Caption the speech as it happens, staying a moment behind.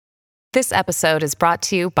This episode is brought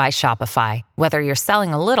to you by Shopify. Whether you're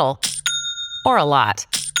selling a little or a lot,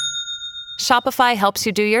 Shopify helps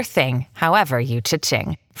you do your thing, however you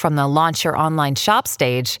cha-ching. From the launch your online shop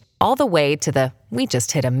stage, all the way to the we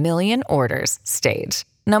just hit 1 million orders stage.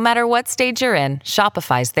 No matter what stage you're in,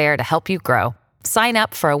 Shopify's there to help you grow. Sign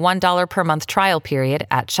up for a $1 per month trial period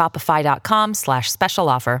at shopify.com/special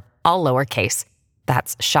offer, all lowercase.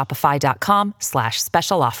 That's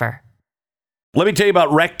shopify.com/special offer. Let me tell you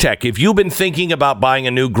about RecTech. If you've been thinking about buying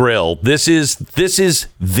a new grill, this is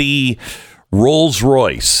the Rolls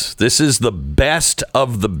Royce. This is the best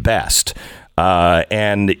of the best.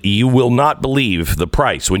 And you will not believe the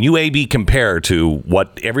price. When you A/B compare to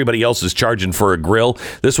what everybody else is charging for a grill,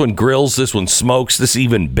 this one grills, this one smokes, this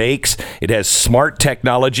even bakes. It has smart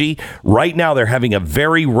technology. Right now, they're having a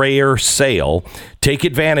very rare sale. Take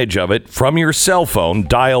advantage of it from your cell phone.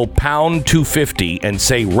 Dial pound 250 and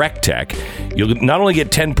say RecTech. You'll not only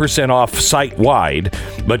get 10% off site-wide,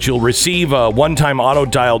 but you'll receive a one-time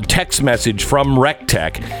auto-dialed text message from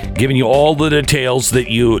RecTech giving you all the details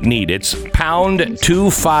that you need. It's pound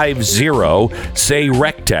 250, say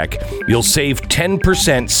RecTech. You'll save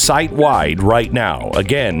 10% site-wide right now.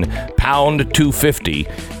 Again, pound 250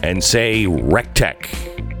 and say RecTech.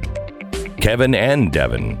 Kevin and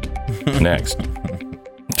Devin. Next.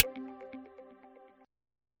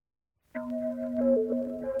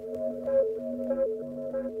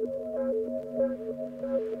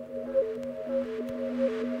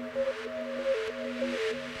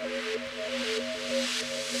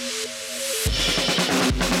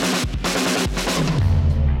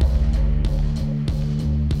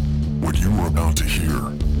 What you are about to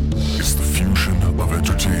hear is the fusion of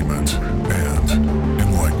entertainment and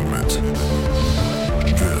enlightenment.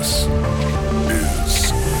 This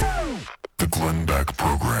is the Glenn Beck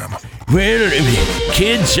Program. Well,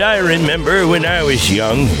 kids, I remember when I was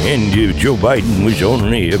young and Joe Biden was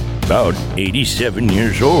only about 87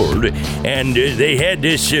 years old, and they had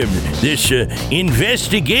this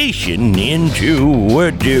investigation into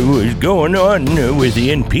what was going on with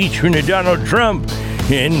the impeachment of Donald Trump.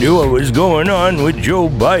 And what was going on with Joe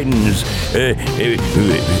Biden's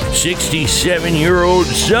 67-year-old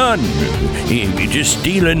son. Just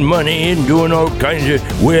stealing money and doing all kinds of...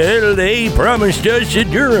 Well, they promised us a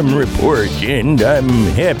Durham report, and I'm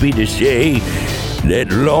happy to say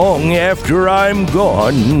that long after I'm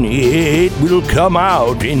gone, it will come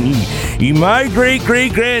out, and my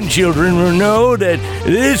great-great-grandchildren will know that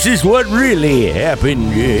this is what really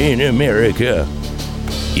happened in America.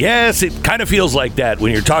 Yes, it kind of feels like that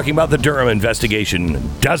when you're talking about the Durham investigation,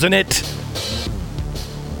 doesn't it?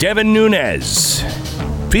 Devin Nunes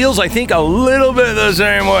feels, I think, a little bit the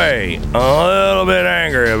same way. A little bit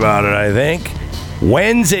angry about it, I think.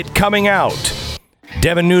 When's it coming out?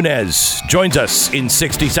 Devin Nunes joins us in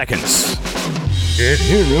 60 seconds.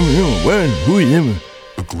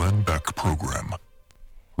 The Glenn Beck Program.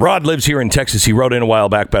 Rod lives here in Texas. He wrote in a while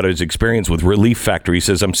back about his experience with Relief Factor. He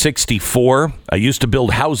says, I'm 64. I used to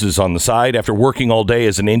build houses on the side after working all day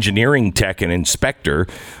as an engineering tech and inspector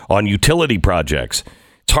on utility projects.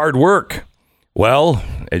 It's hard work. Well,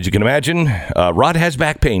 as you can imagine, Rod has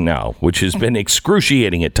back pain now, which has been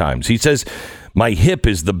excruciating at times. He says, my hip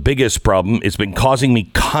is the biggest problem. It's been causing me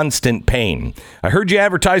constant pain. I heard you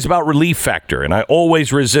advertise about Relief Factor, and I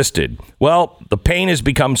always resisted. Well, the pain has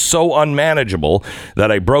become so unmanageable that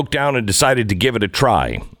I broke down and decided to give it a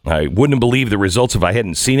try. I wouldn't believe the results if I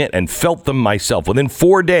hadn't seen it and felt them myself. Within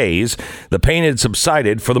 4 days, the pain had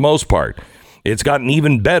subsided for the most part. It's gotten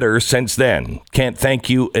even better since then. Can't thank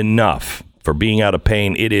you enough for being out of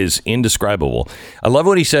pain. It is indescribable. I love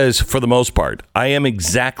what he says, for the most part. I am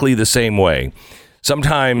exactly the same way.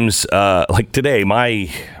 Sometimes, like today, my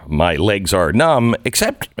legs are numb,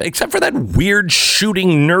 except for that weird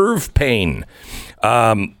shooting nerve pain.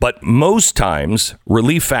 But most times,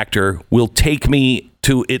 Relief Factor will take me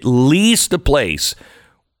to at least a place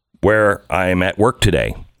where I'm at work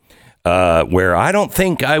today. Where I don't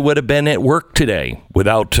think I would have been at work today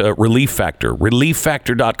without Relief Factor.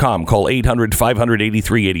 ReliefFactor.com. Call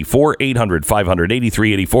 800-500-8384,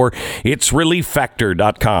 800-500-8384. It's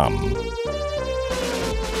ReliefFactor.com.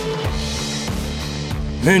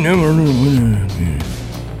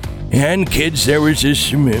 And kids, there was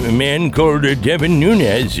this man called Devin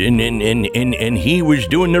Nunes, and he was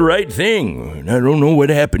doing the right thing. I don't know what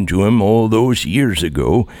happened to him all those years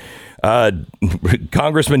ago.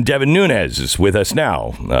 Congressman Devin Nunes is with us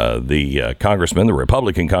now, the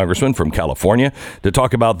Republican congressman from California, to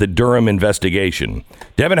talk about the Durham investigation.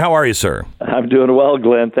 Devin, how are you, sir? I'm doing well,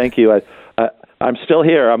 Glenn. Thank you. I'm still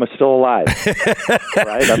here. I'm still alive.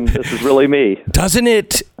 Right? This is really me. Doesn't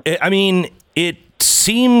it? I mean, it's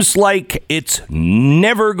seems like it's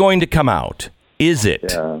never going to come out, is it?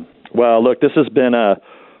 Yeah. Well, look, this has been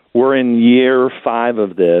we're in year 5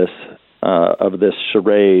 of this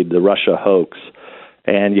charade, the Russia hoax.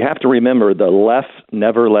 And you have to remember the left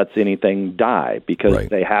never lets anything die because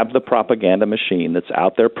they have the propaganda machine that's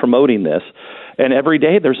out there promoting this. And every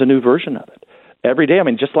day there's a new version of it. Every day. I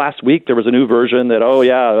mean, just last week there was a new version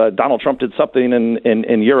that, Donald Trump did something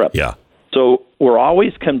in Europe. Yeah. So we're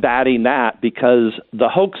always combating that because the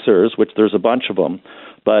hoaxers, which there's a bunch of them,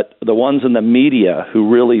 but the ones in the media who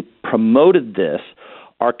really promoted this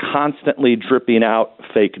are constantly dripping out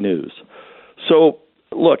fake news. So,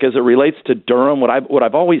 look, as it relates to Durham, what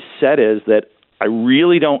I've always said is that I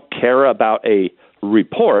really don't care about a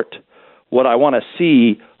report. What I want to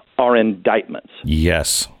see are indictments.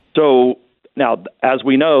 Yes. So now, as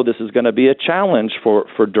we know, this is going to be a challenge for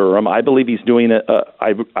Durham. I believe he's doing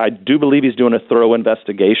I do believe he's doing a thorough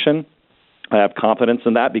investigation. I have confidence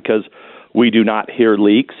in that because we do not hear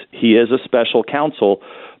leaks. He is a special counsel,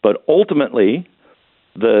 but ultimately,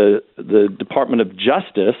 the Department of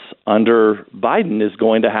Justice under Biden is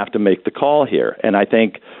going to have to make the call here, and I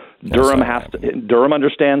think Durham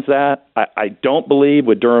understands that. I don't believe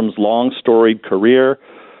with Durham's long storied career,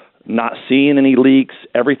 not seeing any leaks,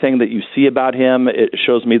 everything that you see about him, it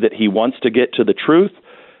shows me that he wants to get to the truth.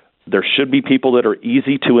 There should be people that are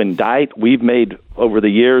easy to indict. We've made over the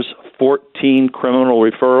years 14 criminal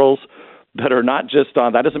referrals that are not just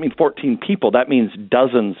on, that doesn't mean 14 people, that means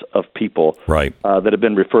dozens of people that have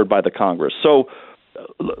been referred by the Congress. So,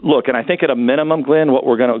 look, and I think at a minimum, Glenn, what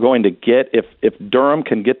we're going to get, if Durham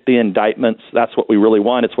can get the indictments, that's what we really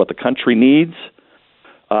want. It's what the country needs.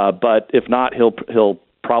 But if not, he'll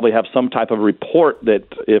probably have some type of report that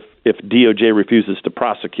if DOJ refuses to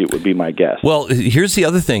prosecute would be my guess. Well, here's the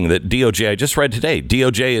other thing that DOJ, I just read today,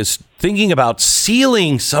 DOJ is thinking about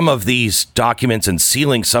sealing some of these documents and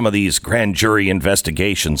sealing some of these grand jury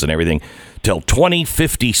investigations and everything till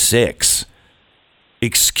 2056.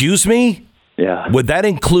 Excuse me? Yeah. Would that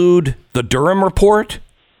include the Durham report?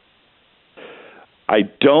 I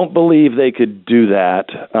don't believe they could do that,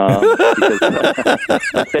 because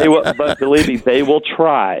but believe me, they will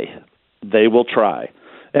try. They will try.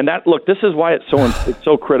 And this is why it's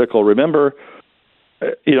so critical. Remember,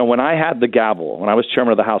 when I had the gavel, when I was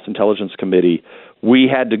chairman of the House Intelligence Committee, we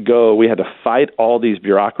had to fight all these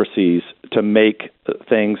bureaucracies to make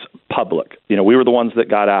things public. We were the ones that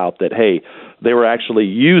got out that, hey, they were actually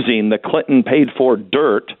using the Clinton paid for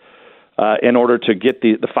dirt in order to get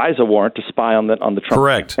the FISA warrant to spy on the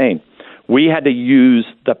Trump campaign. We had to use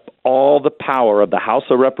all the power of the House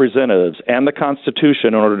of Representatives and the Constitution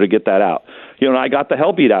in order to get that out. And I got the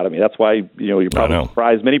hell beat out of me. That's why you're probably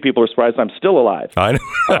surprised. Many people are surprised I'm still alive. I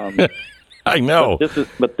know. I know.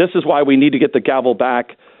 But this is why we need to get the gavel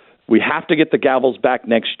back. We have to get the gavels back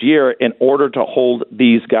next year in order to hold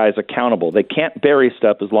these guys accountable. They can't bury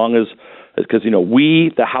stuff because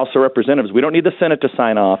we, the House of Representatives, we don't need the Senate to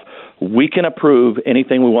sign off. We can approve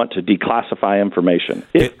anything we want to declassify information.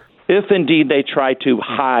 If indeed they try to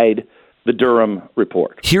hide the Durham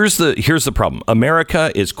report. Here's the problem.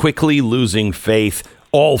 America is quickly losing faith,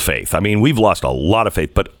 all faith. I mean, we've lost a lot of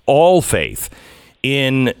faith, but all faith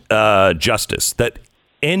in justice, that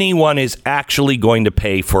anyone is actually going to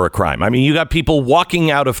pay for a crime. I mean, you got people walking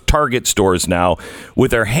out of Target stores now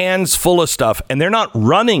with their hands full of stuff, and they're not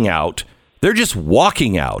running out. They're just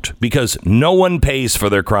walking out because no one pays for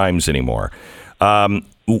their crimes anymore.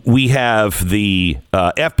 We have the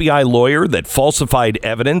FBI lawyer that falsified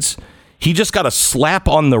evidence. He just got a slap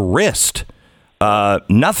on the wrist.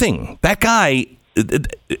 Nothing. That guy,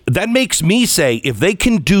 that makes me say, if they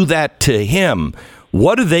can do that to him,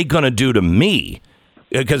 what are they going to do to me?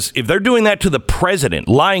 Because if they're doing that to the president,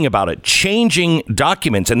 lying about it, changing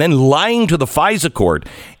documents, and then lying to the FISA court,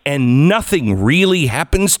 and nothing really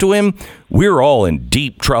happens to him, we're all in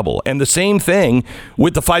deep trouble. And the same thing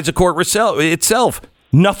with the FISA court itself.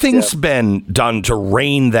 Nothing's been done to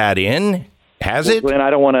rein that in, has it? Glenn, I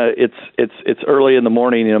don't want to. It's early in the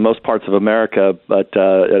morning, most parts of America, but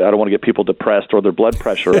I don't want to get people depressed or their blood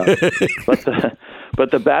pressure up.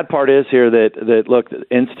 But the bad part is here that look,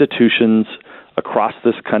 institutions across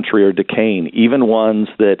this country are decaying, even ones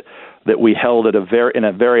that we held in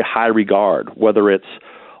a very high regard, whether it's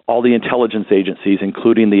all the intelligence agencies,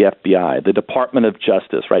 including the FBI, the Department of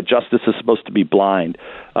Justice, right? Justice is supposed to be blind.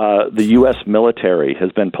 The U.S. military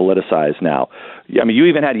has been politicized now. I mean, you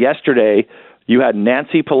even had yesterday, you had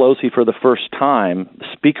Nancy Pelosi for the first time,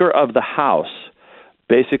 Speaker of the House,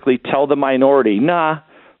 basically tell the minority, nah,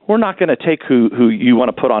 we're not going to take who you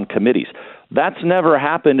want to put on committees. That's never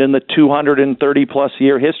happened in the 230-plus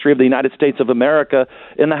year history of the United States of America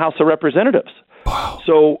in the House of Representatives. Wow.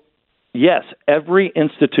 So, yes, every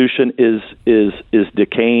institution is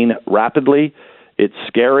decaying rapidly. It's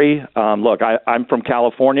scary. Look, I'm from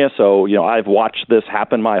California, so I've watched this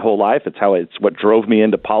happen my whole life. It's what drove me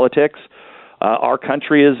into politics. Our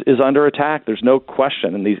country is under attack. There's no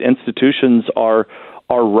question, and these institutions are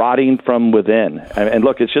rotting from within. And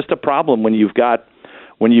look, it's just a problem when you've got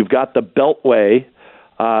the Beltway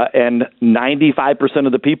and 95%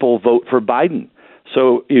 of the people vote for Biden.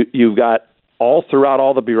 So you've got all throughout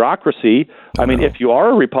all the bureaucracy. I mean, if you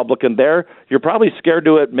are a Republican there, you're probably scared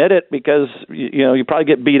to admit it because you probably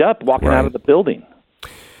get beat up walking out of the building.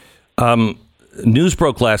 News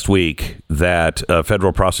broke last week that a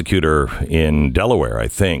federal prosecutor in Delaware, I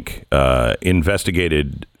think,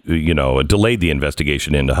 investigated, delayed the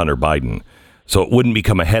investigation into Hunter Biden so it wouldn't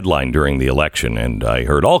become a headline during the election. And I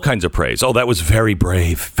heard all kinds of praise. Oh, that was very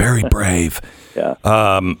brave, very brave. Yeah.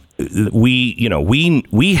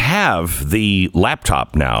 We have the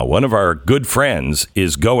laptop now. One of our good friends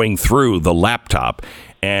is going through the laptop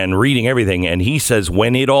and reading everything. And he says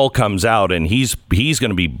when it all comes out, and he's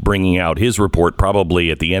going to be bringing out his report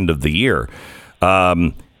probably at the end of the year.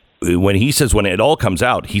 When he says when it all comes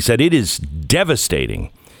out, he said it is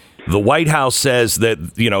devastating. The White House says that,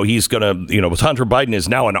 he's going to, Hunter Biden is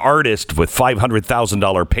now an artist with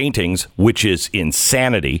 $500,000 paintings, which is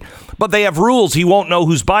insanity. But they have rules. He won't know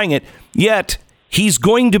who's buying it. Yet he's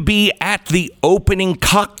going to be at the opening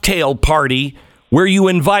cocktail party where you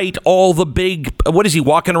invite all the big. What is he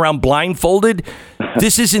walking around blindfolded?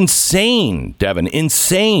 This is insane, Devin.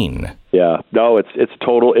 Insane. Yeah, no, it's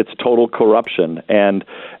total corruption. And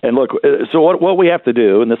look, so what we have to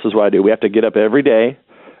do, and this is what I do, we have to get up every day.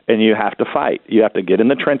 And you have to fight. You have to get in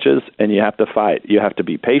the trenches, and you have to fight. You have to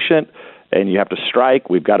be patient, and you have to strike.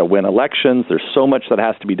 We've got to win elections. There's so much that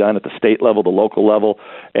has to be done at the state level, the local level.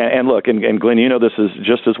 And look, and Glenn, this is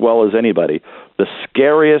just as well as anybody. The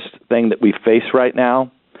scariest thing that we face right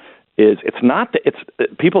now is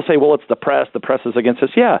people say, well, it's the press. The press is against us.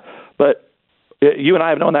 Yeah, but you and I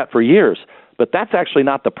have known that for years. But that's actually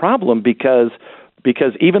not the problem because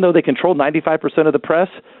even though they control 95% of the press,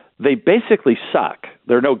 they basically suck.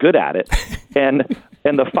 They're no good at it. And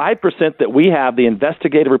the 5% that we have, the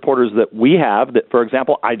investigative reporters that we have, that, for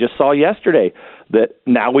example, I just saw yesterday, that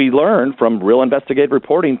now we learn from real investigative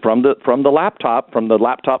reporting from the laptop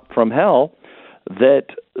from hell, that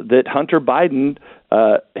Hunter Biden,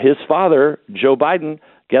 his father, Joe Biden,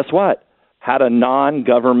 guess what? Had a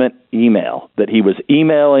non-government email that he was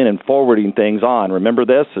emailing and forwarding things on. Remember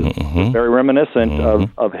this? It's very reminiscent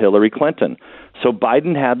of Hillary Clinton. So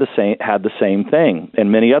Biden had the same thing,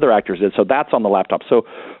 and many other actors did. So that's on the laptop. So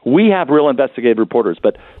we have real investigative reporters.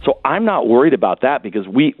 But so I'm not worried about that because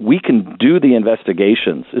we can do the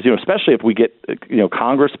investigations. Especially if we get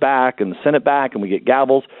Congress back and the Senate back and we get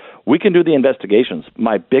gavels, we can do the investigations.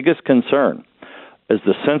 My biggest concern is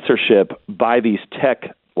the censorship by these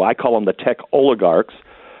tech. Well, I call them the tech oligarchs.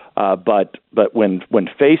 But when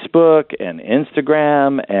Facebook and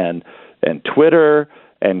Instagram and Twitter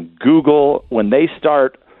and Google, when they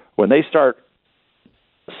start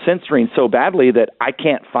censoring so badly that I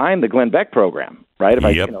can't find the Glenn Beck program, right? If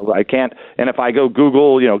I can't, and if I go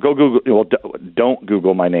Google, go Google. Well, don't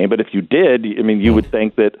Google my name. But if you did, you would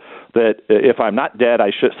think that if I'm not dead,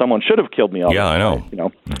 someone should have killed me. Yeah, I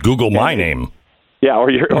know. Google my name. Yeah,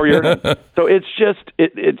 or your so it's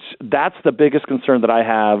that's the biggest concern that I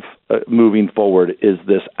have moving forward is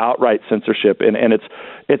this outright censorship, and it's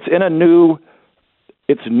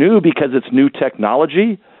new because it's new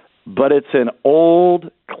technology, but it's an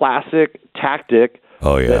old classic tactic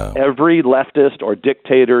that every leftist or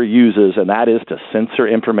dictator uses, and that is to censor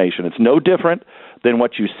information. It's no different than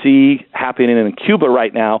what you see happening in Cuba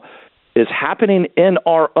right now is happening in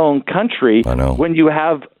our own country. I know. When you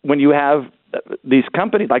have these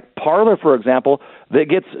companies like Parler, for example, that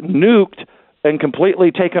gets nuked and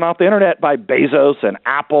completely taken off the internet by Bezos and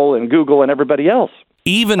Apple and Google and everybody else.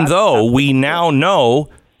 Even though we now know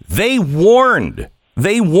they warned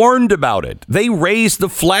about it. They raised the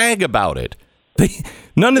flag about it.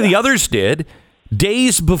 None of the others did.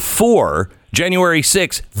 Days before January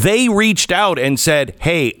 6th, they reached out and said,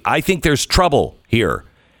 hey, I think there's trouble here.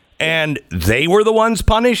 And they were the ones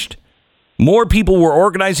punished. More people were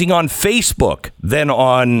organizing on Facebook than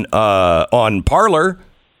on Parler.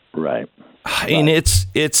 Right. I mean,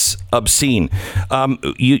 it's obscene.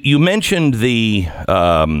 You mentioned the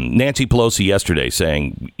Nancy Pelosi yesterday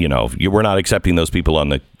saying, we're not accepting those people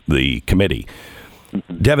on the committee.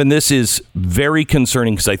 Devin, this is very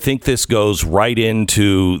concerning because I think this goes right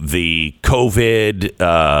into the COVID,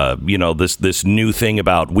 this new thing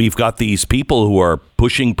about we've got these people who are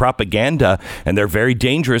pushing propaganda and they're very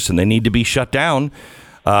dangerous and they need to be shut down.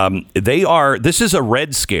 This is a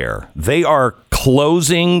red scare. They are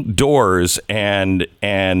closing doors and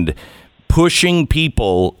pushing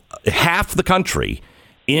people, half the country,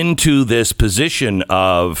 into this position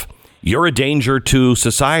of you're a danger to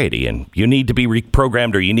society and you need to be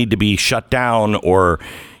reprogrammed or you need to be shut down or,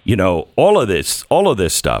 all of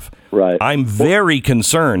this stuff. Right. I'm very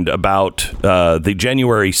concerned about the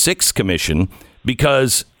January 6th commission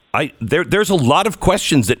because there's a lot of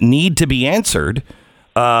questions that need to be answered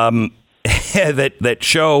that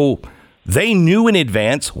show they knew in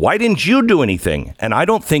advance. Why didn't you do anything? And I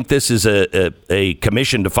don't think this is a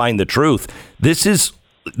commission to find the truth. This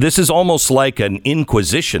is almost like an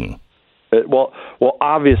inquisition. Well,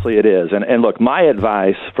 obviously it is. And look, my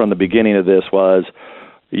advice from the beginning of this was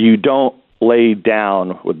you don't lay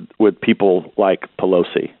down with people like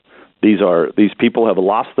Pelosi. These people have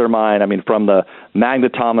lost their mind. I mean, from the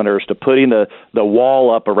magnetometers to putting the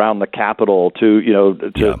wall up around the Capitol to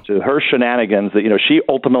her shenanigans that, she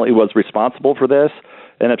ultimately was responsible for this.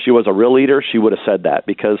 And if she was a real leader, she would have said that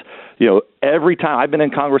because, every time I've been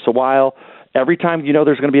in Congress a while, every time,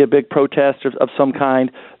 there's going to be a big protest of some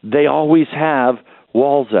kind, they always have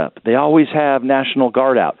walls up. They always have National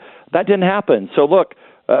Guard out. That didn't happen. So, look,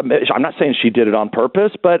 I'm not saying she did it on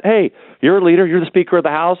purpose, but, hey, you're a leader. You're the Speaker of the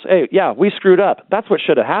House. Hey, yeah, we screwed up. That's what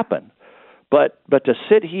should have happened. But to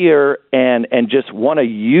sit here and just want to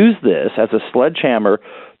use this as a sledgehammer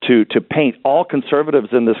to paint all conservatives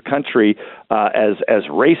in this country as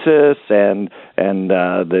racists and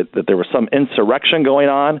that there was some insurrection going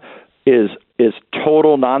on is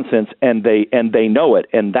total nonsense, and they know it,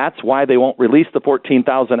 and that's why they won't release the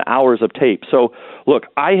 14,000 hours of tape. So, look,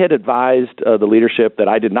 I had advised the leadership that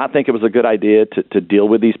I did not think it was a good idea to deal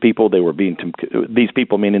with these people. They were these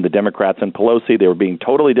people, meaning the Democrats and Pelosi, they were being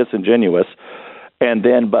totally disingenuous.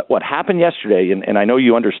 But what happened yesterday, and I know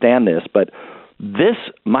you understand this, but this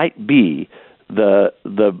might be the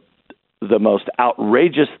most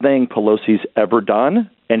outrageous thing Pelosi's ever done.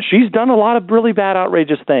 And she's done a lot of really bad,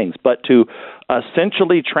 outrageous things, but to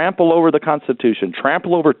essentially trample over the Constitution,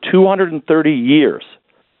 trample over 230 years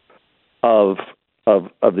of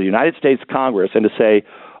the United States Congress, and to say,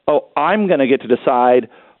 oh, I'm going to get to decide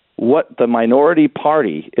what the minority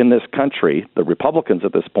party in this country, the Republicans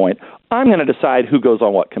at this point, I'm going to decide who goes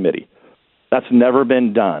on what committee. That's never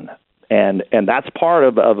been done. And that's part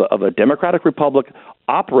of a democratic republic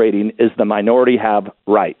operating is the minority have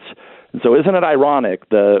rights. And so isn't it ironic,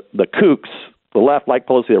 the kooks, the left like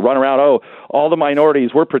Pelosi, they run around, oh, all the minorities,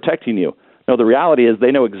 we're protecting you. No, the reality is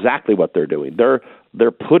they know exactly what they're doing.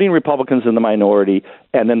 They're putting Republicans in the minority,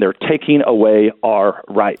 and then they're taking away our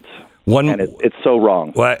rights. And it's so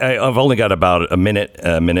wrong. Well, I've only got about a minute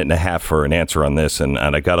and a half for an answer on this, and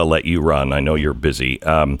I got to let you run. I know you're busy.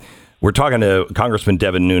 We're talking to Congressman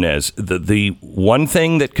Devin Nunes. The one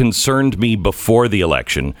thing that concerned me before the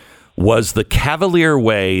election was the cavalier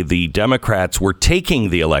way the Democrats were taking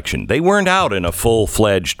the election. They weren't out in a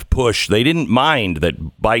full-fledged push. They didn't mind that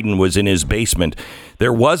Biden was in his basement.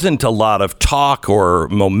 There wasn't a lot of talk or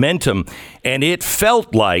momentum, and it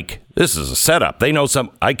felt like this is a setup. They know some.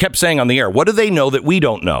 I kept saying on the air, what do they know that we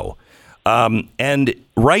don't know? And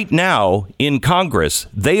right now in Congress,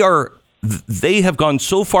 they have gone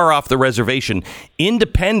so far off the reservation.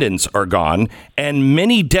 Independents are gone, and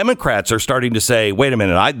many Democrats are starting to say, wait a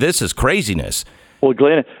minute, this is craziness. Well,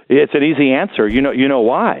 Glenn, it's an easy answer. You know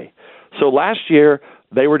why. So last year,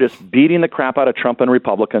 they were just beating the crap out of Trump and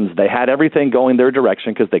Republicans. They had everything going their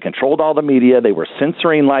direction because they controlled all the media. They were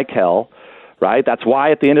censoring like hell. Right. That's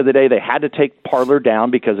why at the end of the day, they had to take Parler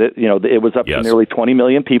down because it was up to nearly 20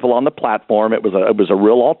 million people on the platform. It was a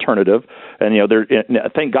real alternative. And,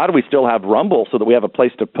 thank God we still have Rumble so that we have a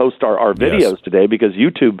place to post our videos today because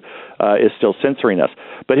YouTube is still censoring us.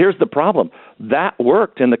 But here's the problem. That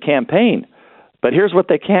worked in the campaign. But here's what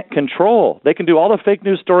they can't control. They can do all the fake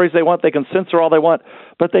news stories they want. They can censor all they want.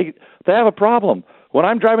 But they have a problem. When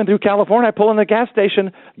I'm driving through California, I pull in the gas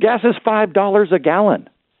station. Gas is $5 a gallon.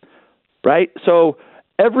 Right, so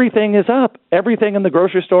everything is up. Everything in the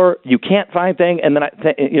grocery store, you can't find things, and then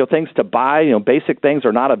things to buy. Basic things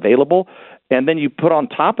are not available. And then you put on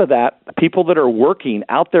top of that people that are working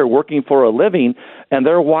out there, working for a living, and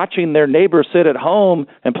they're watching their neighbors sit at home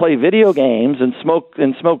and play video games and smoke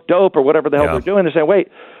dope or whatever the hell they're doing. They're saying, "Wait,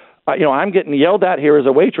 I'm getting yelled at here as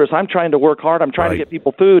a waitress. I'm trying to work hard. I'm trying to get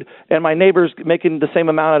people food, and my neighbor's making the same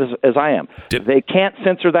amount as I am. They can't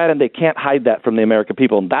censor that, and they can't hide that from the American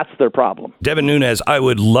people, and that's their problem. Devin Nunes, I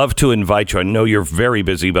would love to invite you. I know you're very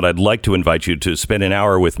busy, but I'd like to invite you to spend an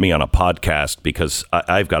hour with me on a podcast because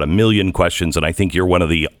I've got a million questions, and I think you're one of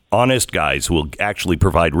the honest guys who will actually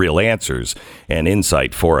provide real answers and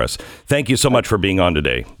insight for us. Thank you so much for being on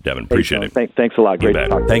today, Devin. Appreciate it. Thanks a lot. Great to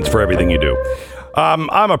talk. Thanks for everything you do.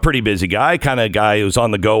 I'm a pretty busy guy, kind of guy who's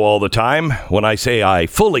on the go all the time. When I say I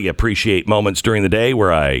fully appreciate moments during the day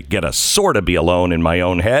where I get to sort of be alone in my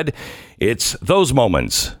own head, it's those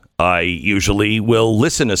moments. I usually will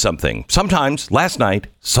listen to something. Sometimes, last night,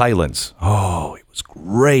 silence. Oh, it was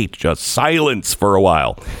great. Just silence for a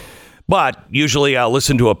while. But usually I'll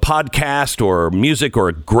listen to a podcast or music or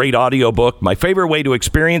a great audiobook. My favorite way to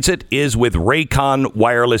experience it is with Raycon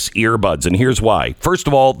wireless earbuds. And here's why. First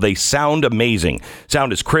of all, they sound amazing.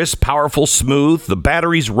 Sound is crisp, powerful, smooth. The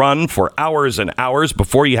batteries run for hours and hours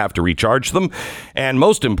before you have to recharge them. And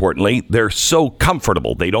most importantly, they're so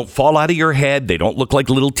comfortable. They don't fall out of your head. They don't look like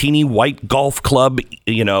little teeny white golf club,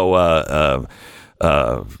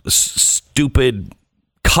 stupid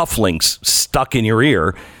cufflinks stuck in your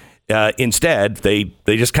ear. Instead, they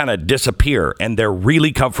just kind of disappear, and they're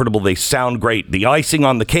really comfortable. They sound great. The icing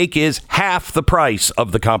on the cake is half the price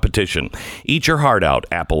of the competition. Eat your heart out,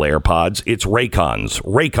 Apple AirPods. It's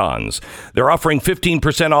Raycons. They're offering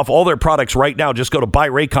 15% off all their products right now. Just go to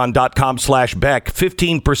buyraycon.com/Beck.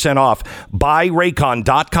 15% off.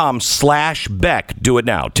 Buyraycon.com/Beck. Do it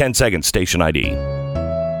now. 10 seconds. Station ID.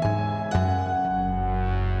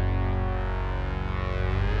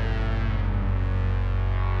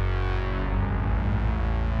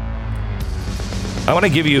 I want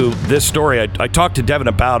to give you this story. I talked to Devin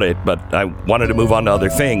about it, but I wanted to move on to other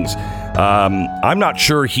things. I'm not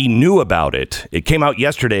sure he knew about it. It came out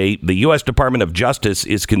yesterday. The U.S. Department of Justice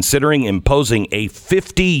is considering imposing a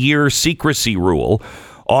 50-year secrecy rule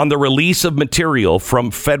on the release of material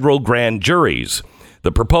from federal grand juries.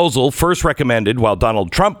 The proposal, first recommended while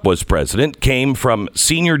Donald Trump was president, came from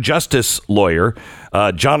senior justice lawyer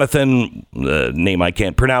Jonathan, name I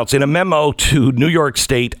can't pronounce, in a memo to New York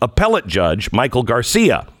State appellate judge Michael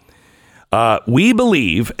Garcia. We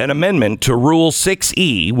believe an amendment to Rule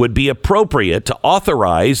 6E would be appropriate to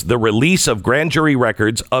authorize the release of grand jury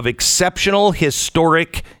records of exceptional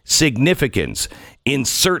historic significance in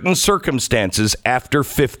certain circumstances after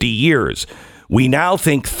 50 years. We now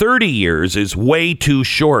think 30 years is way too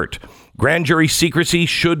short. Grand jury secrecy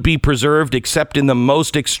should be preserved except in the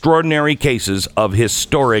most extraordinary cases of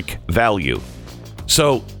historic value.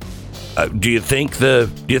 So, do you think the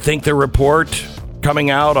report coming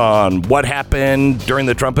out on what happened during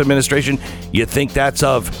the Trump administration, you think that's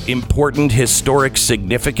of important historic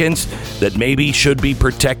significance that maybe should be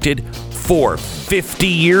protected for 50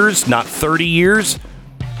 years, not 30 years?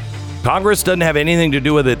 Congress doesn't have anything to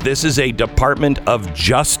do with it. This is a Department of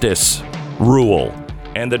Justice rule,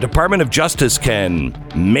 and the Department of Justice can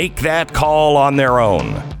make that call on their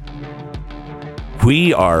own.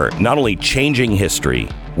 We are not only changing history,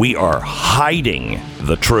 we are hiding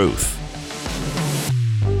the truth.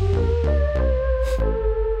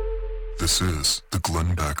 This is the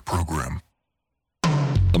Glenn Beck Program.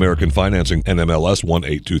 American Financing, NMLS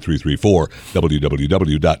 182334,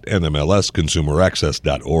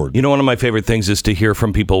 www.nmlsconsumeraccess.org. You know, one of my favorite things is to hear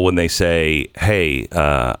from people when they say, hey,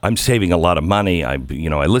 I'm saving a lot of money. I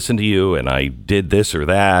listened to you and I did this or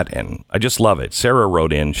that. And I just love it. Sarah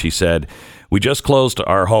wrote in, she said, we just closed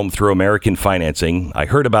our home through American Financing. I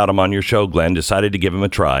heard about them on your show, Glenn, decided to give them a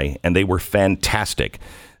try, and they were fantastic.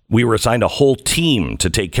 We were assigned a whole team to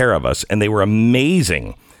take care of us, and they were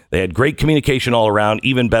amazing. They had great communication all around.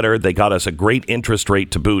 Even better, they got us a great interest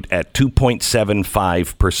rate to boot at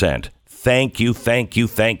 2.75%. Thank you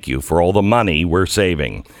for all the money we're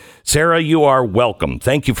saving. Sarah, you are welcome.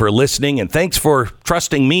 Thank you for listening, and thanks for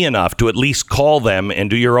trusting me enough to at least call them and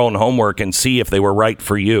do your own homework and see if they were right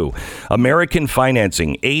for you. American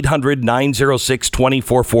Financing,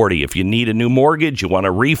 800-906-2440. If you need a new mortgage, you want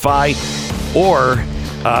to refi, or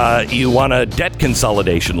you want a debt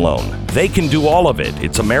consolidation loan, they can do all of it.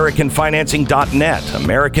 It's AmericanFinancing.net.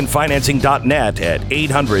 AmericanFinancing.net at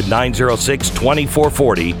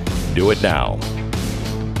 800-906-2440. Do it now.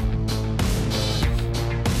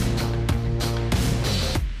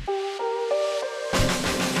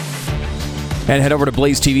 And head over to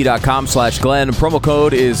blazetv.com/Glenn. Promo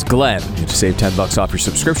code is Glenn to save $10 off your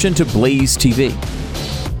subscription to Blaze TV.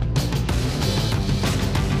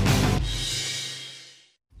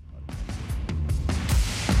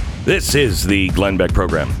 This is the Glenn Beck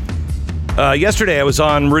Program. Yesterday, I was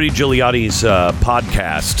on Rudy Giuliani's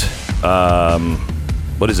podcast.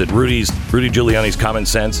 What is it? Rudy Giuliani's Common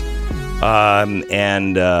Sense.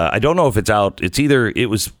 And I don't know if it's out. It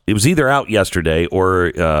was either out yesterday or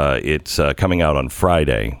it's coming out on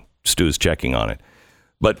Friday. Stu's checking on it.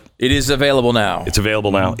 But it is available now. It's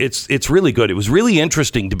available now. It's really good. It was really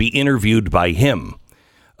interesting to be interviewed by him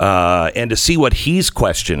and to see what he's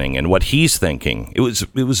questioning and what he's thinking. It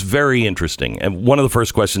was very interesting. And one of the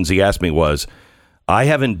first questions he asked me was, I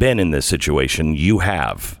haven't been in this situation. You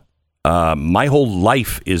have. My whole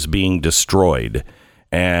life is being destroyed,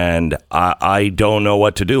 and I don't know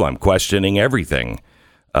what to do. I'm questioning everything.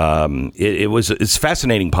 It's a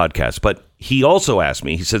fascinating podcast. But he also asked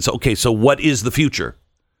me, he says, okay, so what is the future?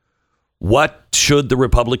 What should the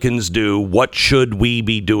Republicans do? What should we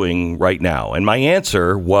be doing right now? And my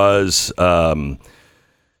answer was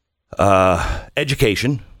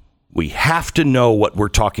education. We have to know what we're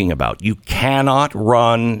talking about. You cannot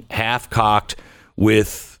run half-cocked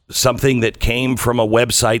with something that came from a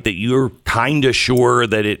website that you're kind of sure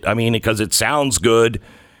that because it sounds good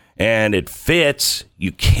and it fits.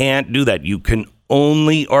 You can't do that. You can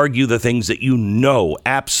only argue the things that you know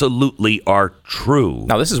absolutely are true.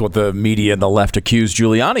 Now, this is what the media and the left accused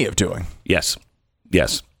Giuliani of doing. Yes.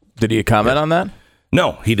 Did he comment on that?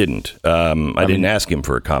 No, he didn't. I didn't ask him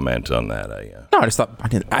for a comment on that. No, I just thought I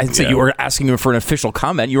didn't say you were asking him for an official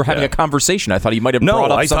comment. You were having a conversation. I thought he might have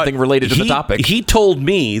brought up something related to the topic. He told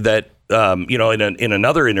me that in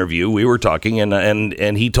another interview we were talking,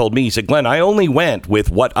 and he told me, he said, Glenn, I only went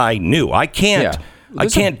with what I knew. I can't. Yeah. I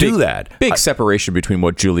can't do that. Big separation between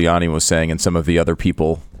what Giuliani was saying and some of the other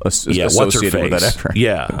people associated with that effort.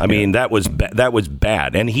 Yeah, I mean, that was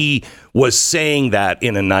bad. And he was saying that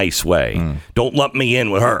in a nice way. Don't lump me in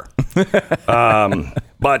with her.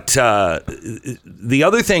 But the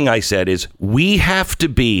other thing I said is we have to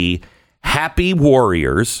be happy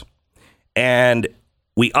warriors, and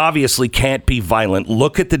we obviously can't be violent.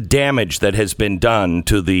 Look at the damage that has been done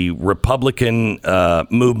to the Republican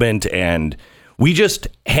movement, and we just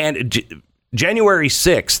January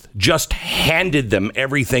 6th just handed them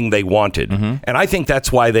everything they wanted. And I think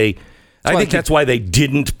that's why that's why they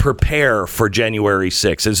didn't prepare for January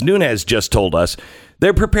 6th. As Nunes just told us,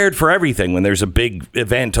 they're prepared for everything when there's a big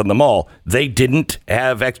event on the mall. They didn't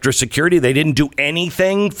have extra security. They didn't do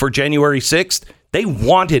anything for January 6th. They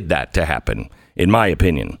wanted that to happen, in my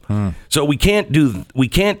opinion. So we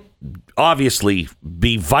can't obviously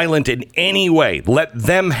be violent in any way. Let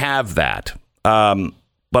them have that.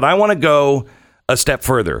 But I want to go a step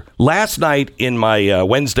further. Last night in my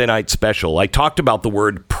Wednesday night special, I talked about the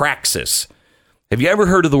word praxis. Have you ever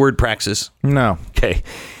heard of the word praxis? No. Okay.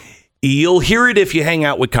 You'll hear it if you hang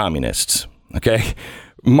out with communists. Okay.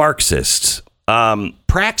 Marxists.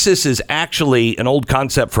 Praxis is actually an old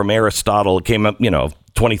concept from Aristotle. It came up,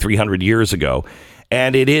 2,300 years ago.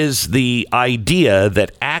 And it is the idea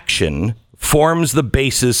that action forms the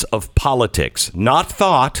basis of politics, not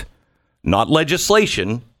thought, not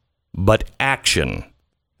legislation, but action.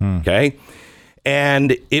 Okay.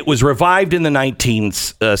 And it was revived in the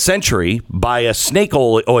 19th century by a snake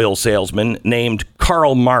oil salesman named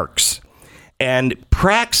Karl Marx. And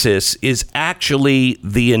praxis is actually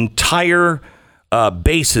the entire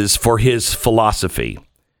basis for his philosophy.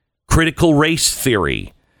 Critical race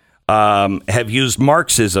theory have used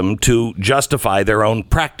Marxism to justify their own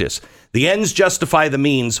practice. The ends justify the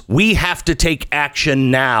means. We have to take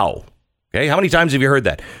action now. Okay, how many times have you heard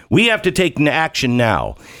that? We have to take action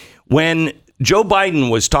now. When Joe Biden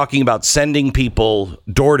was talking about sending people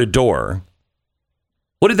door to door,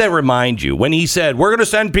 what did that remind you? When he said, we're going to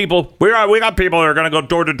send people, we got people that are going to go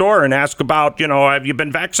door to door and ask about, have you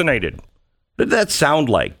been vaccinated? What did that sound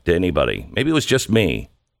like to anybody? Maybe it was just me.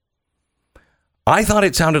 I thought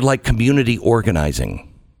it sounded like community organizing.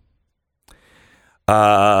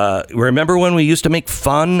 Remember when we used to make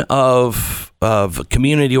fun of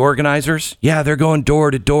community organizers? Yeah, they're going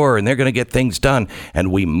door to door and they're going to get things done.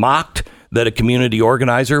 And we mocked that a community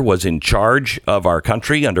organizer was in charge of our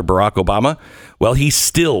country under Barack Obama. Well, he's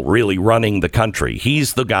still really running the country.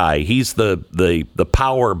 He's the guy. He's the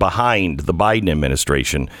power behind the Biden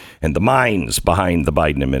administration and the minds behind the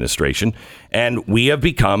Biden administration. And we have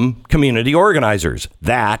become community organizers.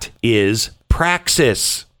 That is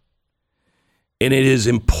praxis. And it is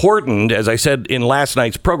important, as I said in last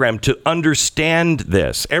night's program, to understand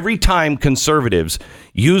this. Every time conservatives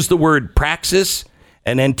use the word praxis,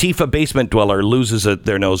 an Antifa basement dweller loses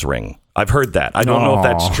their nose ring. I've heard that. I don't know if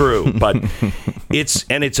that's true, but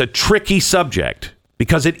it's a tricky subject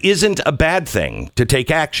because it isn't a bad thing to take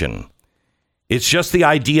action. It's just the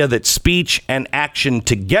idea that speech and action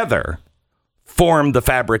together form the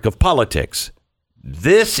fabric of politics.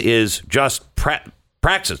 This is just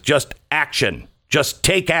praxis, just action, just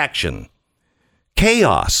take action.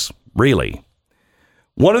 Chaos, really.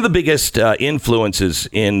 One of the biggest influences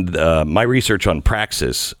in my research on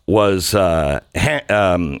praxis was Hannah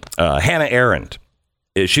Arendt.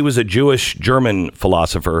 She was a Jewish German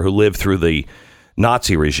philosopher who lived through the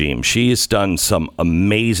Nazi regime. She's done some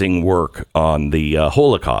amazing work on the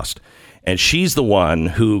Holocaust. And she's the one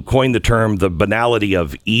who coined the term the banality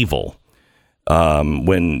of evil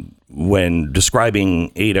when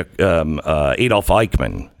describing Adolf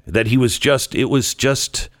Eichmann, that it was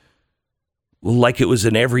just like it was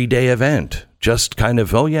an everyday event, just kind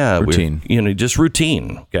of, routine. Just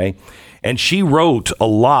routine. Okay. And she wrote a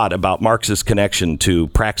lot about Marx's connection to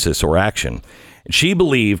praxis or action. She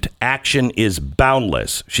believed action is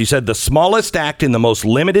boundless. She said the smallest act in the most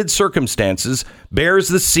limited circumstances bears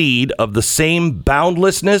the seed of the same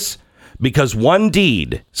boundlessness because one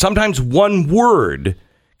deed, sometimes one word,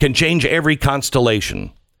 can change every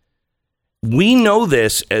constellation. We know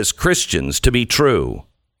this as Christians to be true.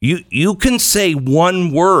 You can say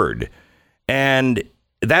one word and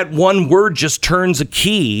that one word just turns a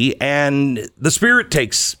key and the Spirit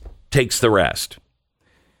takes the rest.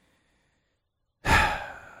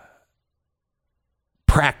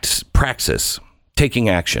 Praxis, taking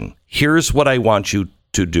action. Here's what I want you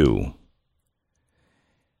to do.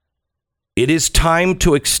 It is time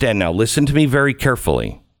to extend. Now, listen to me very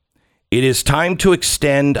carefully. It is time to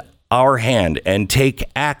extend our hand and take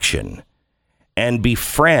action and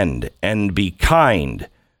befriend and be kind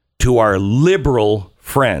to our liberal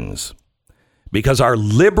friends. Because our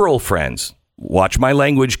liberal friends, watch my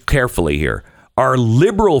language carefully here, our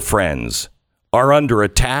liberal friends are under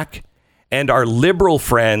attack, and our liberal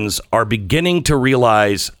friends are beginning to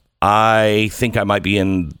realize, I think I might be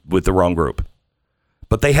in with the wrong group.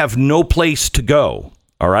 But they have no place to go,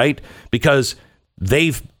 all right? Because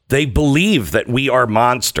they believe that we are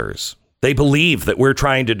monsters. They believe that we're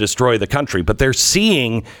trying to destroy the country, but they're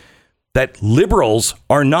seeing that liberals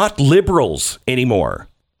are not liberals anymore.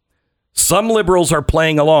 Some liberals are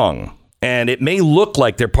playing along, and it may look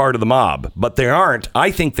like they're part of the mob, but they aren't.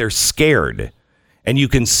 I think they're scared, and you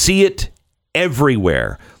can see it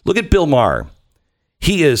everywhere. Look at Bill Maher.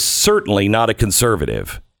 He is certainly not a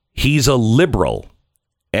conservative. He's a liberal.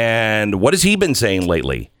 And what has he been saying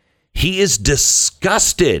lately? He is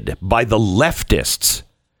disgusted by the leftists.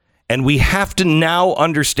 And we have to now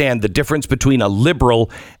understand the difference between a liberal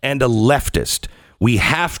and a leftist. We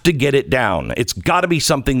have to get it down. It's got to be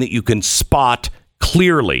something that you can spot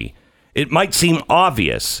clearly. It might seem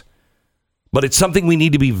obvious, but it's something we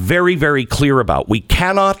need to be very, very clear about. We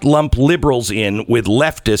cannot lump liberals in with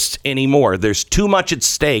leftists anymore. There's too much at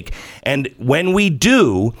stake. And when we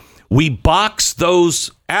do, we box those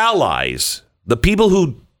allies, the people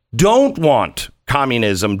who don't want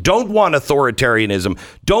communism, don't want authoritarianism,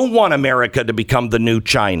 don't want America to become the new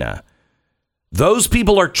China. Those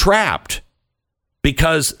people are trapped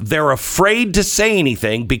because they're afraid to say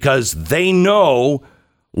anything because they know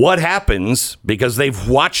what happens, because they've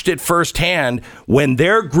watched it firsthand when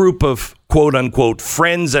their group of quote unquote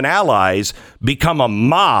friends and allies become a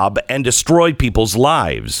mob and destroy people's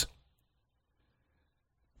lives.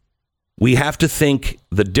 We have to think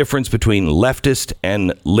the difference between leftist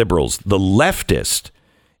and liberals. The leftist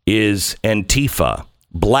is Antifa,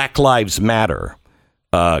 Black Lives Matter,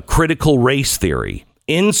 critical race theory.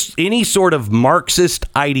 Any sort of Marxist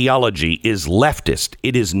ideology is leftist.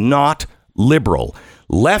 It is not liberal.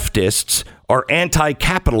 Leftists are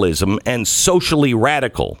anti-capitalism and socially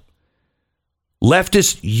radical.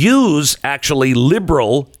 Leftists use actually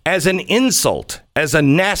liberal as an insult, as a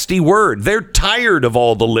nasty word. They're tired of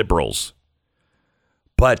all the liberals.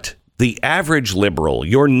 But the average liberal,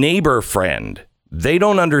 your neighbor friend, they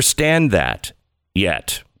don't understand that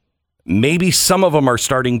yet. Maybe some of them are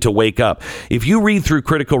starting to wake up. If you read through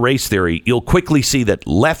critical race theory, you'll quickly see that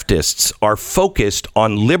leftists are focused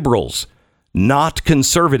on liberals, not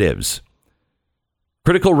conservatives.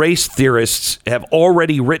 Critical race theorists have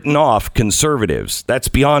already written off conservatives. That's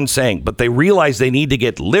beyond saying, but they realize they need to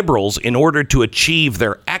get liberals in order to achieve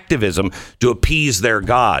their activism, to appease their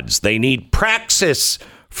gods. They need praxis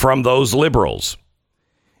from those liberals.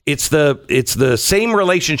 It's the same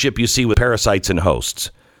relationship you see with parasites and hosts.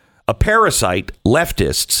 A parasite,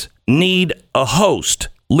 leftists, need a host,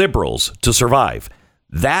 liberals, to survive.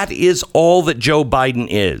 That is all that Joe Biden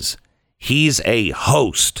is. He's a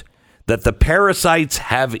host that the parasites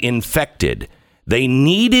have infected. They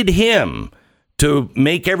needed him to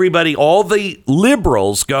make everybody, all the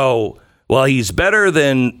liberals, go, well, he's better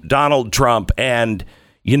than Donald Trump, and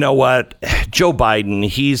you know what, Joe Biden,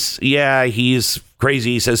 he's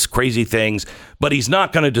crazy. He says crazy things, but he's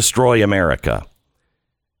not going to destroy America.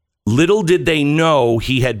 Little did they know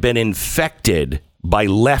he had been infected by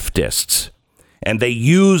leftists, and they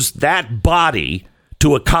used that body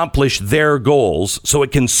to accomplish their goals so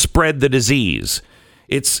it can spread the disease.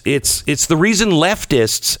 It's the reason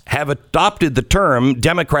leftists have adopted the term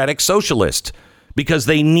democratic socialist, because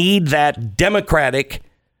they need that democratic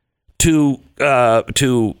to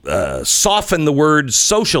soften the word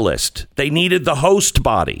socialist. They needed the host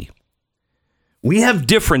body. We have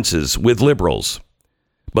differences with liberals,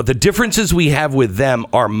 but the differences we have with them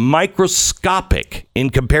are microscopic in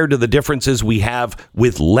compared to the differences we have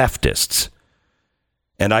with leftists.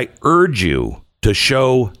 And I urge you to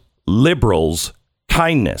show liberals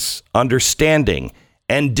kindness, understanding,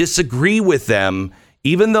 and disagree with them,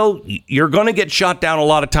 even though you're going to get shot down a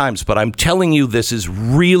lot of times. But I'm telling you, this is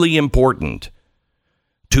really important,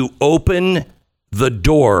 to open the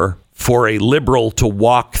door for a liberal to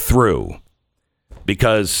walk through,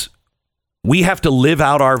 because we have to live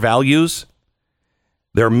out our values.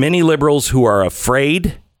 There are many liberals who are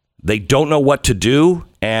afraid. They don't know what to do,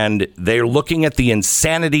 and they're looking at the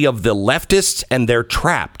insanity of the leftists, and they're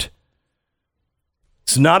trapped.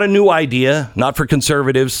 It's not a new idea, not for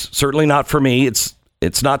conservatives, certainly not for me.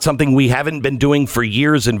 It's not something we haven't been doing for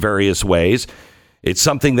years in various ways. It's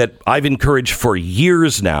something that I've encouraged for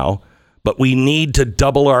years now, but we need to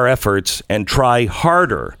double our efforts and try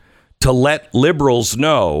harder to let liberals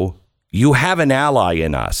know you have an ally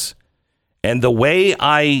in us. And the way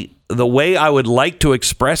I would like to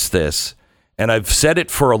express this, and I've said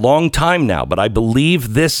it for a long time now, but I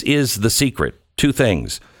believe this is the secret. Two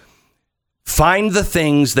things. Find the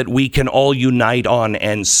things that we can all unite on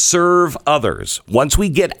and serve others. Once we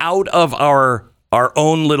get out of our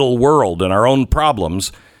own little world and our own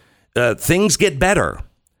problems, things get better.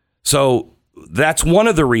 So that's one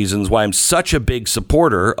of the reasons why I'm such a big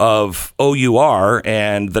supporter of OUR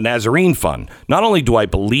and the Nazarene Fund. Not only do I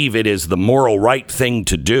believe it is the moral right thing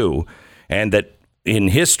to do, and that in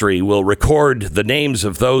history we'll record the names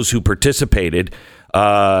of those who participated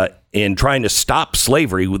in trying to stop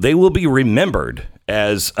slavery. They will be remembered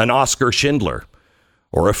as an Oscar Schindler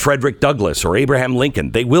or a Frederick Douglass or Abraham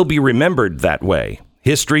Lincoln. They will be remembered that way.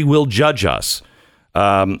 History will judge us.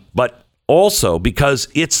 But also because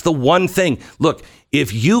it's the one thing. Look,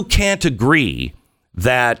 if you can't agree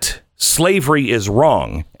that slavery is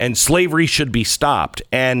wrong and slavery should be stopped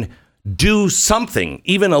and do something,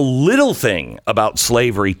 even a little thing about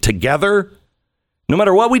slavery together, no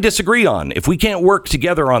matter what we disagree on, if we can't work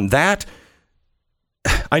together on that,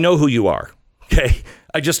 I know who you are. Okay.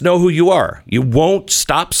 I just know who you are. You won't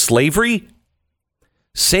stop slavery.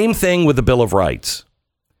 Same thing with the Bill of Rights.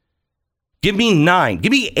 Give me 9,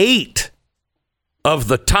 give me 8 of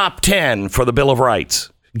the top 10 for the Bill of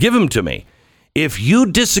Rights. Give them to me. If you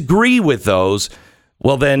disagree with those,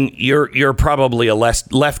 well, then you're probably a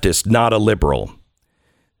leftist, not a liberal.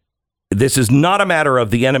 This is not a matter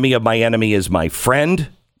of the enemy of my enemy is my friend.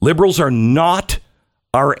 Liberals are not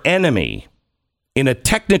our enemy. In a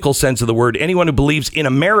technical sense of the word, anyone who believes in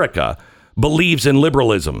America believes in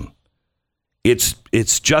liberalism.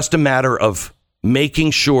 It's just a matter of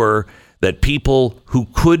making sure that people who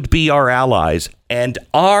could be our allies and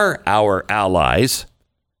are our allies,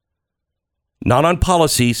 not on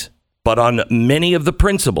policies, but on many of the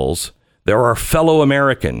principles, they're our fellow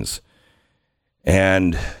Americans.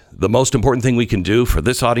 And the most important thing we can do for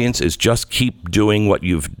this audience is just keep doing what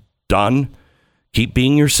you've done. Keep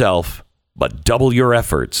being yourself, but double your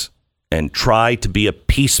efforts and try to be a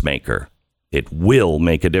peacemaker. It will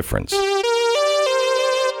make a difference.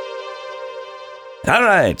 All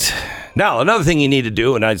right. Now, another thing you need to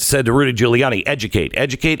do, and I said to Rudy Giuliani, educate.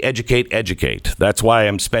 That's why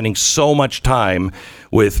I'm spending so much time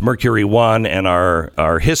with Mercury One and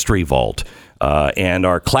our History Vault and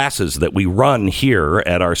our classes that we run here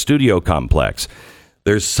at our studio complex.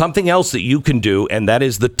 There's something else that you can do, and that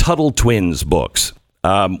is the Tuttle Twins books.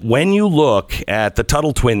 When you look at the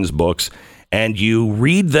Tuttle Twins books and you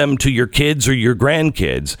read them to your kids or your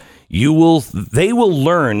grandkids, they will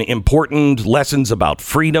learn important lessons about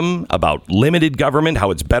freedom, about limited government,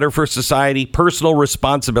 how it's better for society, personal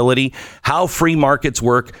responsibility, how free markets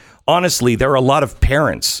work. Honestly, there are a lot of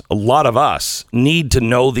parents, a lot of us need to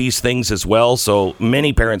know these things as well. So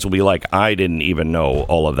many parents will be like, I didn't even know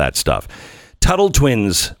all of that stuff.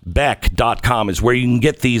 TuttleTwinsBeck.com is where you can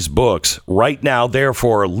get these books right now. They're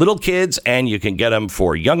for little kids, and you can get them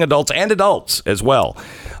for young adults and adults as well.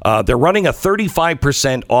 They're running a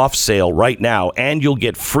 35% off sale right now, and you'll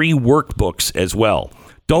get free workbooks as well.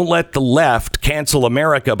 Don't let the left cancel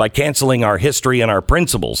America by canceling our history and our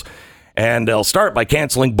principles. And they'll start by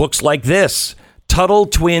canceling books like this.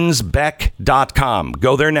 TuttleTwinsBeck.com.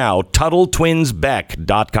 Go there now.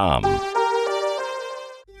 TuttleTwinsBeck.com.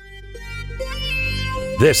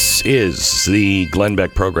 This is the Glenn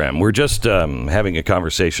Beck program. We're just having a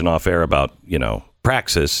conversation off air about,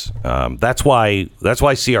 praxis. That's why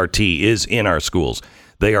CRT is in our schools.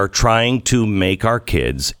 They are trying to make our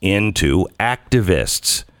kids into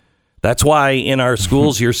activists. That's why in our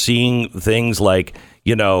schools you're seeing things like,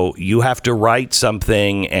 you have to write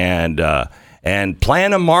something and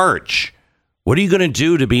plan a march. What are you going to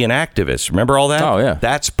do to be an activist? Remember all that? Oh, yeah.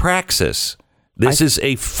 That's praxis. This is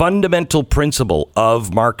a fundamental principle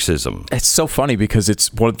of Marxism. It's so funny because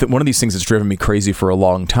it's one of these things that's driven me crazy for a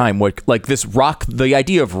long time. Like the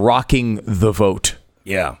idea of rocking the vote.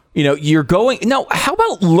 Yeah. You're going, no, how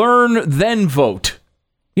about learn, then vote?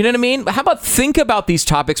 You know what I mean? How about think about these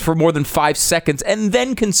topics for more than 5 seconds and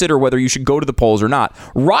then consider whether you should go to the polls or not?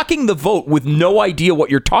 Rocking the vote with no idea what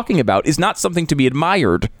you're talking about is not something to be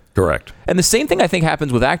admired. Correct. And the same thing I think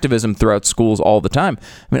happens with activism throughout schools all the time.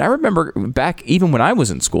 I mean, I remember back even when I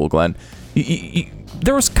was in school, Glenn,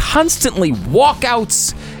 there was constantly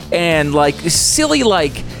walkouts and silly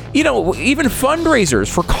even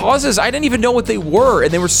fundraisers for causes I didn't even know what they were,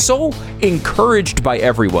 and they were so encouraged by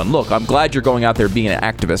everyone. Look, I'm glad you're going out there being an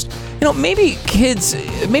activist. Maybe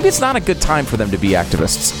it's not a good time for them to be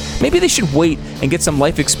activists. Maybe they should wait and get some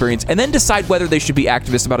life experience and then decide whether they should be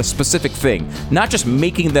activists about a specific thing, not just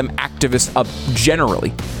making them activists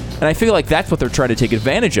generally. And I feel like that's what they're trying to take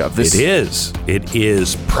advantage of. It is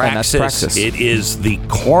praxis. It is the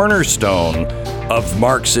cornerstone of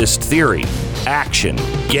Marxist theory. Action.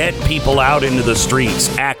 Get people out into the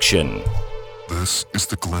streets. Action. This is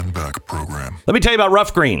the Glenn Beck program. Let me tell you about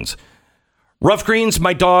Rough Greens. Rough Greens,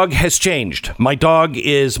 my dog has changed. My dog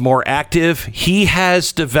is more active. He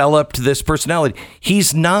has developed this personality.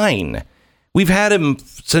 He's 9. We've had him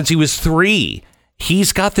since he was 3.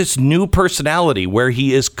 He's got this new personality where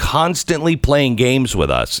he is constantly playing games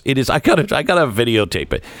with us. It is. I gotta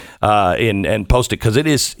videotape it and post it because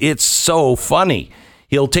it's so funny.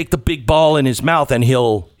 He'll take the big ball in his mouth and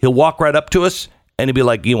he'll walk right up to us and he'll be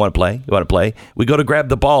like, "You want to play? You want to play?" We go to grab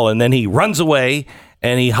the ball and then he runs away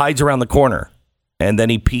and he hides around the corner. And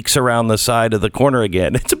then he peeks around the side of the corner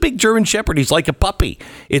again. It's a big German Shepherd. He's like a puppy.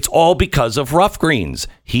 It's all because of Rough Greens.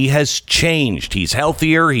 He has changed. He's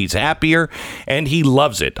healthier. He's happier. And he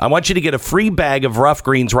loves it. I want you to get a free bag of Rough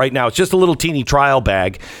Greens right now. It's just a little teeny trial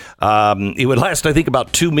bag. It would last, I think,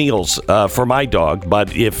 about 2 meals for my dog.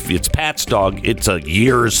 But if it's Pat's dog, it's a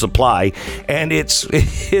year's supply. And it's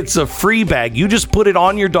a free bag. You just put it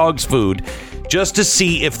on your dog's food just to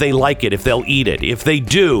see if they like it, if they'll eat it. If they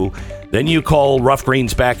do, then you call Rough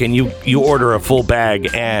Greens back and you order a full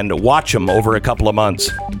bag and watch them over a couple of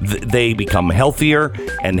months. They become healthier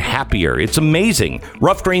and happier. It's amazing.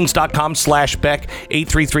 Roughgreens.com/Beck,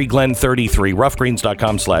 833-GLEN-33,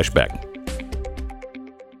 roughgreens.com/Beck.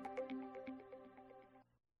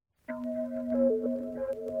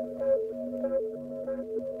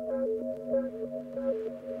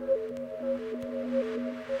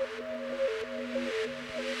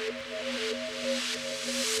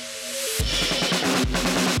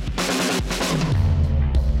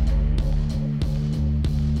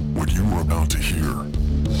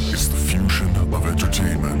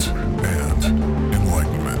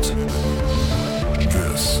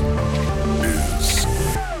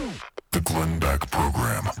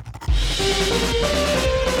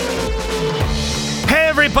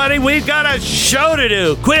 We've got a show to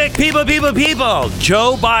do. Quick, people.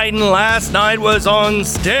 Joe Biden last night was on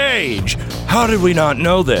stage. How did we not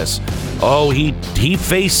know this? Oh, he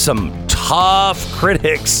faced some tough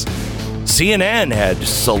critics. CNN had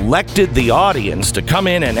selected the audience to come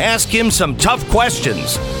in and ask him some tough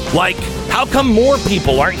questions. Like, how come more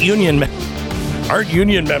people aren't union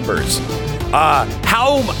members?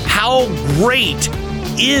 How great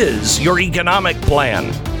is your economic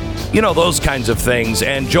plan? Those kinds of things.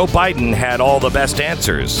 And Joe Biden had all the best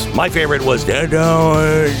answers. My favorite was, oh,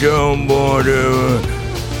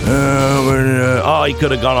 he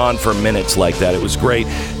could have gone on for minutes like that. It was great.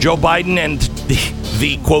 Joe Biden and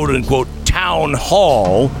the quote-unquote town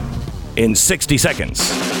hall in 60 seconds.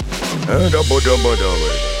 The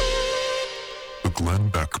Glenn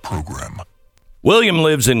Beck program. William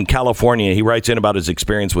lives in California. He writes in about his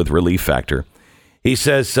experience with Relief Factor. He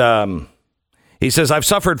says, I've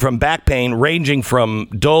suffered from back pain ranging from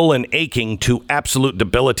dull and aching to absolute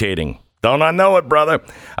debilitating. Don't I know it, brother?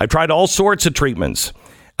 I've tried all sorts of treatments.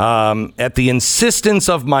 At the insistence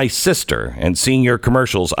of my sister and seeing your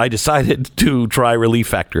commercials, I decided to try Relief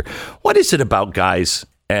Factor. What is it about guys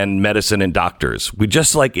and medicine and doctors? We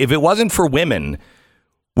just like, if it wasn't for women,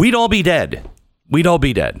 we'd all be dead. We'd all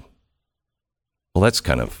be dead. Well, that's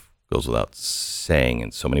kind of goes without saying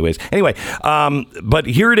in so many ways. Anyway, but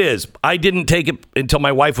here it is. I didn't take it until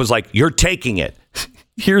my wife was like, you're taking it.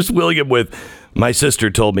 Here's William with, my sister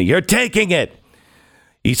told me, you're taking it.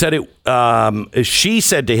 He said it. She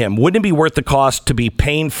said to him, wouldn't it be worth the cost to be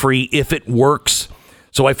pain-free if it works?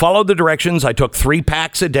 So I followed the directions. I took 3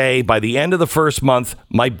 packs a day. By the end of the first month,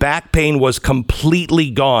 my back pain was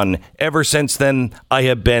completely gone. Ever since then, I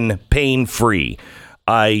have been pain-free.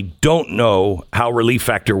 I don't know how Relief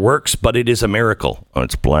Factor works, but it is a miracle. Oh,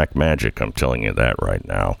 it's black magic. I'm telling you that right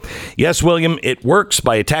now. Yes, William, it works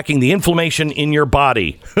by attacking the inflammation in your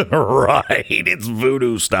body. Right. It's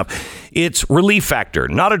voodoo stuff. It's Relief Factor,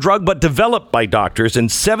 not a drug, but developed by doctors. And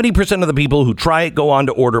 70% of the people who try it go on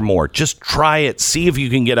to order more. Just try it. See if you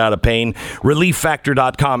can get out of pain.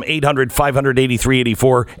 ReliefFactor.com,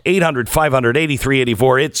 800-500-8384,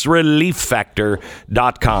 800-500-8384. It's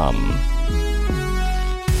ReliefFactor.com.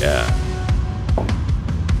 Yeah.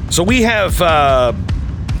 So we have,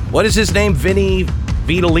 what is his name? Vinny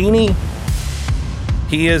Vitellini.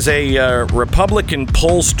 He is a Republican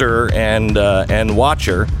pollster and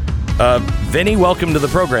watcher. Vinny, welcome to the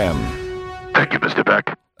program. Thank you, Mr.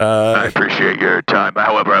 Beck. I appreciate your time.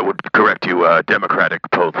 However, I would correct you, Democratic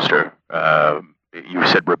pollster. You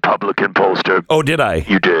said Republican pollster. Oh, did I?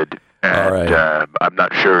 You did. And, all right. I'm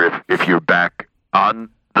not sure if you're back on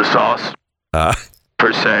the sauce.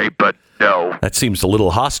 Per se, but no. That seems a little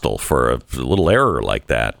hostile for a little error like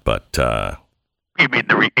that, but... You mean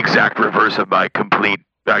the exact reverse of my complete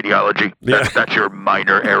ideology? Yeah. That's your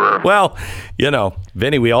minor error. Well,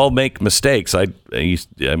 Vinny, we all make mistakes. I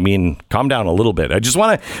mean, calm down a little bit.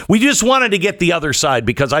 We just wanted to get the other side,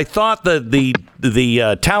 because I thought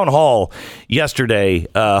the town hall yesterday,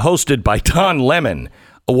 hosted by Don Lemon,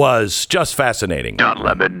 was just fascinating. Don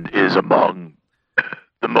Lemon is among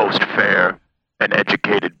the most fair and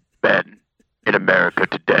educated men in America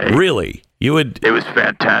today. Really? It was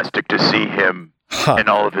fantastic to see him in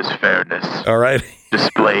all of his fairness. All right.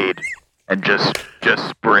 Displayed and just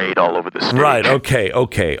sprayed all over the stage. Right. Okay.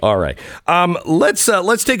 All right.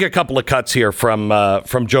 Let's take a couple of cuts here from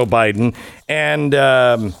Joe Biden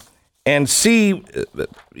and see,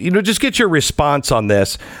 just get your response on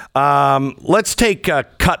this. Let's take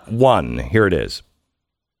cut 1. Here it is.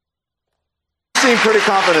 Seem pretty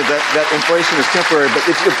confident that inflation is temporary, but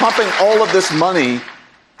if you're pumping all of this money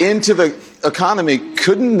into the economy,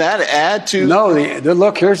 couldn't that add to... No,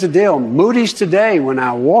 look, here's the deal. Moody's today, when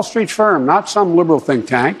a Wall Street firm, not some liberal think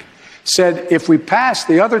tank, said if we pass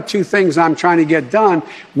the other 2 things I'm trying to get done,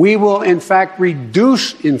 we will in fact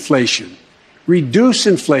reduce inflation, because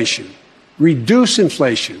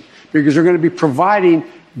they're going to be providing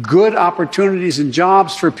good opportunities and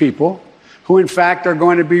jobs for people who, in fact, are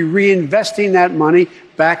going to be reinvesting that money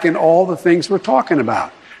back in all the things we're talking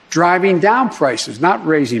about, driving down prices, not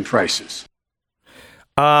raising prices.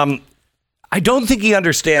 I don't think he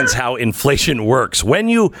understands how inflation works. When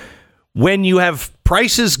you have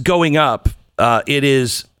prices going up, it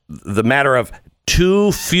is the matter of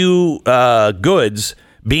too few goods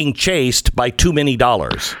being chased by too many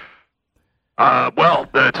dollars. Well,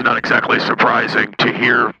 that's not exactly surprising to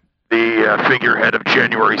hear the figurehead of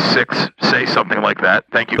January 6th say something like that.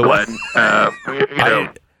 Thank you, Glenn.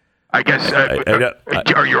 I guess,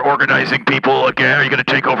 are you organizing people again? Are you going to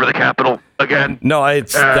take over the Capitol again? No, I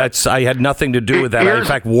had nothing to do with that. I, in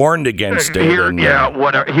fact, warned against it. Here's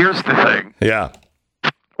the thing. Yeah.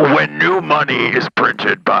 When new money is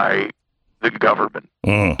printed by the government,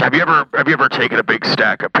 have you ever taken a big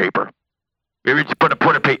stack of paper? You put a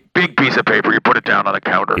big piece of paper, you put it down on the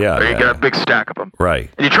counter. Yeah, you get a big stack of them. Right.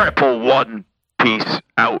 And you try to pull one piece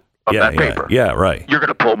out of that paper. Yeah, right. You're going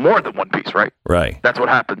to pull more than one piece, right? Right. That's what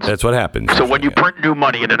happens. So when you print new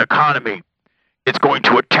money in an economy, it's going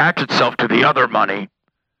to attach itself to the other money,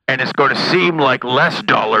 and it's going to seem like less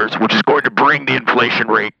dollars, which is going to bring the inflation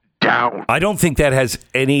rate down. I don't think that has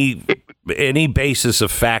any basis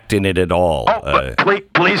of fact in it at all. But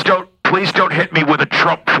please don't hit me with a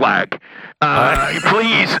Trump flag.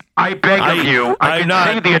 Please, I beg of you. I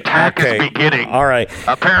can see the attack is beginning. All right.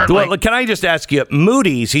 Apparently. Well, can I just ask you,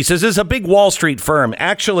 Moody's, he says, is a big Wall Street firm.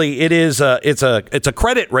 Actually, it's a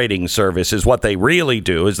credit rating service is what they really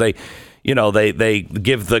do, is they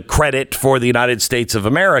give the credit for the United States of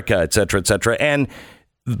America, et cetera, et cetera. And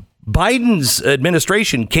Biden's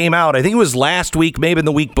administration came out, I think it was last week, maybe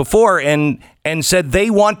the week before, and said they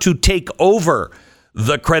want to take over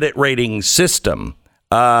the credit rating system.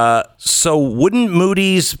 So wouldn't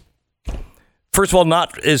Moody's, first of all,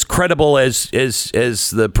 not as credible as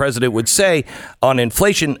the president would say on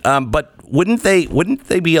inflation, but wouldn't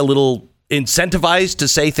they be a little incentivized to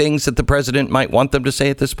say things that the president might want them to say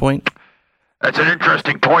at this point? That's an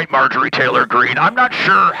interesting point, Marjorie Taylor Greene. I'm not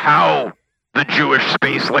sure how the Jewish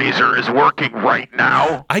space laser is working right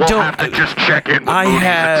now. We'll have to just check in with Moody's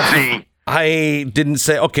and see. I didn't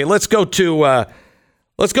say. Okay, let's go to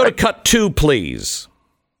cut 2, please.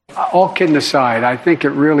 All kidding aside, I think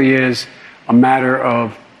it really is a matter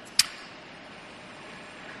of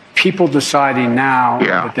people deciding now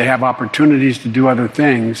that they have opportunities to do other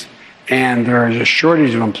things, and there is a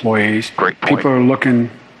shortage of employees. Great point. People are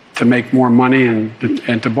looking to make more money and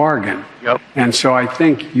to bargain. Yep. And so I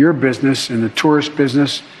think your business and the tourist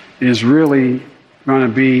business is really going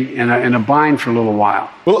to be in a bind for a little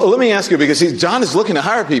while. Well, let me ask you, because John is looking to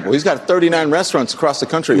hire people. He's got 39 restaurants across the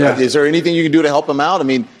country. Yeah. Is there anything you can do to help him out? I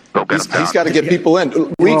mean, he's got to get people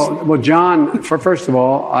in. Well, John, first of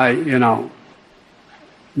all,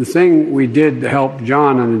 the thing we did to help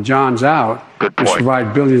John and the John's out was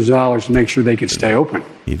provide billions of dollars to make sure they could stay open.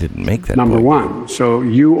 You didn't make that Number point. one. So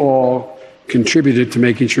you all contributed to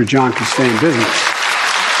making sure John could stay in business.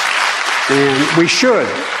 And we should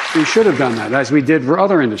have done that, as we did for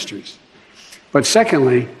other industries. But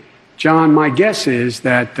secondly, John, my guess is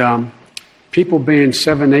that people being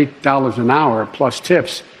 $7, $8 an hour plus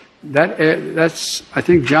tips, that's, I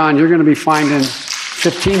think, John, you're going to be finding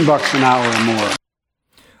 $15 an hour or more.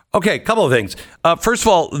 Okay, a couple of things. First of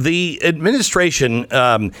all, the administration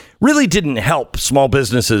really didn't help small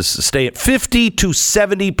businesses stay at 50 to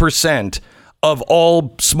 70% of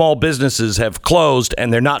all small businesses have closed,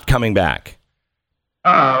 and they're not coming back.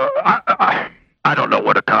 I don't know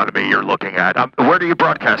what economy you're looking at. Where do you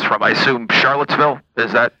broadcast from? I assume Charlottesville?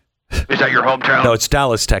 Is that your hometown? No, it's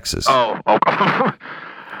Dallas, Texas. Oh.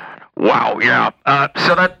 Wow, yeah.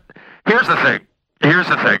 Here's the thing.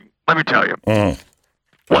 Let me tell you.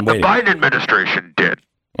 What the Biden administration did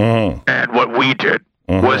and what we did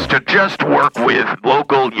was to just work with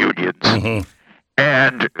local unions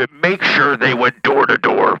and make sure they went door to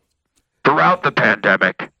door throughout the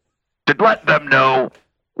pandemic to let them know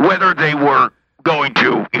whether they were going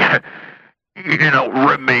to,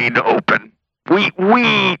 remain open.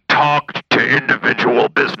 We talked to individual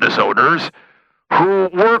business owners who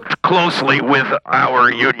worked closely with our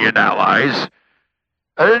union allies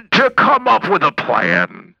to come up with a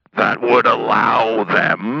plan that would allow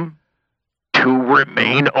them to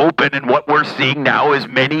remain open. And what we're seeing now is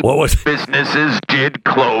many businesses did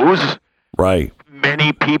close. Right.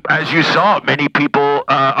 Many people, as you saw,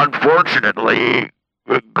 unfortunately,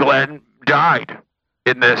 Glenn, died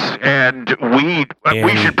in this. And we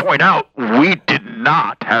should point out, we did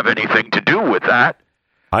not have anything to do with that.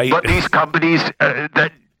 But these companies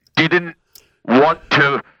that didn't want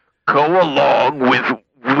to go along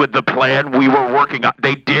with the plan we were working on,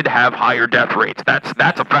 they did have higher death rates. That's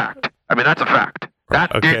a fact. I mean, that's a fact.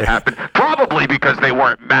 That did happen, probably because they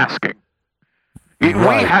weren't masking. We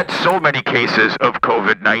had so many cases of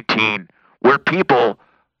COVID-19 where people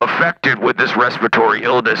affected with this respiratory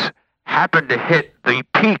illness happened to hit the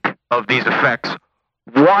peak of these effects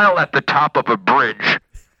while at the top of a bridge.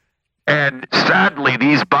 And sadly,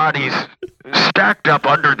 these bodies stacked up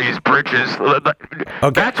under these bridges.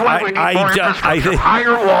 That's why we need more infrastructure.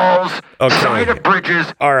 Higher walls, side of bridges,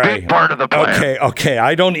 big part of the plan. Okay.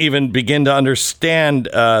 I don't even begin to understand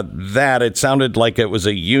that. It sounded like it was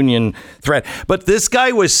a union threat. But this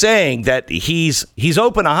guy was saying that he's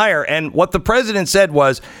open to hire. And what the president said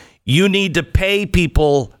was, you need to pay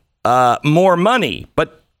people more money.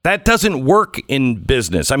 But that doesn't work in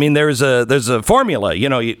business. I mean, there's a formula.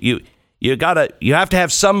 You have to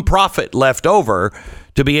have some profit left over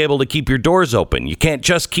to be able to keep your doors open. You can't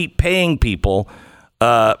just keep paying people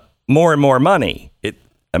more and more money. It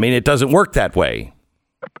doesn't work that way.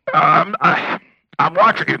 I'm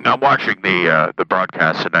watching the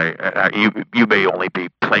broadcast, and you may only be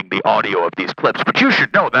playing the audio of these clips, but you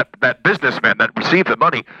should know that businessman that received the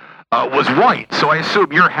money was white. So I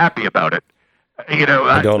assume you're happy about it.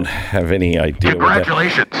 I don't have any idea.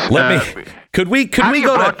 Congratulations. Could we go to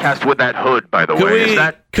broadcast with that hood? By the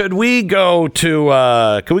way, could we go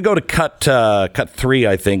to cut 3?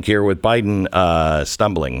 I think here with Biden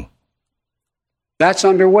stumbling. That's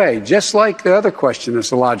underway, just like the other question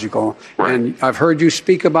that's illogical. Right. And I've heard you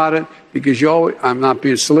speak about it because I'm not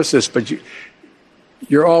being solicitous, but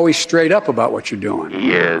you're always straight up about what you're doing.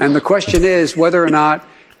 Yes. And the question is whether or not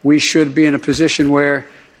we should be in a position where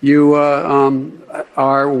you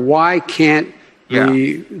are. Why can't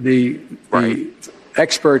the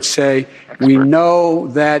experts say we know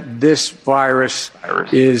that this virus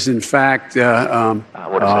is, in fact,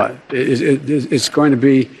 it's going to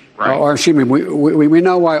be, or excuse me, we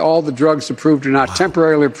know why all the drugs approved are not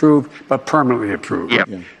temporarily approved, but permanently approved. Yep.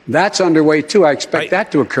 That's underway, too. I expect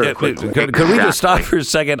that to occur quickly. Could we just stop for a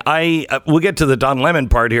second? We'll get to the Don Lemon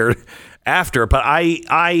part here after, but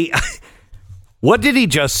what did he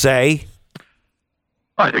just say?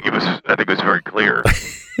 I think it was very clear.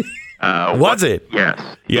 Was it? Yes.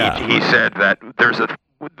 Yeah. He said that the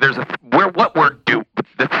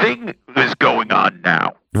thing is going on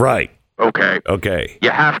now. Right. Okay.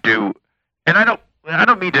 You have to, and I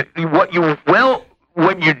don't mean to.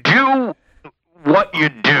 When you do what you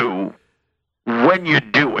do, when you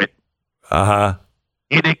do it,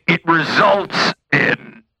 it results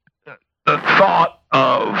in the thought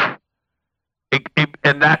of,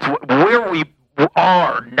 and that's where we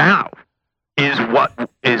are now. Is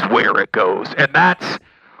where it goes, and that's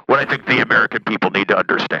what I think the American people need to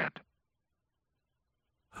understand.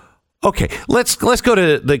 Okay, let's go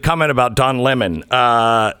to the comment about Don Lemon.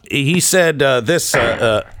 He said this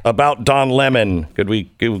about Don Lemon. Could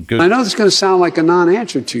we? I know this is going to sound like a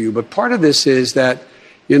non-answer to you, but part of this is that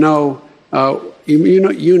you know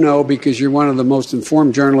because you're one of the most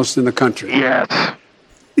informed journalists in the country. Yes.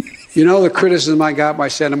 You know the criticism I got by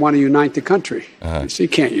saying I want to unite the country. So you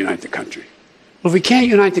can't unite the country. Well, if we can't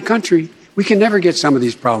unite the country, we can never get some of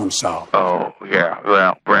these problems solved. Oh, yeah.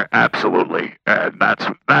 Well, absolutely. And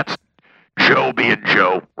that's Joe being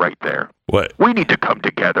Joe right there. What? We need to come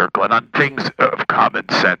together, Glenn, on things of common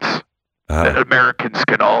sense that Americans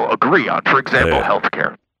can all agree on. For example,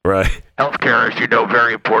 healthcare. Right. Healthcare, as you know,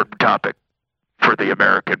 very important topic for the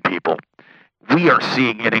American people. We are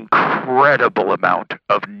seeing an incredible amount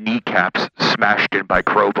of kneecaps smashed in by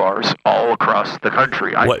crowbars all across the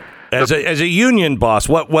country. As a union boss,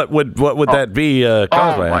 what would that be caused by?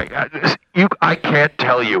 Oh my God! I can't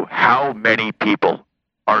tell you how many people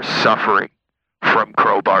are suffering from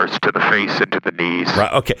crowbars to the face and to the knees.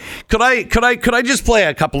 Right. Okay. Could I just play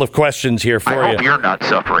a couple of questions here for you? I hope you're not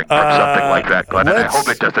suffering from something like that, Glenn. And I hope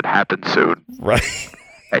it doesn't happen soon. Right.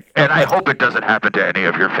 And I hope it doesn't happen to any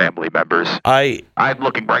of your family members. I'm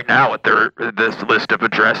looking right now at this list of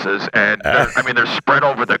addresses, and they're spread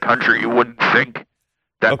over the country. You wouldn't think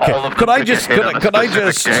that all of them could I just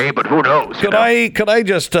day, but who knows? Could I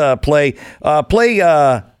just play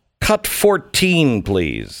cut 14,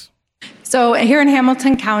 please? So here in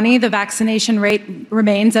Hamilton County, the vaccination rate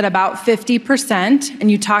remains at about 50%, and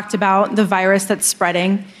you talked about the virus that's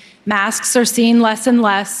spreading. Masks are seen less and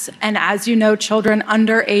less, and as you know, children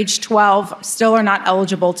under age 12 still are not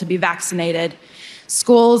eligible to be vaccinated.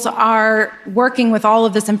 Schools are working with all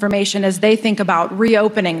of this information as they think about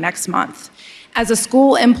reopening next month. As a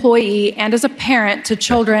school employee and as a parent to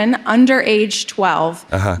children under age 12,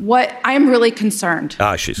 I'm really concerned.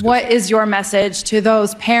 What is your message to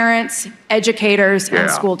those parents, educators,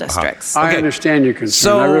 and school districts? I understand your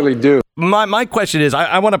concern. I really do. My question is,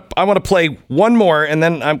 I want to play one more, and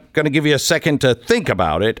then I'm going to give you a second to think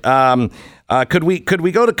about it. Could we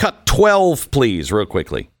go to cut 12, please, real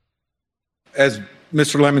quickly? As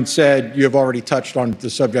Mr. Lemon said, you have already touched on the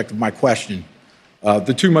subject of my question.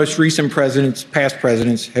 The two most recent past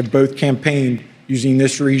presidents, have both campaigned using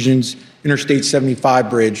this region's Interstate 75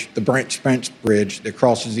 bridge, the Brent Spence Bridge that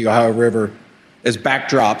crosses the Ohio River, as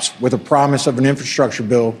backdrops with a promise of an infrastructure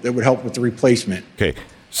bill that would help with the replacement. Okay,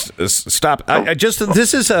 stop.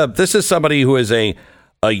 This is somebody who is a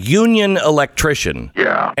union electrician.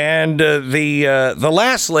 Yeah. And the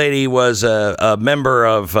last lady was a member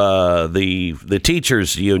of the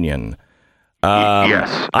teachers union.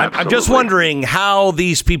 Yes, I'm just wondering how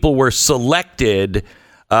these people were selected.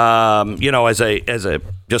 As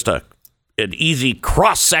an easy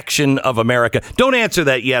cross section of America. Don't answer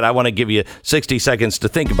that yet. I want to give you 60 seconds to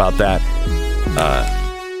think about that.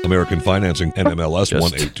 American Financing, NMLS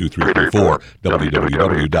 182334,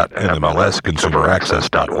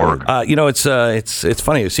 www.nmlsconsumeraccess.org. It's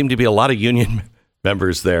funny. There seem to be a lot of union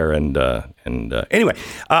members there, and anyway,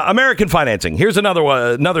 American Financing. Here's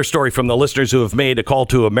another story from the listeners who have made a call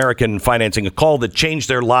to American Financing, a call that changed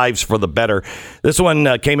their lives for the better. This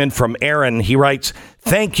one came in from Aaron. He writes,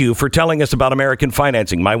 "Thank you for telling us about American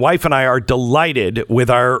Financing. My wife and I are delighted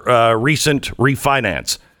with our recent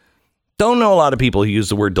refinance." Don't know a lot of people who use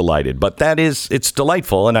the word delighted, but it's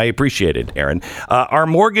delightful, and I appreciate it, Aaron. Our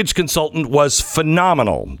mortgage consultant was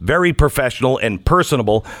phenomenal, very professional and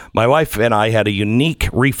personable. My wife and I had a unique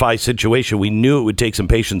refi situation. We knew it would take some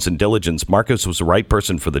patience and diligence. Marcus was the right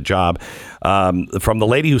person for the job. From the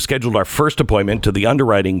lady who scheduled our first appointment to the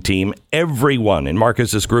underwriting team, everyone in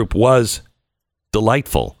Marcus's group was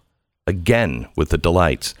delightful. Again, with the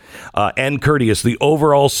delights. And courteous. The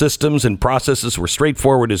overall systems and processes were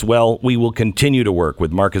straightforward as well. We will continue to work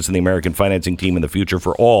with Marcus and the American financing team in the future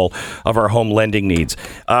for all of our home lending needs.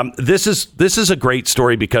 This is a great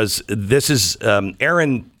story because this is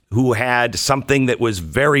Aaron, who had something that was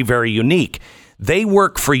very, very unique. They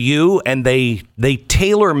work for you, and they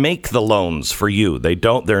tailor make the loans for you.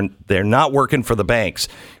 They're not working for the banks.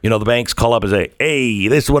 You know, the banks call up and say, "Hey,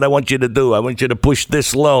 this is what I want you to do. I want you to push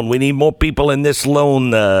this loan. We need more people in this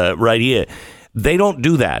loan right here." They don't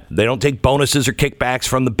do that. They don't take bonuses or kickbacks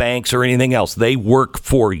from the banks or anything else. They work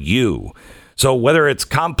for you. So whether it's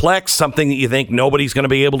complex, something that you think nobody's going to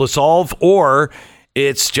be able to solve, or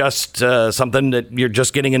it's just something that you're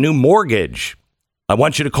just getting a new mortgage, I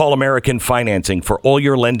want you to call American Financing for all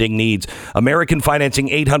your lending needs. American Financing,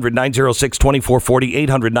 800-906-2440,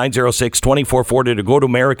 800-906-2440, to go to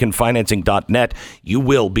AmericanFinancing.net. You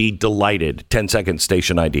will be delighted. 10-second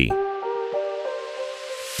station ID.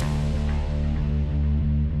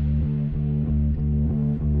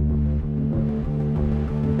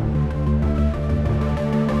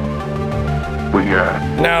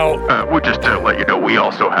 We'll just let you know, we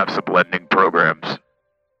also have some lending programs.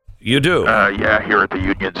 You do? Yeah, here at the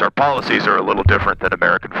unions. Our policies are a little different than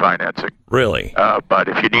American Financing. Really? But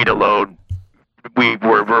if you need a loan,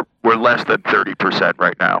 we're less than 30%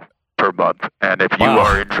 right now per month. And if you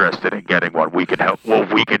are interested in getting one, we can help. Well,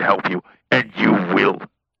 we can help you, and you will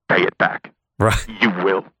pay it back. Right. You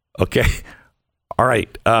will. Okay. All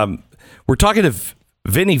right. We're talking to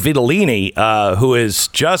Vinny Vitellini, who is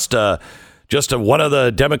just one of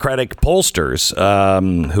the Democratic pollsters,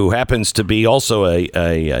 who happens to be also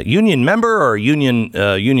a union member or a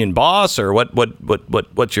union boss, or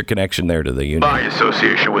what's your connection there to the union? My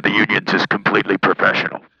association with the unions is completely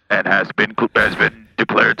professional and has been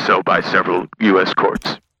declared so by several U.S.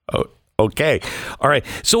 courts. Oh, okay. All right.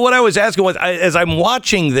 So what I was asking was, as I'm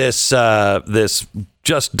watching this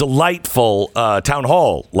just delightful town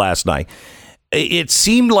hall last night, it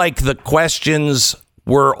seemed like the questions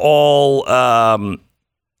were all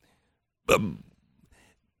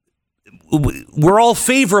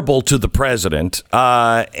favorable to the president,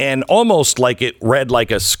 and almost like it read like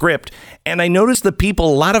a script. And I noticed the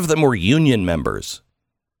people, a lot of them were union members.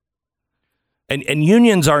 And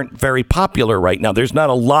unions aren't very popular right now. There's not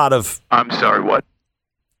a lot of... I'm sorry, what?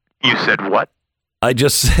 You said what? I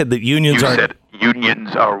just said that unions aren't... You said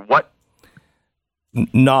unions are what?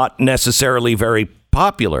 Not necessarily very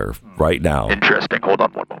popular right now. Interesting. Hold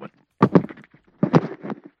on one moment.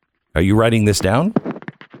 Are you writing this down?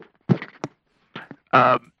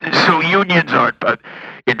 So unions aren't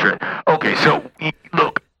interesting. Okay, so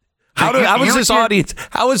look. How is this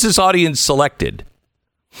audience selected?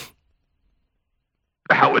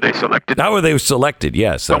 How were they selected? How were they selected?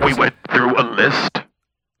 Yes. So we went through a list.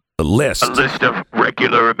 A list of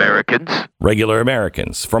regular Americans. Regular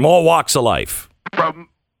Americans from all walks of life. From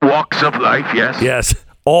walks of life, yes. Yes,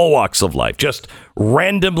 all walks of life, just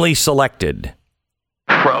randomly selected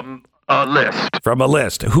from a list. From a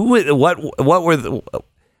list.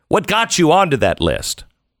 What got you onto that list?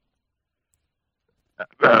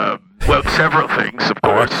 Well, several things, of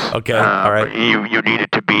course. All right. Okay. All right. You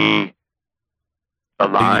needed to be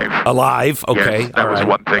alive. Alive. Okay. Yes, that was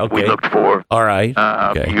one thing we looked for. All right.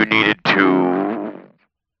 Okay. You needed to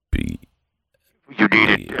be. You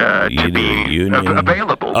needed to be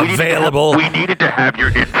available. We needed to have your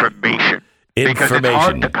information. Because it's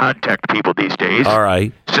hard to contact people these days. All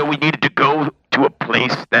right. So we needed to go to a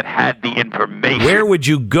place that had the information. Where would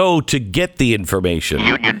you go to get the information?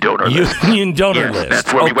 Union donor list. Union donor list.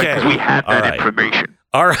 That's where we went, because we had that information.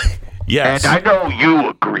 All right. Yes. And I know you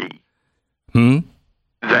agree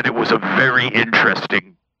that it was a very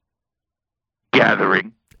interesting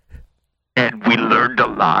gathering, and we learned a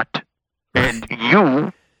lot. And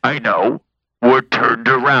you, I know, were turned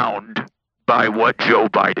around by what Joe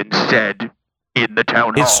Biden said in the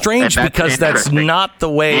town hall. It's strange because that's not the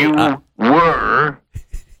way... You were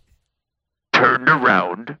turned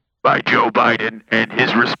around by Joe Biden and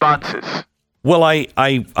his responses. Well, I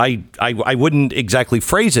wouldn't exactly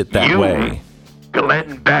phrase it that way.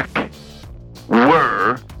 Glenn Beck,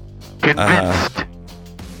 were convinced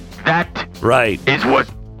that is what...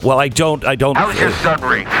 Well, I don't... How's your son,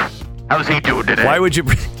 Rafe? How's he doing today? Why would you...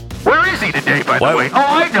 Where is he today, by the way? Oh,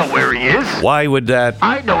 I know where he is. Why would that...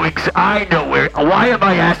 I know where... Why am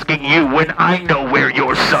I asking you when I know where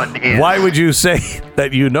your son is? Why would you say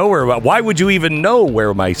that you know where... Why would you even know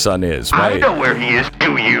where my son is? I know where he is.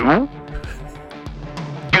 Do you?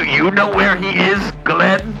 Do you know where he is,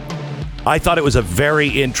 Glenn? I thought it was a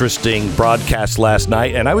very interesting broadcast last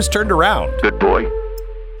night, and I was turned around. Good boy.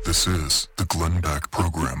 This is the Glenn Beck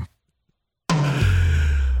Program.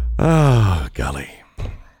 Oh, golly.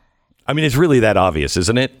 I mean, it's really that obvious,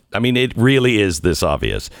 isn't it? I mean, it really is this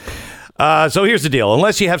obvious. So here's the deal.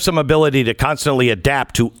 Unless you have some ability to constantly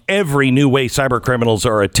adapt to every new way cyber criminals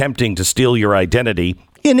are attempting to steal your identity,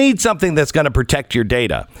 you need something that's going to protect your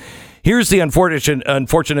data. Here's the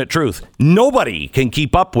unfortunate truth. Nobody can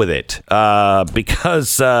keep up with it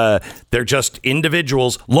because they're just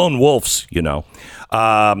individuals, lone wolves, you know.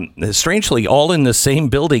 Strangely, all in the same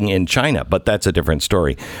building in China, but that's a different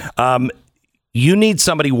story. You need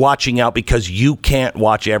somebody watching out because you can't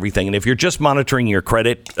watch everything. And if you're just monitoring your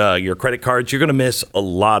credit cards, you're going to miss a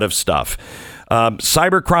lot of stuff.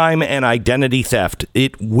 Cybercrime and identity theft,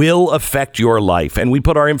 it will affect your life. And we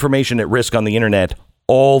put our information at risk on the internet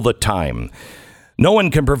all the time. No one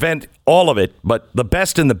can prevent all of it, but the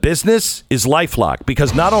best in the business is LifeLock,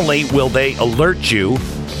 because not only will they alert you,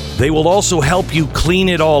 they will also help you clean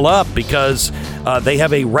it all up, because they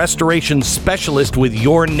have a restoration specialist with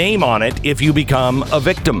your name on it if you become a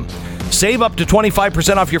victim. Save up to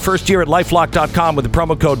 25% off your first year at LifeLock.com with the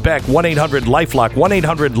promo code Beck. 1-800-LifeLock,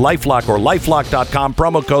 1-800-LifeLock, or LifeLock.com,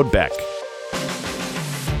 promo code Beck.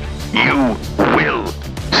 You will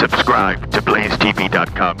subscribe to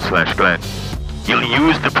blazetv.com/Glenn. You'll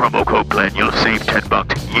use the promo code Glenn. You'll save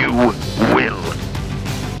 $10. You will.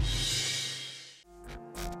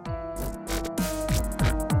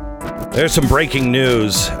 There's some breaking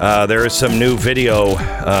news. There is some new video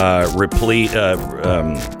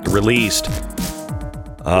released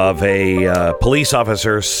of a police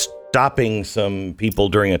officer stopping some people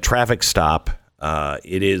during a traffic stop.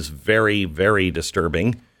 It is very, very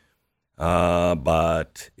disturbing.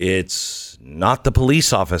 But it's not the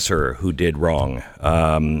police officer who did wrong.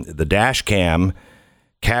 The dash cam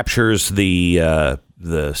captures the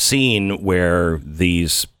scene where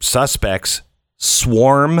these suspects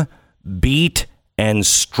swarm, beat, and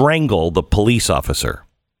strangle the police officer.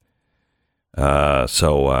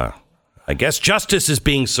 So I guess justice is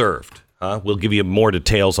being served. We'll give you more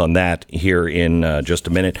details on that here in just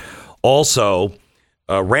a minute. Also,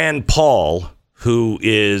 Rand Paul, who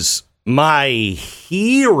is my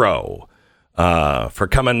hero for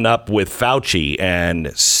coming up with Fauci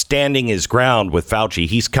and standing his ground with Fauci.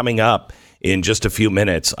 He's coming up in just a few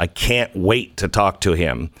minutes. I can't wait to talk to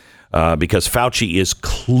him because Fauci is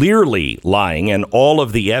clearly lying, and all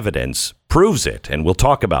of the evidence proves it. And we'll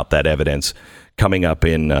talk about that evidence coming up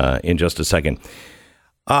in just a second.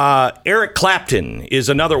 Eric Clapton is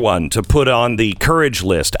another one to put on the courage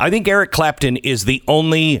list. I think Eric Clapton is the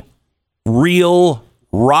only real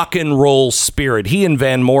rock and roll spirit. He and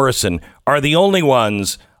Van Morrison are the only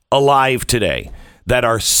ones alive today that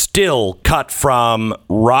are still cut from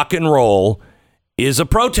rock and roll is a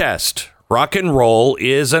protest. Rock and roll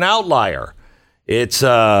is an outlier. It's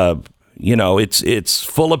it's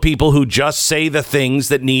full of people who just say the things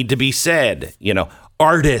that need to be said.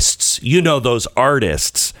 Artists, those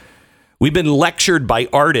artists. We've been lectured by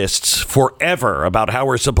artists forever about how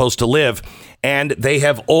we're supposed to live, and they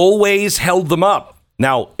have always held them up.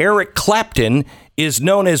 Now, Eric Clapton is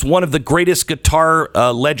known as one of the greatest guitar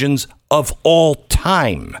legends of all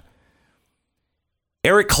time.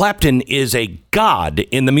 Eric Clapton is a god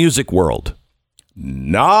in the music world.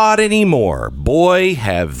 Not anymore. Boy,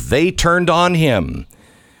 have they turned on him.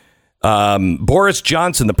 Boris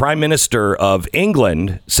Johnson, the Prime Minister of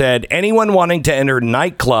England, said anyone wanting to enter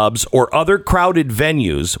nightclubs or other crowded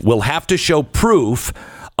venues will have to show proof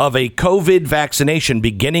of a COVID vaccination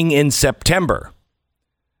beginning in September.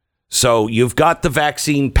 So you've got the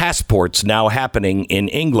vaccine passports now happening in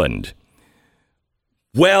England.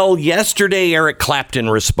 Well, yesterday, Eric Clapton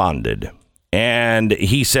responded, and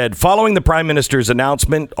he said, following the Prime Minister's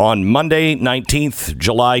announcement on Monday, 19th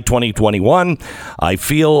July 2021, I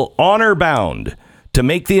feel honor-bound to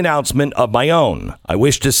make the announcement of my own. I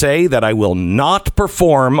wish to say that I will not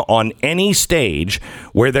perform on any stage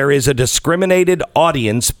where there is a discriminated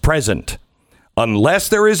audience present. Unless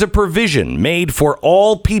there is a provision made for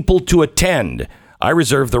all people to attend, I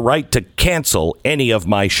reserve the right to cancel any of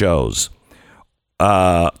my shows.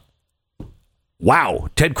 Wow.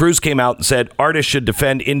 Ted Cruz came out and said, artists should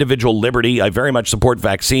defend individual liberty. I very much support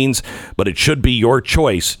vaccines, but it should be your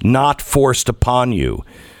choice, not forced upon you.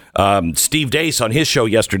 Steve Dace on his show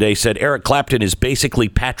yesterday said Eric Clapton is basically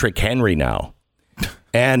Patrick Henry now.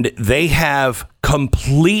 And they have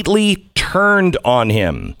completely turned on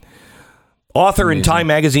him. Author and Time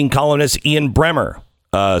magazine columnist Ian Bremmer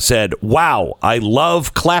said, wow, I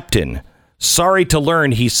love Clapton. Sorry to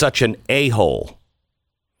learn he's such an a-hole.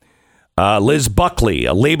 Liz Buckley,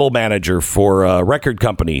 a label manager for a record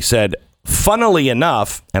company, said, funnily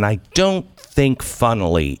enough, and I don't think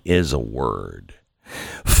funnily is a word.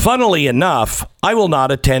 Funnily enough, I will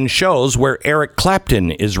not attend shows where Eric Clapton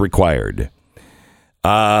is required.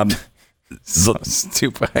 So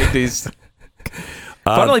stupid.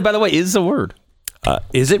 Funnily, by the way, is a word.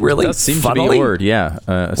 Is it really? It does seem funnily? to be a word, yeah.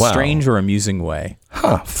 A strange or amusing way.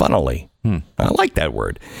 Funnily. I like that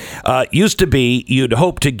word. Used to be you'd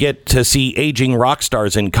hope to get to see aging rock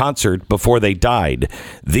stars in concert before they died.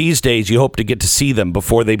 These days, you hope to get to see them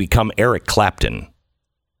before they become Eric Clapton.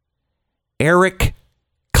 Eric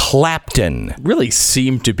Clapton really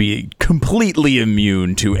seemed to be completely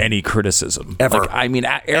immune to any criticism. Ever.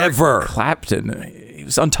 Eric Clapton, he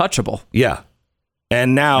was untouchable. Yeah.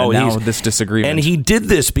 And now this disagreement. And he did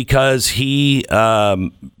this because he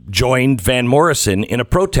joined Van Morrison in a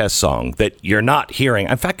protest song that you're not hearing.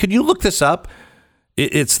 In fact, could you look this up?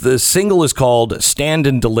 The single is called Stand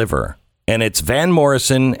and Deliver, and it's Van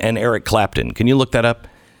Morrison and Eric Clapton. Can you look that up?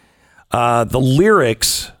 The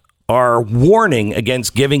lyrics are warning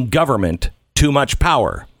against giving government too much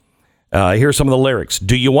power. Here's some of the lyrics.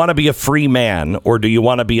 Do you want to be a free man or do you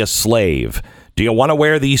want to be a slave? Do you want to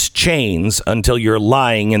wear these chains until you're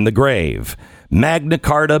lying in the grave? Magna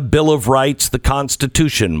Carta, Bill of Rights, the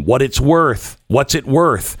Constitution, what it's worth. What's it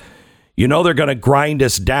worth? You know they're going to grind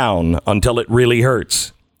us down until it really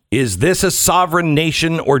hurts. Is this a sovereign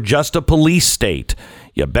nation or just a police state?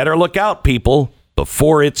 You better look out, people,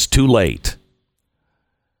 before it's too late.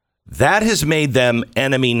 That has made them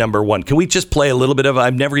enemy number one. Can we just play a little bit of it?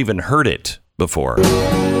 I've never even heard it before.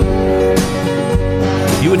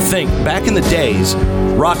 You would think back in the days,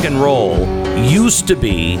 rock and roll used to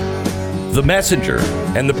be the messenger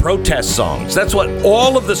and the protest songs. That's what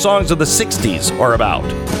all of the songs of the 60s are about.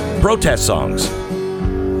 Protest songs.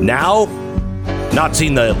 Now, not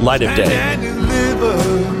seen the light of day.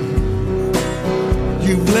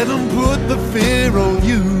 You've let them put the fear on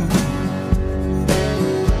you.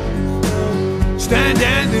 Stand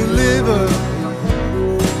and deliver.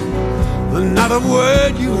 Not a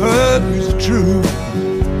word you heard was true.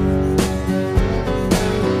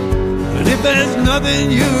 And if there's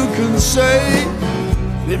nothing you can say,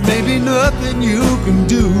 there may be nothing you can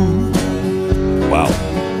do. Wow.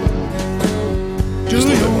 Do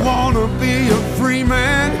you want to be a free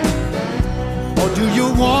man? Or do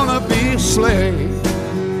you want to be a slave?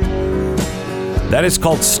 That is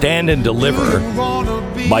called Stand and Deliver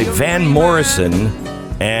by Van Morrison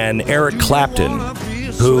and Eric Clapton,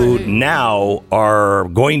 who now are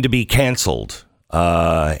going to be canceled.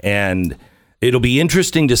 And it'll be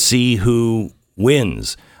interesting to see who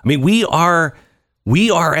wins. I mean, we are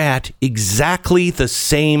at exactly the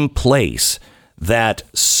same place that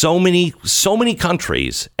so many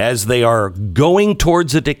countries, as they are going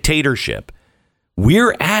towards a dictatorship,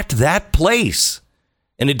 we're at that place.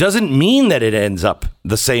 And it doesn't mean that it ends up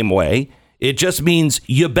the same way. It just means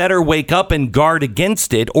you better wake up and guard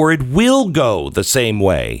against it, or it will go the same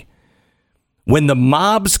way. When the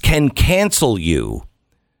mobs can cancel you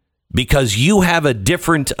because you have a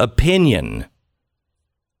different opinion.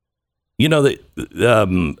 You know,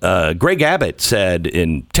 that Greg Abbott said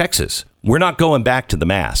in Texas, we're not going back to the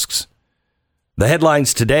masks. The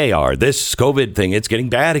headlines today are this COVID thing. It's getting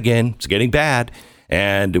bad again. It's getting bad.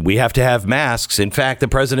 And we have to have masks. In fact, the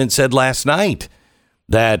president said last night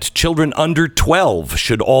that children under 12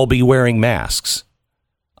 should all be wearing masks.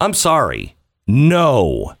 I'm sorry.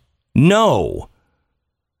 No.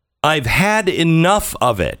 I've had enough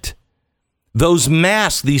of it. Those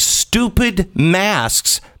masks, these stupid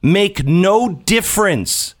masks, make no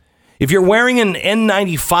difference. If you're wearing an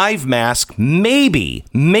N95 mask, maybe.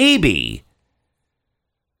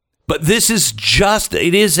 But this is just,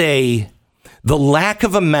 the lack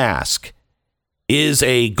of a mask is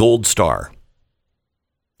a gold star.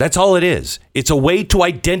 That's all it is. It's a way to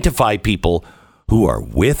identify people who are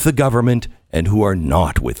with the government and who are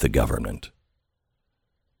not with the government.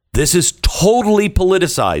 This is totally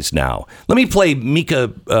politicized now. Let me play Mika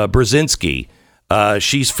Brzezinski.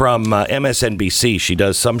 She's from MSNBC. She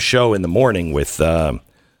does some show in the morning with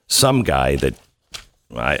some guy that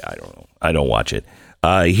I don't know. I don't watch it.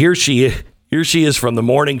 Here she is from the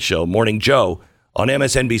morning show, Morning Joe, on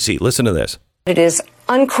MSNBC. Listen to this. It is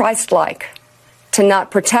unchristlike to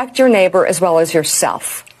not protect your neighbor as well as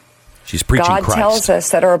yourself. She's preaching God Christ. tells us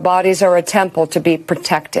that our bodies are a temple to be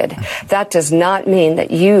protected. That does not mean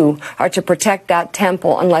that you are to protect that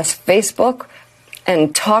temple unless Facebook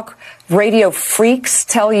and talk radio freaks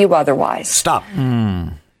tell you otherwise. Stop. I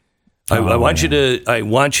want you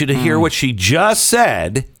to hear what she just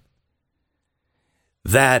said.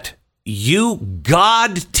 That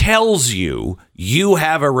God tells you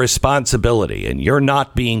have a responsibility and you're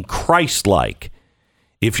not being Christ-like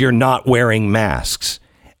if you're not wearing masks.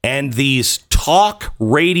 And these talk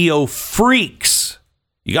radio freaks.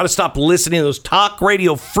 You got to stop listening to those talk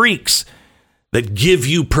radio freaks that give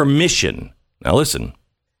you permission. Now listen.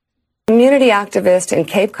 Community activist in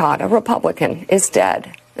Cape Cod, a Republican, is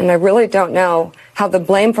dead. And I really don't know how the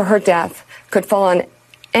blame for her death could fall on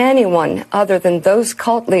anyone other than those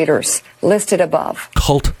cult leaders listed above.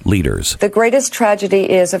 Cult leaders. The greatest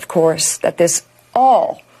tragedy is, of course, that this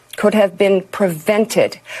all could have been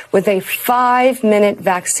prevented with a 5-minute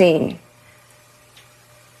vaccine.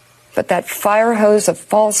 But that fire hose of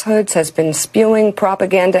falsehoods has been spewing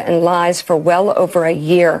propaganda and lies for well over a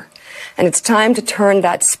year. And it's time to turn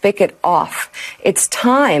that spigot off. It's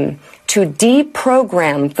time to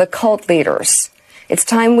deprogram the cult leaders. It's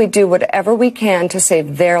time we do whatever we can to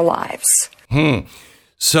save their lives.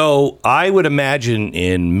 So I would imagine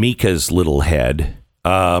in Mika's little head,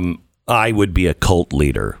 I would be a cult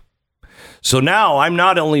leader. So now I'm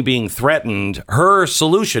not only being threatened, her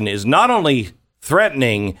solution is not only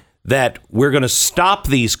threatening that we're going to stop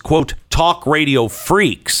these, quote, talk radio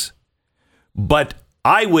freaks, but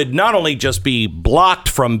I would not only just be blocked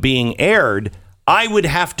from being aired, I would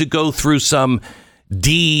have to go through some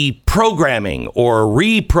deprogramming or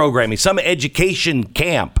reprogramming, some education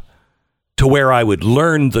camp to where I would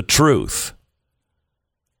learn the truth.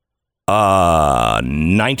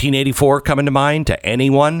 1984 coming to mind to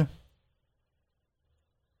anyone?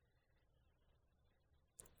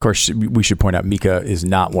 Of course, we should point out Mika is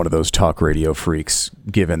not one of those talk radio freaks,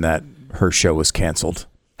 given that her show was canceled.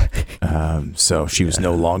 So she was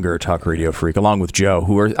no longer a talk radio freak, along with Joe,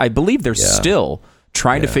 who are, I believe they're still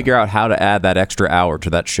trying to figure out how to add that extra hour to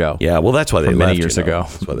that show. Yeah, well, that's why they left many years ago.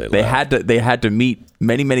 That's why they had to meet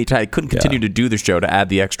many times. They couldn't continue to do the show to add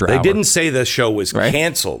the extra hour. They didn't say the show was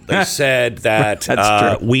canceled. They said that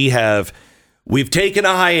we've taken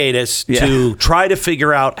a hiatus to try to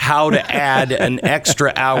figure out how to add an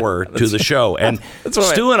extra hour to the show. And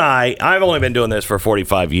Stu and I've only been doing this for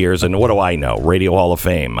 45 years, and what do I know? Radio Hall of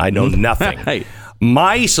Fame. I know nothing.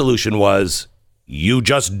 My solution was, you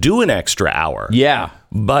just do an extra hour. Yeah.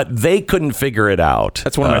 But they couldn't figure it out.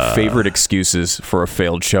 That's one of my favorite excuses for a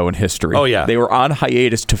failed show in history. Oh, yeah. They were on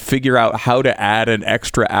hiatus to figure out how to add an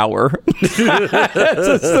extra hour. That's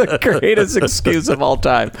the greatest excuse of all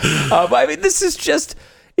time. But I mean, this is just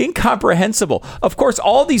incomprehensible. Of course,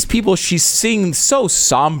 all these people she's singing so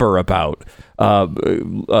somber about,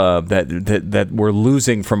 that we're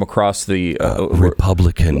losing from across the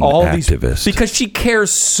Republican activists, because she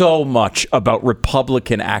cares so much about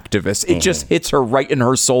Republican activists. It just hits her right in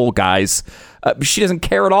her soul, guys. She doesn't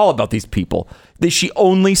care at all about these people. She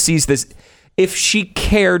only sees this. If she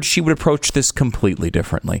cared, she would approach this completely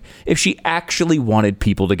differently. If she actually wanted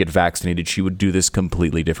people to get vaccinated, she would do this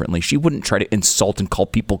completely differently. She wouldn't try to insult and call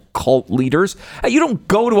people cult leaders. You don't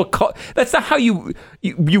go to a cult. That's not how you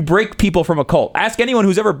break people from a cult. Ask anyone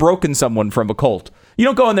who's ever broken someone from a cult. You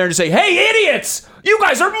don't go in there and say, "Hey, idiots! You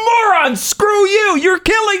guys are morons! Screw you! You're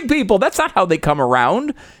killing people!" That's not how they come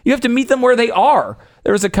around. You have to meet them where they are.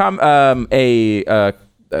 There was a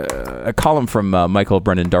column from Michael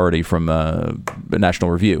Brendan Doherty from the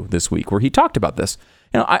National Review this week where he talked about this.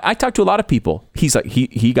 You know, I talked to a lot of people. He's like,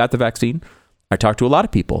 he got the vaccine. I talked to a lot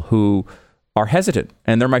of people who are hesitant,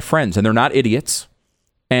 and they're my friends, and they're not idiots,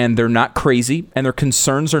 and they're not crazy, and their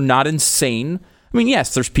concerns are not insane. I mean,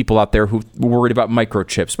 yes, there's people out there who are worried about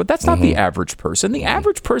microchips, but that's not the average person. The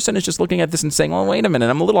average person is just looking at this and saying, "Oh, wait a minute,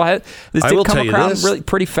 I'm a little ahead. This did come around really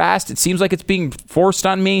pretty fast. It seems like it's being forced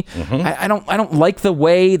on me. I don't like the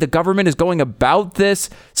way the government is going about this.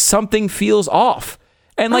 Something feels off."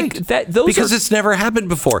 And like that, because it's never happened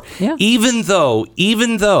before. Yeah. Even though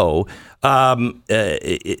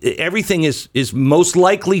everything is most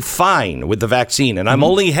likely fine with the vaccine, and I'm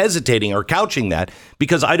only hesitating or couching that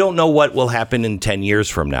because I don't know what will happen in 10 years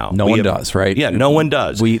from now. No one does, right? Yeah, no one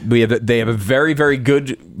does. They have a very, very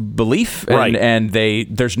good belief, and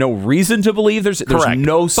there's no reason to believe there's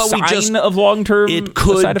no sign of long-term. It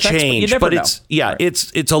could side effects, change, but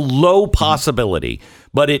it's a low possibility,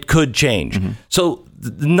 but it could change. So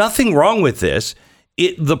nothing wrong with this.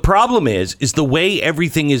 The problem is the way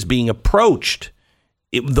everything is being approached.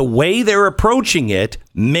 The way they're approaching it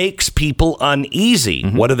makes people uneasy.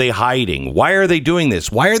 What are they hiding? Why are they doing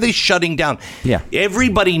this? Why are they shutting down? Yeah.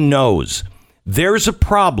 Everybody knows there's a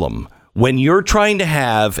problem when you're trying to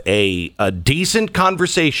have a decent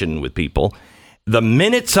conversation with people. The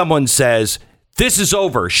minute someone says, "This is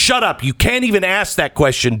over. Shut up. You can't even ask that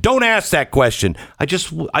question. Don't ask that question."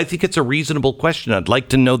 I think it's a reasonable question. I'd like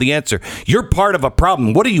to know the answer. You're part of a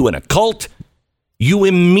problem. What are you, in a cult? You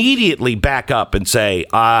immediately back up and say,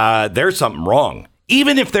 there's something wrong.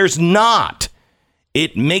 Even if there's not.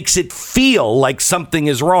 It makes it feel like something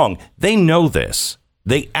is wrong. They know this.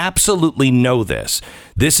 They absolutely know this.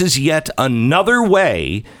 This is yet another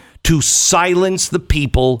way to silence the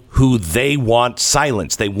people who they want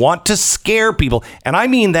silenced. They want to scare people. And I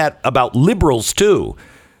mean that about liberals, too.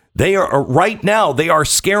 They are right now. They are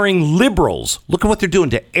scaring liberals. Look at what they're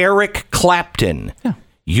doing to Eric Clapton. Yeah.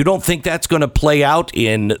 You don't think that's going to play out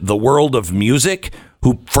in the world of music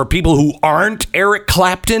for people who aren't Eric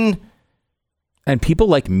Clapton? And people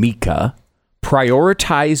like Mika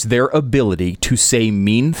prioritize their ability to say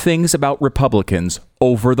mean things about Republicans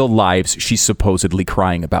over the lives she's supposedly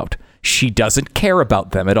crying about. She doesn't care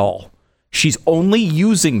about them at all. She's only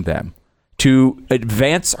using them to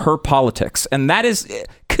advance her politics. And that is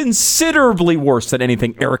considerably worse than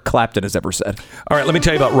anything Eric Clapton has ever said. All right, let me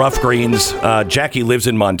tell you about Rough Greens. Jackie lives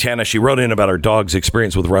in Montana. She wrote in about her dog's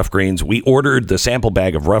experience with Rough Greens. We ordered the sample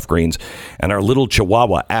bag of Rough Greens, and our little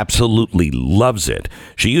Chihuahua absolutely loves it.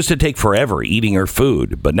 She used to take forever eating her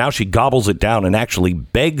food, but now she gobbles it down and actually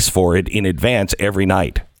begs for it in advance every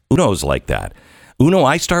night. Uno's like that. Uno,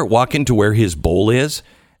 I start walking to where his bowl is,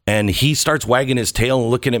 and he starts wagging his tail and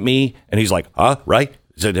looking at me, and he's like, right?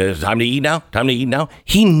 Is it time to eat now? Time to eat now?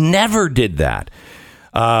 He never did that.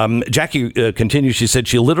 Jackie continues. She said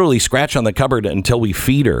she'll literally scratch on the cupboard until we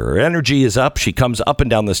feed her. Her energy is up. She comes up and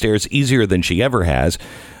down the stairs easier than she ever has.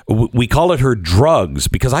 We call it her drugs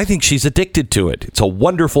because I think she's addicted to it. It's a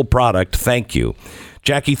wonderful product. Thank you.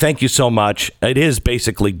 Jackie, thank you so much. It is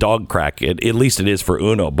basically dog crack. At least it is for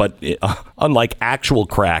Uno. But unlike actual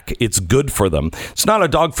crack, it's good for them. It's not a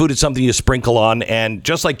dog food. It's something you sprinkle on. And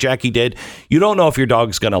just like Jackie did, you don't know if your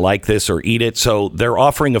dog's going to like this or eat it. So they're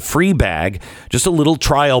offering a free bag, just a little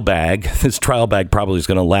trial bag. This trial bag probably is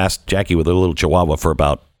going to last Jackie with a little Chihuahua for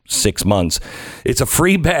about 6 months. It's a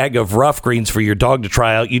free bag of Rough Greens for your dog to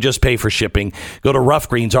try out. You just pay for shipping. Go to Rough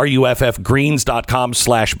Greens,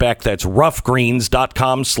 ruffgreens.com/Beck. That's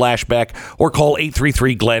ruffgreens.com/Beck, or call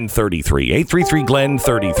 833-GLEN-33.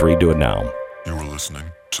 833-GLEN-33. Do it now. You are listening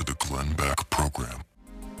to the Glenn Beck Program.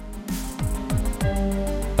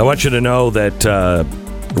 I want you to know that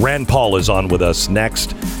Rand Paul is on with us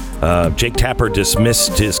next. Jake Tapper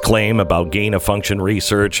dismissed his claim about gain-of-function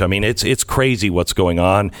research. I mean, it's crazy what's going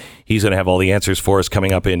on. He's going to have all the answers for us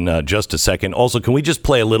coming up in just a second. Also, can we just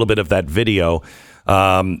play a little bit of that video?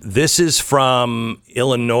 This is from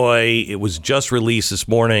Illinois. It was just released this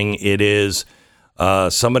morning. It is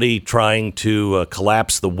somebody trying to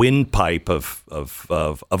collapse the windpipe of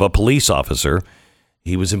a police officer.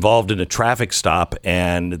 He was involved in a traffic stop,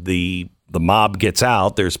 and the mob gets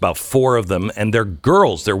out. There's about 4 of them, and they're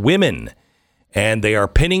girls. They're women, and they are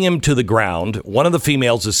pinning him to the ground. One of the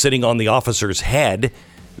females is sitting on the officer's head.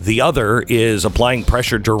 The other is applying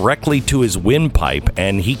pressure directly to his windpipe,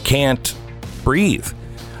 and he can't breathe.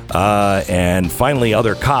 And finally,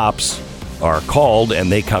 other cops are called, and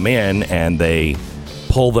they come in, and they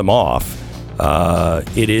pull them off.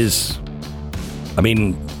 It is, I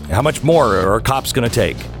mean, how much more are cops going to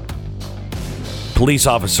take? Police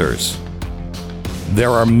officers.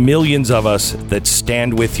 There are millions of us that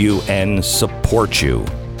stand with you and support you.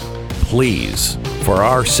 Please, for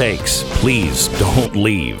our sakes, please don't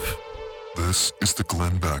leave. This is the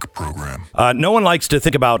Glenn Beck Program. No one likes to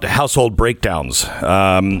think about household breakdowns.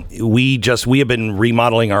 We have been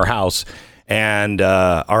remodeling our house, and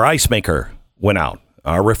our ice maker went out.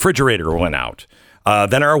 Our refrigerator went out.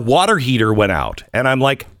 Then our water heater went out. And I'm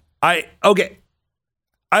like, I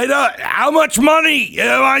know, how much money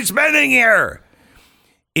am I spending here?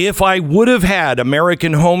 If I would have had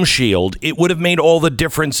American Home Shield, it would have made all the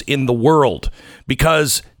difference in the world,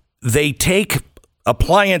 because they take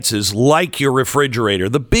appliances like your refrigerator,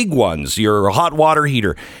 the big ones, your hot water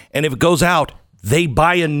heater, and if it goes out, they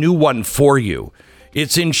buy a new one for you.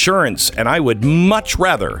 It's insurance, and I would much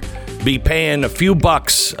rather be paying a few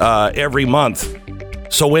bucks every month.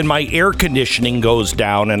 So when my air conditioning goes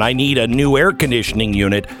down and I need a new air conditioning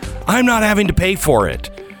unit, I'm not having to pay for it.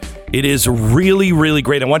 It is really, really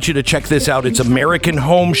great. I want you to check this out. It's American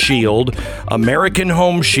Home Shield. American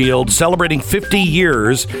Home Shield, celebrating 50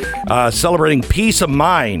 years, celebrating peace of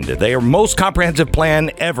mind. Their most comprehensive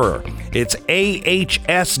plan ever. It's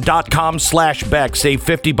ahs.com/Beck. Save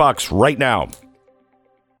 $50 right now.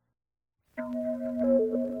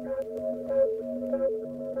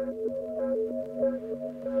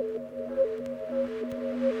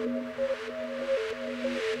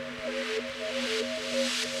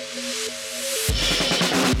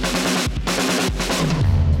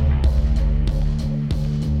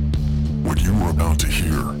 About to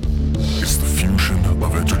hear is the fusion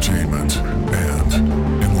of entertainment and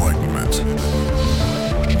enlightenment.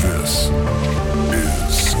 This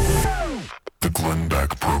is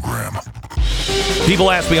People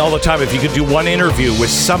ask me all the time, if you could do one interview with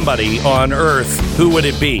somebody on Earth, who would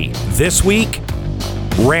it be? This week,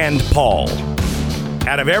 Rand Paul.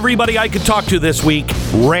 Out of everybody I could talk to this week,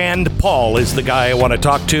 Rand Paul is the guy I want to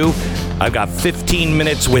talk to. I've got 15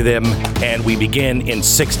 minutes with him, and we begin in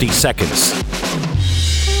 60 seconds.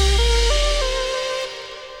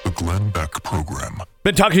 The Glenn Beck Program.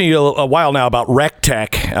 Been talking to you a while now about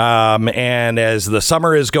RecTech, and as the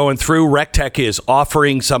summer is going through, RecTech is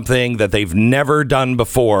offering something that they've never done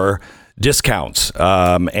before, discounts,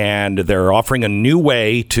 and they're offering a new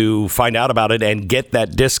way to find out about it and get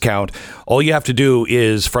that discount. All you have to do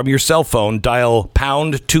is, from your cell phone, dial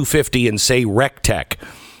pound 250 and say RecTech.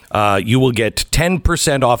 You will get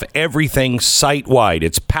 10% off everything site-wide.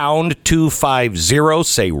 It's pound 250,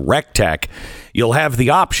 say RecTech. You'll have the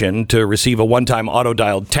option to receive a one-time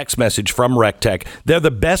auto-dialed text message from RecTech. They're the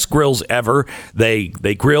best grills ever. They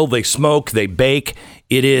grill, they smoke, they bake.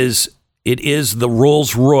 It is the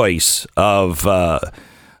Rolls-Royce of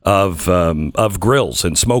grills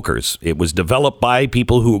and smokers. It was developed by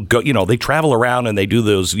people who go, they travel around and they do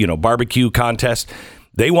those, barbecue contests.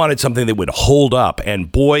 They wanted something that would hold up,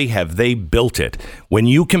 and boy, have they built it. When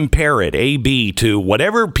you compare it, AB, to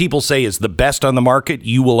whatever people say is the best on the market,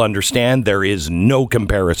 you will understand there is no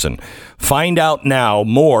comparison. Find out now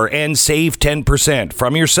more and save 10%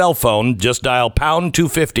 from your cell phone. Just dial pound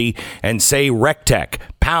 250 and say RecTech.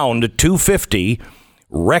 Pound 250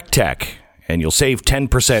 RecTech, and you'll save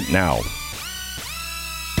 10% now.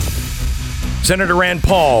 Senator Rand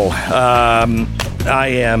Paul, I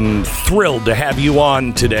am thrilled to have you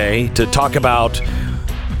on today to talk about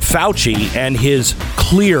Fauci and his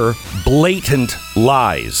clear, blatant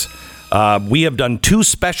lies. We have done 2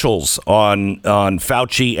 specials on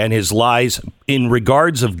Fauci and his lies in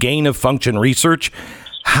regards of gain-of-function research.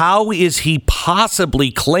 How is he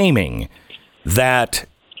possibly claiming that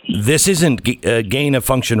this isn't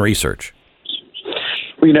gain-of-function research?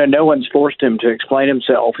 Well, no one's forced him to explain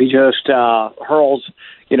himself. He just hurls,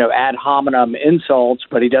 ad hominem insults,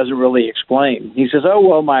 but he doesn't really explain. He says, oh,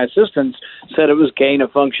 well, my assistants said it was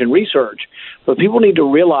gain-of-function research. But people need to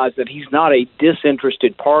realize that he's not a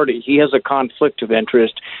disinterested party. He has a conflict of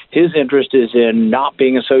interest. His interest is in not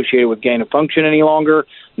being associated with gain-of-function any longer,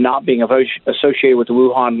 not being associated with the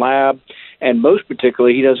Wuhan lab, and most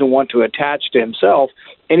particularly, he doesn't want to attach to himself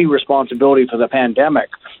any responsibility for the pandemic.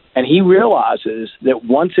 And he realizes that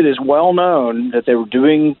once it is well known that they were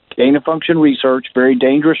doing gain-of-function research, very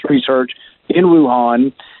dangerous research in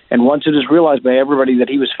Wuhan, and once it is realized by everybody that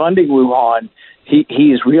he was funding Wuhan,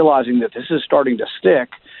 he is realizing that this is starting to stick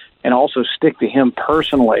and also stick to him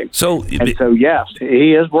personally. So yes,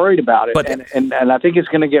 he is worried about it, and I think it's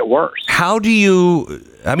going to get worse. How do you...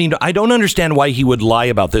 I don't understand why he would lie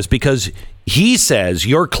about this, because he says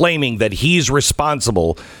you're claiming that he's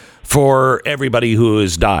responsible for everybody who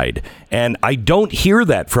has died. And I don't hear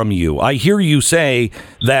that from you. I hear you say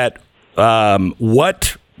that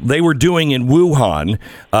what they were doing in Wuhan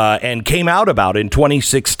and came out about in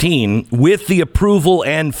 2016 with the approval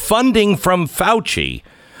and funding from Fauci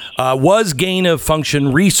was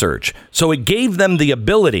gain-of-function research. So it gave them the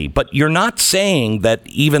ability. But you're not saying that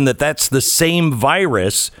even that's the same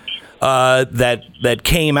virus that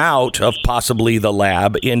came out of possibly the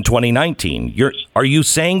lab in 2019. Are you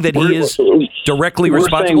saying that he is directly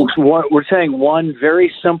responsible? We're saying one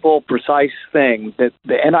very simple, precise thing, that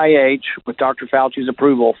the NIH, with Dr. Fauci's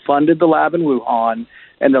approval, funded the lab in Wuhan,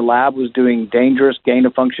 and the lab was doing dangerous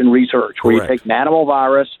gain-of-function research, where you take an animal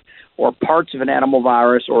virus or parts of an animal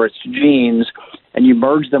virus or its genes, and you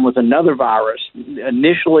merge them with another virus.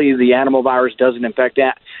 Initially, the animal virus doesn't infect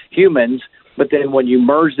humans, but then when you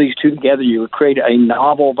merge these two together, you would create a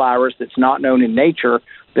novel virus that's not known in nature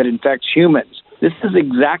that infects humans. This is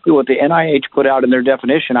exactly what the NIH put out in their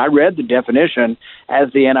definition. I read the definition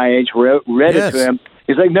as the NIH read it to him.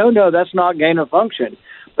 He's like, no, that's not gain-of-function.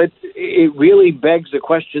 But it really begs the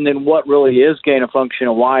question, then what really is gain-of-function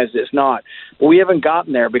and why is this not? Well, we haven't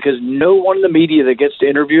gotten there because no one in the media that gets to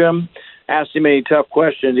interview him asked him any tough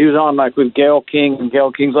questions. He was on with Gayle King, and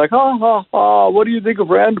Gayle King's like, what do you think of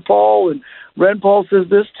Rand Paul? And Rand Paul says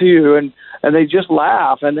this to you, and they just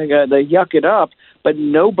laugh and they yuck it up. But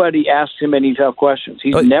nobody asks him any tough questions.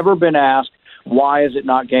 He's never been asked, why is it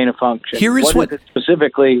not gain-of-function? What is it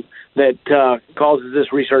specifically that causes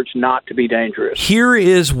this research not to be dangerous? Here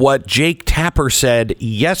is what Jake Tapper said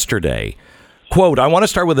yesterday. Quote, I want to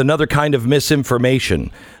start with another kind of misinformation.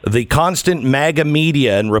 The constant MAGA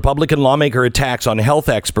media and Republican lawmaker attacks on health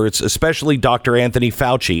experts, especially Dr. Anthony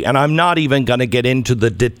Fauci. And I'm not even going to get into the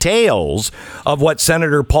details of what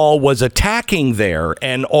Senator Paul was attacking there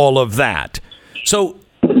and all of that. So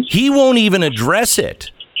he won't even address it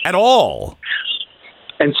at all.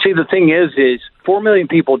 And see, the thing is 4 million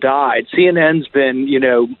people died. CNN's been,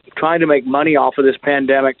 trying to make money off of this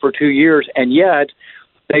pandemic for 2 years, and yet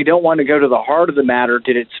they don't want to go to the heart of the matter.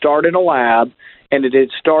 Did it start in a lab? And did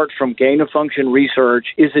it start from gain-of-function research?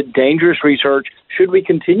 Is it dangerous research? Should we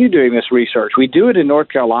continue doing this research? We do it in North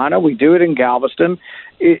Carolina. We do it in Galveston.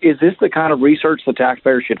 Is this the kind of research the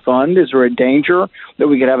taxpayers should fund? Is there a danger that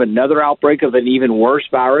we could have another outbreak of an even worse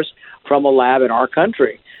virus from a lab in our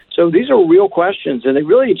country? So these are real questions, and they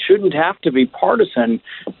really shouldn't have to be partisan,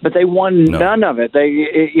 but they won none of it.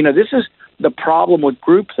 This is the problem with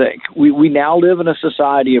groupthink. We now live in a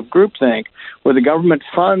society of groupthink where the government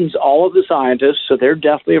funds all of the scientists, so they're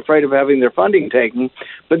deathly afraid of having their funding taken,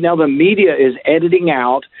 but now the media is editing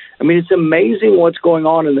out. I mean, it's amazing what's going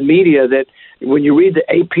on in the media that when you read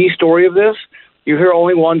the AP story of this, you hear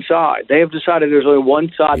only one side. They have decided there's only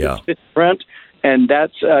one side that's fit to print, and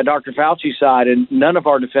that's Dr. Fauci's side, and none of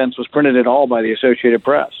our defense was printed at all by the Associated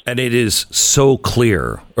Press. And it is so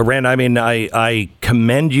clear. Rand, I mean, I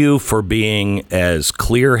commend you for being as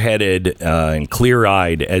clear-headed and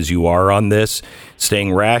clear-eyed as you are on this,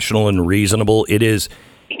 staying rational and reasonable. It is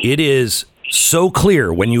so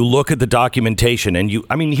clear when you look at the documentation. And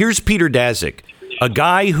here's Peter Daszak, a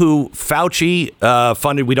guy who Fauci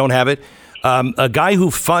funded. We don't have it. A guy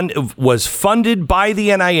who was funded by the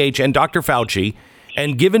NIH and Dr. Fauci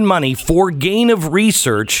and given money for gain of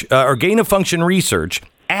function research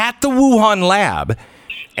at the Wuhan lab.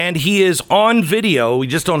 And he is on video. We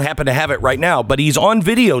just don't happen to have it right now, but he's on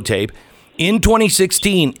videotape in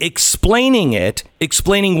 2016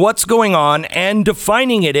 explaining what's going on and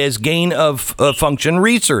defining it as gain of function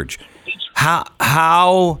research.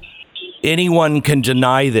 How anyone can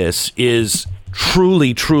deny this is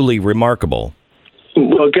truly, truly remarkable.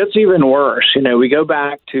 Well, it gets even worse. We go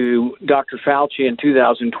back to Dr. Fauci in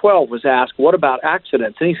 2012 was asked, what about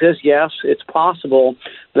accidents? And he says, yes, it's possible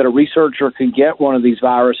that a researcher could get one of these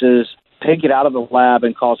viruses, take it out of the lab,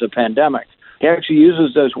 and cause a pandemic. He actually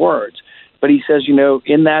uses those words. But he says,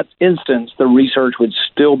 in that instance, the research would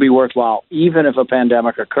still be worthwhile, even if a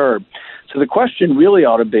pandemic occurred. So the question really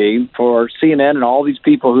ought to be for CNN and all these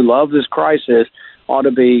people who love this crisis ought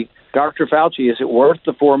to be, Dr. Fauci, is it worth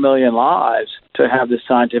the 4 million lives to have this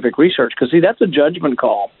scientific research? Because, see, that's a judgment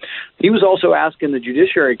call. He was also asked in the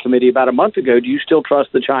Judiciary Committee about a month ago, do you still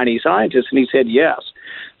trust the Chinese scientists? And he said yes.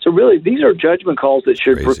 So really, these are judgment calls that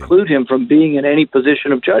should preclude him from being in any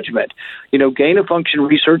position of judgment. Gain-of-function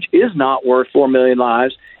research is not worth 4 million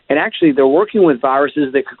lives. And actually, they're working with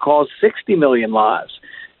viruses that could cause 60 million lives.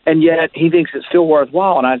 And yet he thinks it's still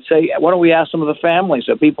worthwhile. And I'd say, why don't we ask some of the families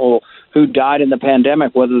of people who died in the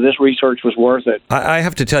pandemic whether this research was worth it? I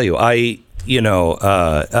have to tell you, I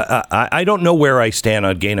don't know where I stand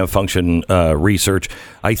on gain-of-function research.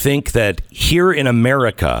 I think that here in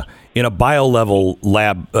America, in a biolevel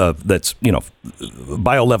lab that's,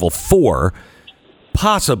 biolevel 4,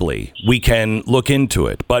 possibly we can look into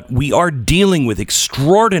it. But we are dealing with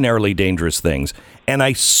extraordinarily dangerous things. And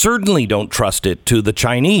I certainly don't trust it to the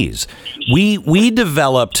Chinese. We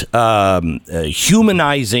developed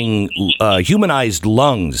humanized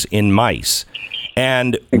lungs in mice.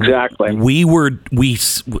 And exactly,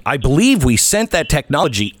 I believe we sent that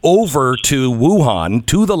technology over to Wuhan,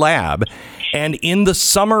 to the lab. And in the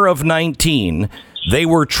summer of 19, they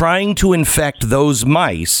were trying to infect those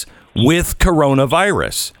mice with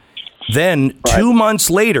coronavirus. Then 2 months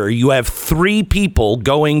later, you have 3 people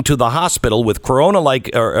going to the hospital with corona-like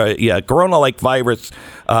virus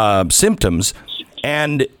symptoms,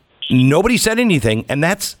 and nobody said anything. And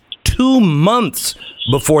that's 2 months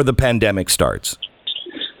before the pandemic starts.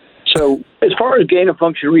 So as far as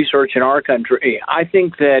gain-of-function research in our country, I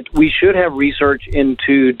think that we should have research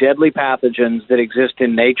into deadly pathogens that exist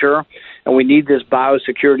in nature, and we need this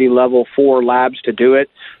biosecurity level 4 labs to do it.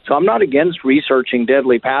 So I'm not against researching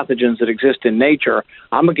deadly pathogens that exist in nature.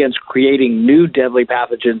 I'm against creating new deadly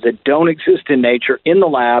pathogens that don't exist in nature in the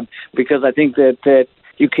lab, because I think that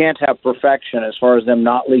you can't have perfection as far as them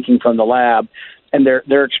not leaking from the lab. And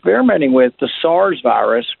they're experimenting with the SARS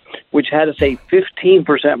virus, which had a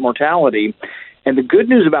 15% mortality. And the good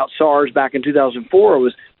news about SARS back in 2004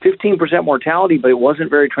 was 15% mortality, but it wasn't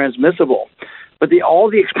very transmissible. But all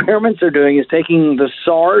the experiments they're doing is taking the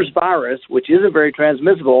SARS virus, which isn't very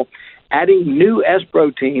transmissible, adding new S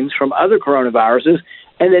proteins from other coronaviruses,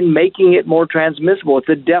 and then making it more transmissible. It's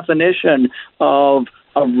a definition of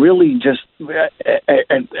really just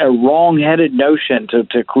a wrong-headed notion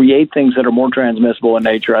to create things that are more transmissible in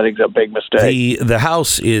nature. I think is a big mistake. The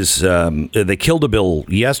House they killed a bill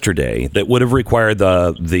yesterday that would have required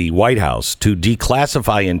the White House to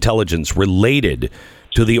declassify intelligence related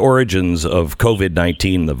to the origins of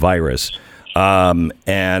COVID-19, the virus.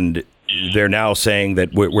 and they're now saying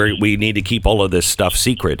that we need to keep all of this stuff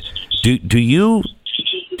secret. Do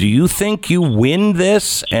you think you win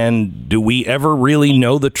this, and do we ever really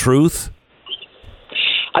know the truth?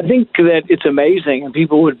 I think that it's amazing, and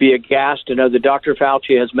people would be aghast to know that Dr.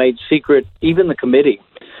 Fauci has made secret even the committee.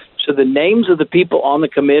 So the names of the people on the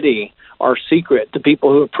committee are secret, the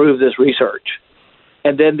people who approve this research.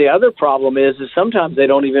 And then the other problem is sometimes they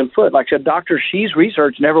don't even put, like I said, Dr. Xi's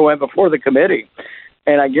research never went before the committee.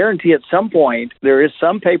 And I guarantee at some point there is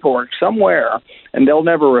some paperwork somewhere, and they'll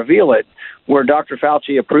never reveal it, where Dr.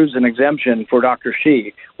 Fauci approves an exemption for Dr.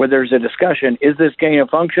 Xi, where there's a discussion, is this gain of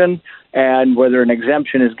function, and whether an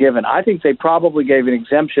exemption is given. I think they probably gave an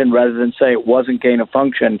exemption rather than say it wasn't gain of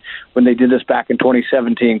function when they did this back in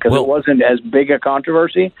 2017, because it wasn't as big a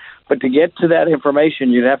controversy. But to get to that information,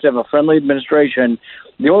 you'd have to have a friendly administration.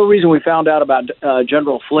 The only reason we found out about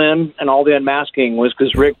General Flynn and all the unmasking was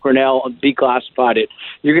because Rick Grinnell declassified it.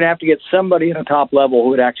 You're going to have to get somebody at a top level who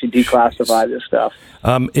would actually declassify this stuff.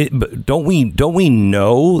 Don't we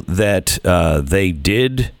know that they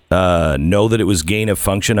did know that it was gain of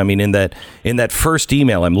function? I mean, in that first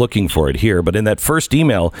email, I'm looking for it here, but in that first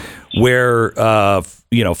email where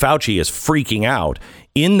Fauci is freaking out.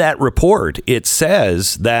 In that report, it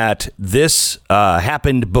says that this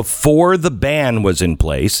happened before the ban was in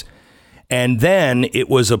place, and then it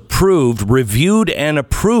was reviewed and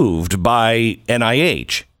approved by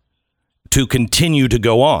NIH to continue to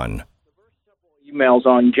go on. Emails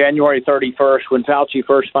on January 31st when Fauci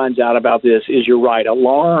first finds out about this is, you're right,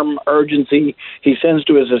 alarm, urgency. He sends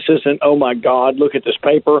to his assistant, oh, my God, look at this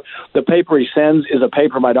paper. The paper he sends is a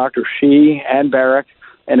paper by Dr. Xi and Barrick,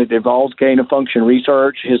 and it involves gain-of-function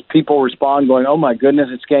research. His people respond going, oh, my goodness,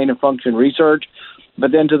 it's gain-of-function research.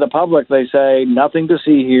 But then to the public, they say, nothing to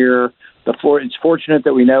see here. It's fortunate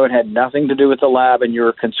that we know it had nothing to do with the lab, and you're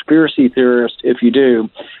a conspiracy theorist if you do.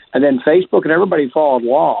 And then Facebook and everybody followed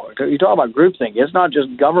along. You talk about groupthink. It's not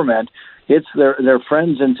just government. It's their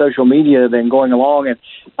friends in social media then going along. And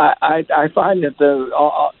I find it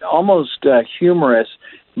almost humorous,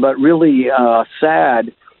 but really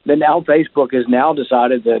sad that now Facebook has now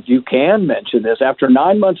decided that you can mention this. After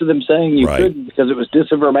 9 months of them saying you couldn't because it was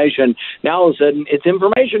disinformation, now all of a sudden it's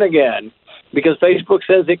information again because Facebook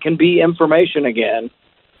says it can be information again.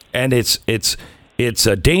 And it's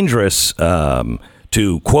dangerous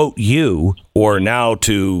to quote you, or now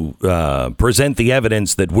to present the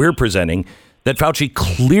evidence that we're presenting that Fauci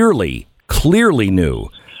clearly knew.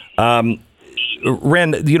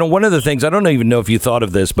 Ren, one of the things, I don't even know if you thought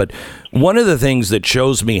of this, but one of the things that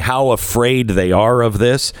shows me how afraid they are of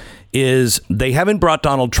this is they haven't brought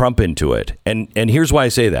Donald Trump into it. And here's why I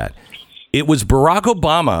say that. It was Barack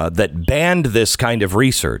Obama that banned this kind of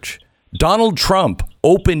research. Donald Trump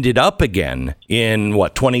opened it up again in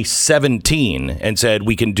 2017 and said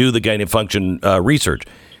we can do the gain of function research.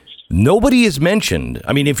 Nobody is mentioned.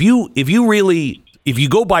 I mean, if you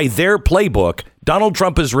go by their playbook, Donald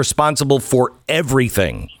Trump is responsible for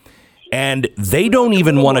everything. And they don't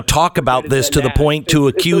even want to talk about this to the point to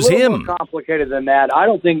accuse him. It's a little more complicated than that. I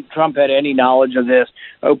don't think Trump had any knowledge of this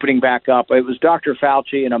opening back up. It was Dr.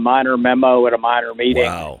 Fauci in a minor memo at a minor meeting.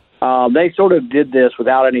 Wow. They sort of did this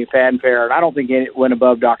without any fanfare, and I don't think it went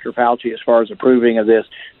above Dr. Fauci as far as approving of this.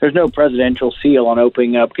 There's no presidential seal on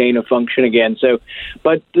opening up gain of function again. So,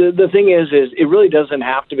 but the thing is it really doesn't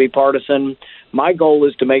have to be partisan. My goal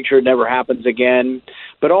is to make sure it never happens again.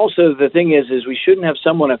 But also the thing is we shouldn't have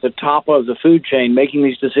someone at the top of the food chain making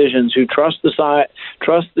these decisions who trust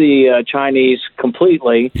the Chinese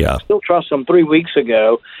completely, still trust them 3 weeks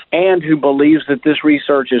ago, and who believes that this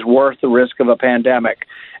research is worth the risk of a pandemic.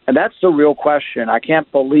 And that's the real question. I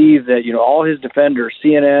can't believe that, all his defenders,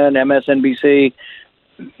 CNN, MSNBC,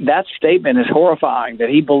 that statement is horrifying, that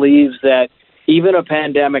he believes that even a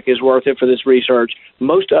pandemic is worth it for this research.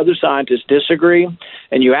 Most other scientists disagree.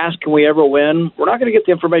 And you ask, can we ever win? We're not going to get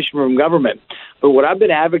the information from government. But what I've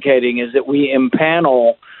been advocating is that we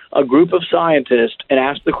impanel a group of scientists and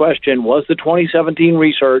ask the question, was the 2017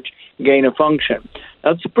 research gain of function?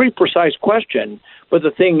 That's a pretty precise question. But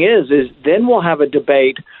the thing is then we'll have a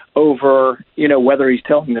debate over, whether he's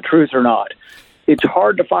telling the truth or not. It's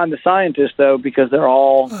hard to find the scientists, though, because they're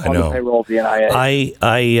all on the payroll of the NIH.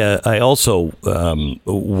 I also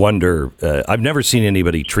wonder, I've never seen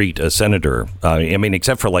anybody treat a senator,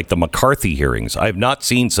 except for like the McCarthy hearings. I've not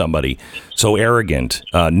seen somebody so arrogant,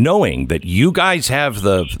 knowing that you guys have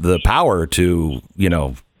the power to,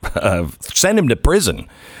 send him to prison.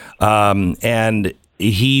 And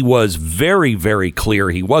he was very, very clear.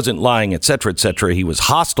 He wasn't lying, et cetera, et cetera. He was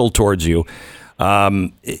hostile towards you.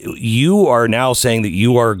 You are now saying that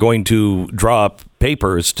you are going to draw up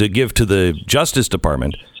papers to give to the Justice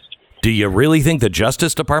Department. Do you really think the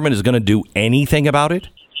Justice Department is going to do anything about it?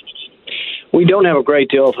 We don't have a great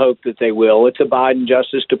deal of hope that they will. It's a Biden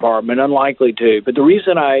Justice Department, unlikely to. But the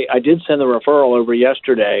reason I did send the referral over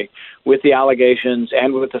yesterday with the allegations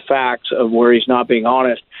and with the facts of where he's not being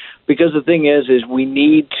honest, because the thing is we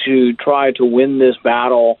need to try to win this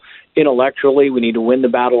battle intellectually. We need to win the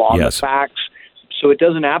battle on the facts so it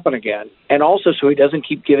doesn't happen again. And also so he doesn't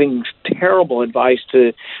keep giving terrible advice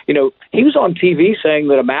to, he was on TV saying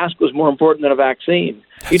that a mask was more important than a vaccine.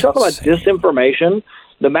 You talk about disinformation.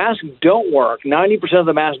 The masks don't work. 90% of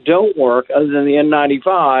the masks don't work other than the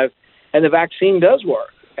N95, and the vaccine does work.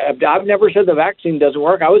 I've never said the vaccine doesn't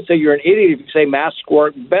work. I would say you're an idiot if you say masks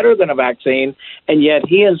work better than a vaccine, and yet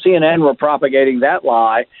he and CNN were propagating that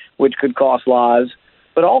lie, which could cost lives.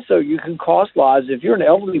 But also, you can cost lives. If you're an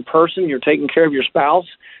elderly person, you're taking care of your spouse,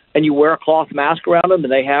 and you wear a cloth mask around them,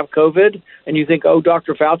 and they have COVID, and you think, oh,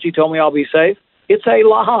 Dr. Fauci told me I'll be safe. It's a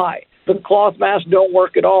lie. The cloth masks don't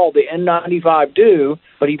work at all. The N95 do,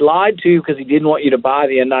 but he lied to you because he didn't want you to buy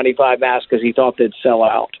the N95 mask because he thought they'd sell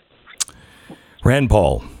out. Rand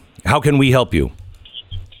Paul, how can we help you?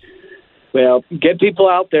 Well, get people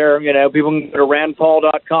out there. People can go to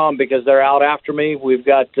randpaul.com because they're out after me. We've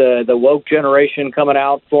got the woke generation coming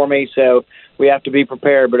out for me, so we have to be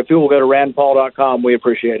prepared. But if people go to randpaul.com, we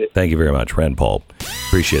appreciate it. Thank you very much, Rand Paul.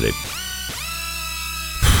 Appreciate it.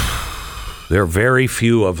 There are very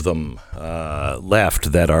few of them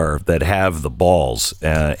left that have the balls,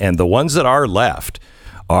 and the ones that are left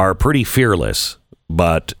are pretty fearless.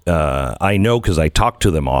 But I know because I talk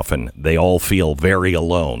to them often, they all feel very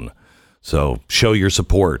alone. So show your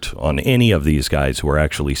support on any of these guys who are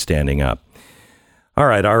actually standing up. All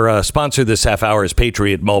right, our sponsor this half hour is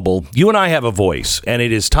Patriot Mobile. You and I have a voice, and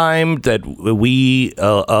it is time that we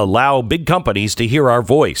allow big companies to hear our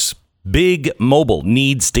voice. Big Mobile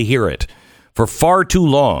needs to hear it. For far too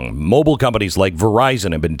long, mobile companies like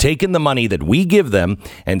Verizon have been taking the money that we give them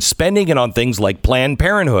and spending it on things like Planned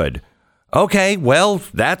Parenthood. Okay, well,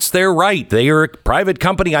 that's their right. They are a private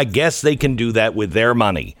company. I guess they can do that with their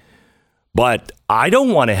money. But I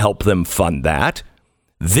don't want to help them fund that.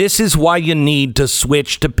 This is why you need to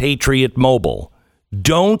switch to Patriot Mobile.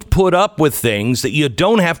 Don't put up with things that you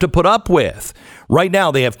don't have to put up with. Right now,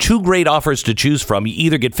 they have two great offers to choose from. You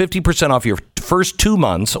either get 50% off your first 2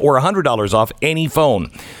 months or $100 off any phone.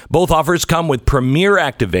 Both offers come with premier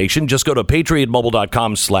activation. Just go to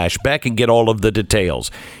patriotmobile.com/Beck and get all of the details.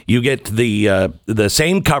 You get the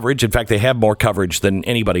same coverage. In fact, they have more coverage than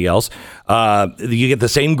anybody else. You get the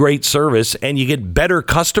same great service, and you get better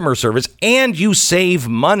customer service, and you save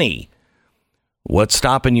money. What's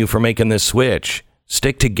stopping you from making this switch?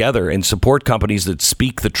 Stick together and support companies that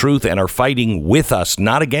speak the truth and are fighting with us,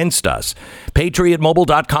 not against us.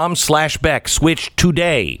 PatriotMobile.com/Beck. Switch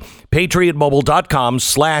today.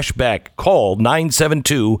 PatriotMobile.com/Beck. Call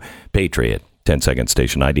 972-PATRIOT. 10-second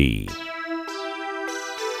station ID.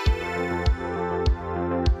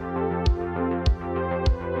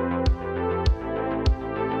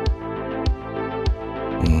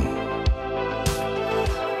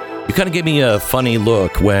 You kind of gave me a funny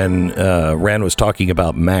look when Rand was talking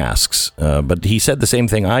about masks, but he said the same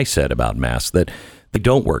thing I said about masks, that they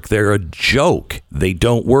don't work. They're a joke. They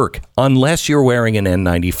don't work unless you're wearing an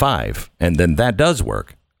N95, and then that does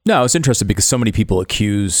work. No, I was interested because so many people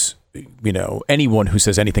accuse, anyone who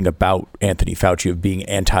says anything about Anthony Fauci of being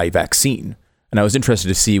anti-vaccine. And I was interested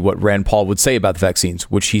to see what Rand Paul would say about the vaccines,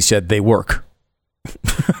 which he said they work.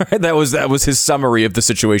 That was his summary of the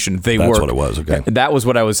situation. That's what it was. Okay, that was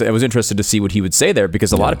what I was interested to see what he would say there,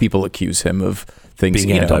 because a lot of people accuse him of things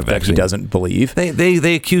that he doesn't believe.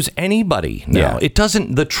 They accuse anybody now. Yeah. It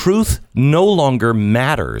doesn't. The truth no longer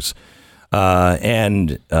matters,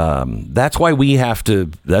 and that's why we have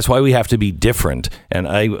to. That's why we have to be different. And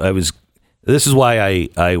This is why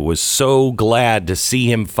I was so glad to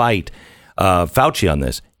see him fight Fauci on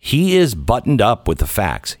this. He is buttoned up with the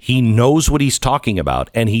facts. He knows what he's talking about,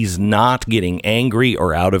 and he's not getting angry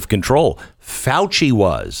or out of control. Fauci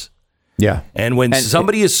was. Yeah. And when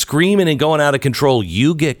somebody is screaming and going out of control,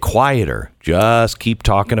 you get quieter. Just keep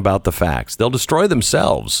talking about the facts. They'll destroy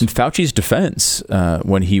themselves. In Fauci's defense,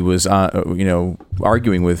 when he was,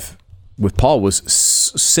 arguing with Paul, was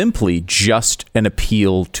simply just an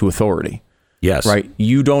appeal to authority. Yes. Right.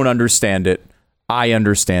 You don't understand it. I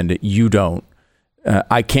understand it. You don't.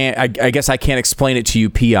 I guess I can't explain it to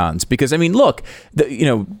you peons, because look,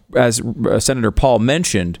 as Senator Paul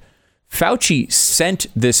mentioned, Fauci sent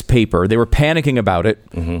this paper. They were panicking about it.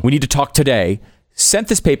 Mm-hmm. We need to talk today. Sent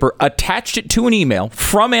this paper, attached it to an email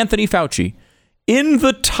from Anthony Fauci, in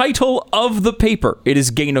the title of the paper. It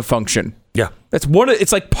is gain of function. Yeah.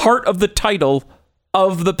 It's like part of the title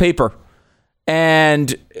of the paper.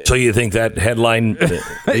 And so you think that headline,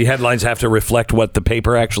 the headlines have to reflect what the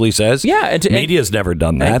paper actually says? Yeah. Media's never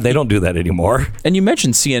done that. They don't do that anymore. And you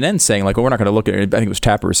mentioned CNN saying, like, well, we're not going to look at it. I think it was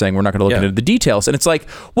Tapper saying we're not going to look into the details. And it's like,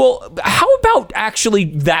 well, how about actually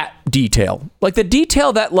that detail? Like the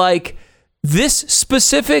detail that, like, this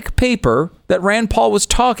specific paper that Rand Paul was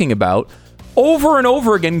talking about over and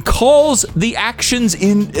over again calls the actions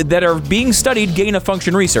that are being studied gain of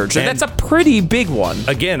function research. And that's a pretty big one.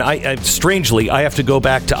 Again, strangely, I have to go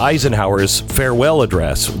back to Eisenhower's farewell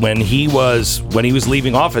address. When he was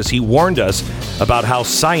leaving office, he warned us about how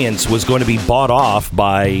science was going to be bought off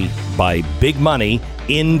by big money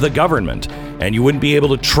in the government. And you wouldn't be able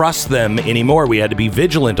to trust them anymore. We had to be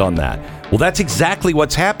vigilant on that. Well, that's exactly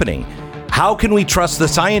what's happening. How can we trust the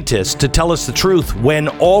scientists to tell us the truth when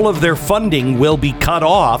all of their funding will be cut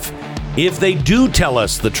off if they do tell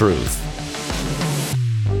us the truth?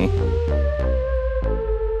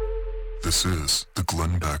 This is the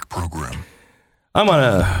Glenn Beck Program. I'm going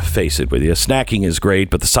to face it with you. Snacking is great,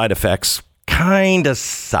 but the side effects kind of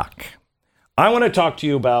suck. I want to talk to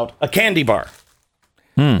you about a candy bar.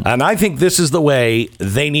 And I think this is the way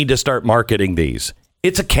they need to start marketing these.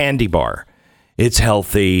 It's a candy bar. It's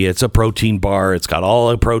healthy. It's a protein bar. It's got all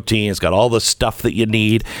the protein. It's got all the stuff that you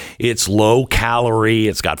need. It's low calorie.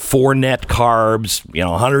 It's got 4 net carbs,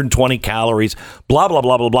 120 calories, blah, blah,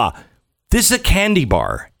 blah, blah, blah. This is a candy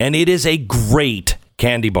bar, and it is a great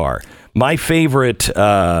candy bar. My favorite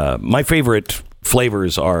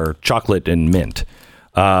flavors are chocolate and mint.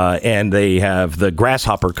 And they have the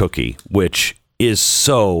grasshopper cookie, which is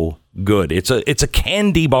so good. It's a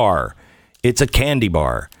candy bar. It's a candy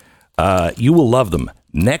bar. You will love them.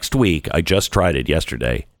 Next week, I just tried it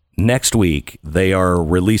yesterday. Next week, they are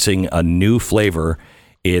releasing a new flavor.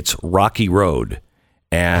 It's Rocky Road.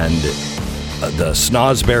 And the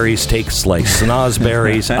snozberries taste like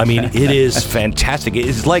snozberries. I mean, it is fantastic.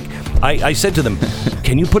 It's like, I said to them,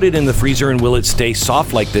 can you put it in the freezer and will it stay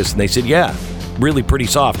soft like this? And they said, yeah, really pretty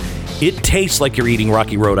soft. It tastes like you're eating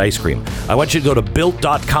Rocky Road ice cream. I want you to go to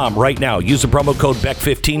Built.com right now. Use the promo code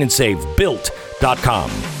BECK15 and save. Built.com.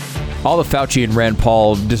 All the Fauci and Rand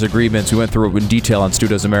Paul disagreements, we went through in detail on Stu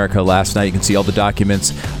Does America last night. You can see all the documents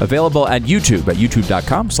available at YouTube at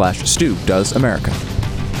youtube.com/Stu Does America.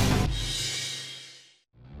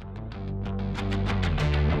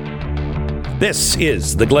 This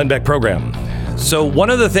is the Glenn Beck Program. So one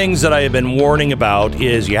of the things that I have been warning about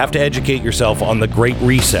is you have to educate yourself on the Great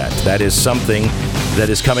Reset. That is something that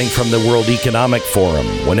is coming from the World Economic Forum.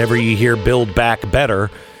 Whenever you hear Build Back Better,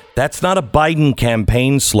 that's not a Biden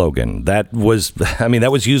campaign slogan. That was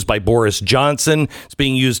used by Boris Johnson. It's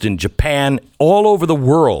being used in Japan, all over the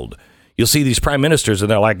world. You'll see these prime ministers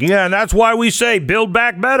and they're like, yeah, and that's why we say Build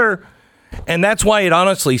Back Better. And that's why it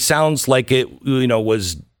honestly sounds like it,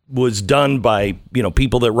 was done by,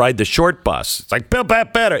 people that ride the short bus. It's like Build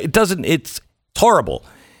Back Better. It doesn't, it's horrible.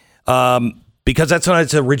 Because that's not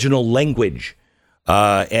its original language.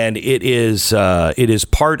 And it is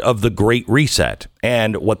part of the Great Reset.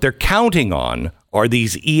 And what they're counting on are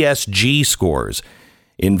these ESG scores: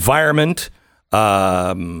 environment,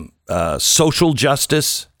 social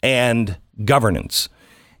justice, and governance.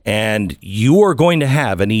 And you are going to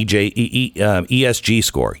have an ESG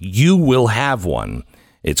score. You will have one.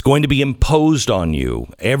 It's going to be imposed on you.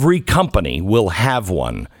 Every company will have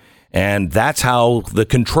one. And that's how the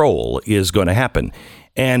control is going to happen.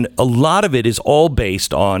 And a lot of it is all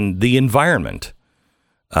based on the environment.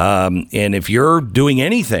 And if you're doing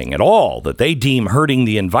anything at all that they deem hurting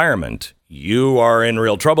the environment, you are in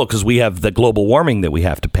real trouble because we have the global warming that we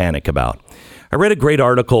have to panic about. I read a great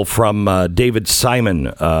article from David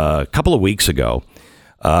Simon a couple of weeks ago.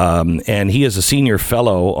 And he is a senior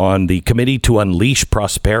fellow on the Committee to Unleash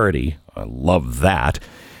Prosperity. I love that.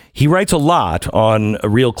 He writes a lot on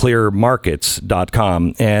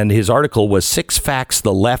realclearmarkets.com, and his article was 6 Facts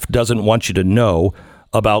the Left Doesn't Want You to Know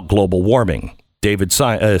About Global Warming. David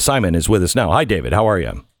Simon is with us now. Hi, David. How are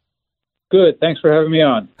you? Good. Thanks for having me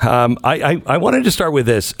on. I wanted to start with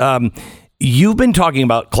this. You've been talking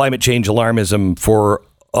about climate change alarmism for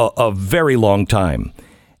a very long time,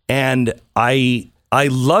 and I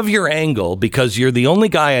love your angle because you're the only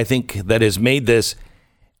guy I think that has made this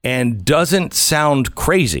and doesn't sound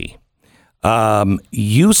crazy.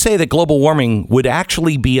 You say that global warming would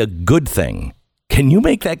actually be a good thing. Can you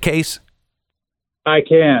make that case? I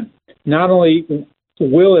can. Not only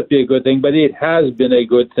will it be a good thing, but it has been a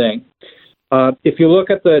good thing. If you look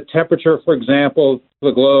at the temperature, for example, of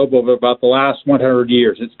the globe over about the last 100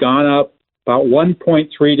 years, it's gone up about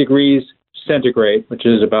 1.3 degrees centigrade, which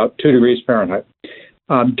is about 2 degrees Fahrenheit.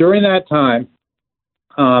 During that time,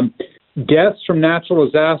 deaths from natural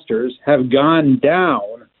disasters have gone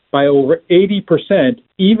down by over 80%,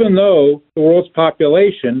 even though the world's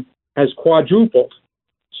population has quadrupled.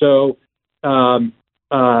 So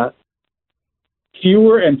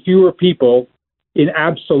fewer and fewer people in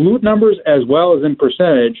absolute numbers as well as in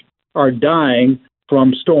percentage are dying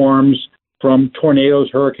from storms, from tornadoes,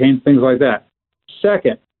 hurricanes, things like that.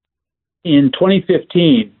 Second, in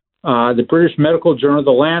 2015, the British medical journal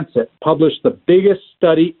The Lancet published the biggest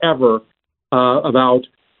study ever about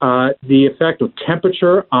the effect of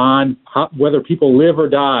temperature on whether people live or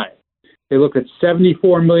die. They looked at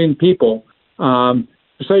 74 million people,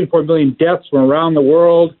 74 million deaths from around the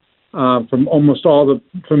world, from most of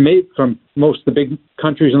the big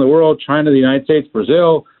countries in the world, China, the United States,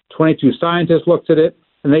 Brazil. 22 scientists looked at it,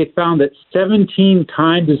 and they found that 17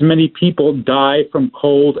 times as many people die from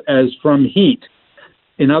cold as from heat.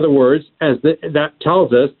 In other words, that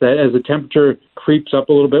tells us that as the temperature creeps up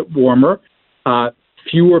a little bit warmer,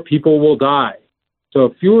 fewer people will die. So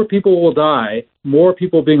if fewer people will die, more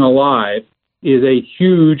people being alive is a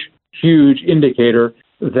huge, huge indicator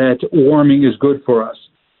that warming is good for us.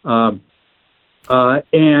 And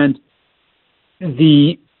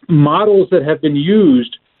the models that have been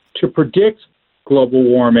used to predict global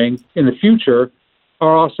warming in the future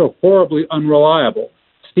are also horribly unreliable.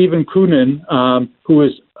 Stephen Koonin, who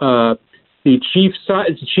is the chief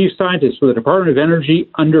scientist for the Department of Energy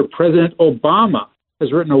under President Obama,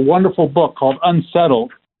 has written a wonderful book called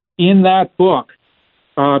Unsettled. In that book,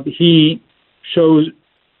 he shows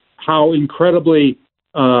how incredibly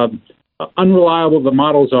unreliable the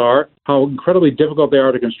models are, how incredibly difficult they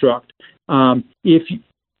are to construct.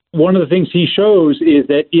 One of the things he shows is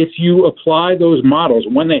that if you apply those models,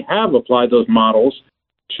 when they have applied those models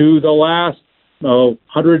to the last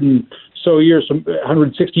 100 and so years,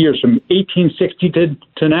 160 years from 1860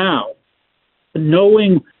 to now,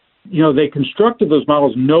 knowing, they constructed those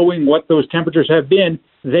models knowing what those temperatures have been,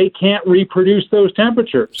 they can't reproduce those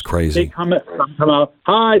temperatures. It's crazy. They come out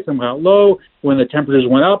high, some come out low. When the temperatures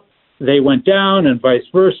went up, they went down, and vice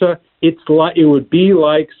versa. It would be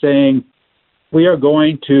like saying we are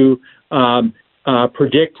going to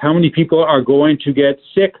predict how many people are going to get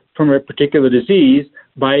sick from a particular disease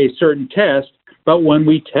by a certain test. But when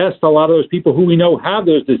we test a lot of those people who we know have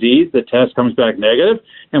those disease, the test comes back negative.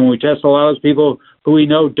 And when we test a lot of those people who we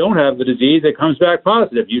know don't have the disease, it comes back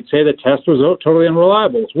positive. You'd say the test was totally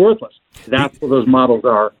unreliable. It's worthless. That's what those models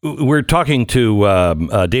are. We're talking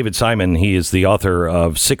to David Simon. He is the author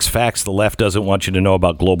of 6 Facts the Left Doesn't Want You to Know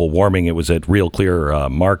About Global Warming. It was at Real Clear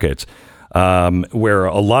Markets, where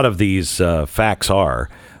a lot of these facts are.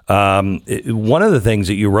 One of the things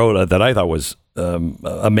that you wrote that I thought was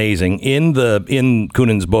amazing in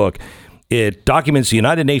Koonin's book, it documents the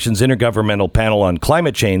United Nations Intergovernmental Panel on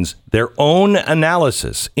Climate Change. Their own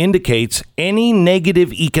analysis indicates any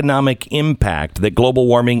negative economic impact that global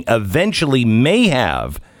warming eventually may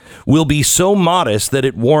have will be so modest that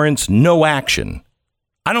it warrants no action.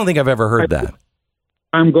 I don't think I've ever heard that.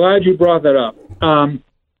 I'm glad you brought that up.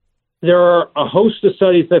 There are a host of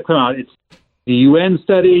studies that come out. It's the UN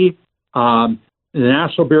study, the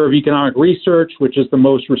National Bureau of Economic Research, which is the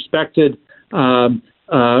most respected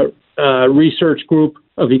research group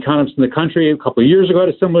of economists in the country. A couple of years ago, had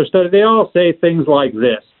a similar study. They all say things like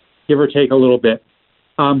this, give or take a little bit.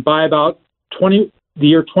 By about the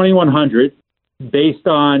year 2100, based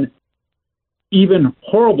on even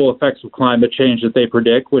horrible effects of climate change that they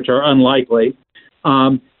predict, which are unlikely,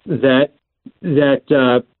 that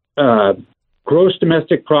gross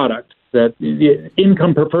domestic product, that the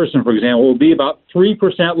income per person, for example, will be about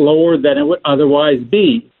 3% lower than it would otherwise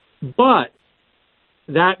be. But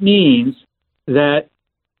that means that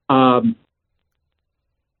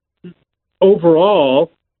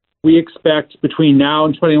overall, we expect between now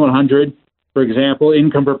and 2100, for example,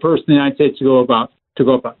 income per person in the United States to go about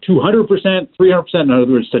 200%, 300%, in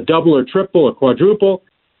other words, to double or triple or quadruple.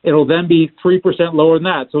 It'll then be 3% lower than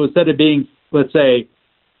that. So instead of being, let's say,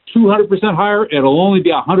 200% higher, it'll only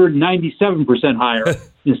be 197% higher.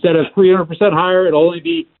 Instead of 300% higher, it'll only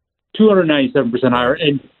be 297% higher.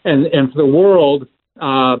 And for the world,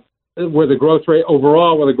 where the growth rate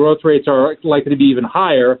overall, where the growth rates are likely to be even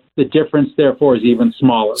higher, the difference therefore is even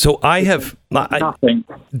smaller. So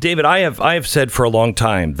David, I have said for a long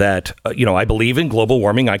time that I believe in global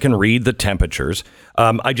warming. I can read the temperatures.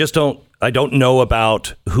 I don't know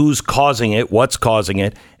about who's causing it, what's causing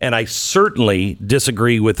it, and I certainly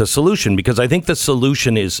disagree with the solution, because I think the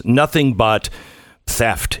solution is nothing but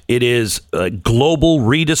theft. It is a global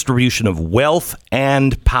redistribution of wealth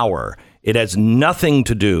and power. It has nothing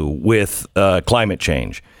to do with climate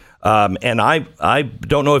change. And I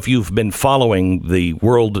don't know if you've been following the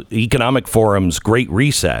World Economic Forum's Great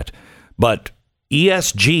Reset, but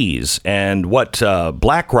ESGs and what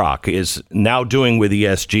BlackRock is now doing with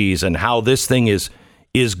ESGs and how this thing is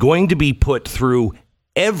going to be put through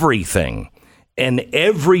everything and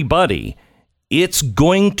everybody. It's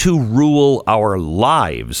going to rule our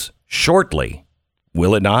lives shortly,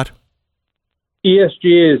 will it not?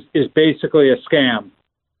 ESG is basically a scam.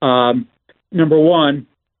 Number one,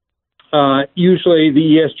 usually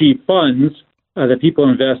the ESG funds that people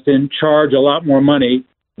invest in charge a lot more money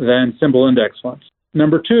than simple index funds.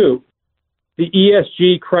 Number two, the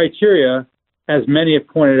ESG criteria, as many have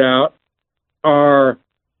pointed out, are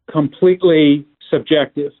completely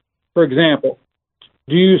subjective. For example,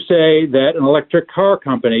 do you say that an electric car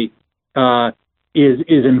company is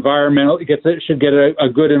environmental, should get a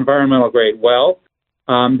good environmental grade? Well,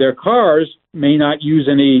 their cars may not use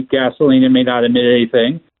any gasoline and may not emit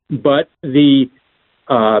anything, but the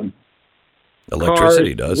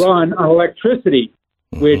electricity cars does run on electricity,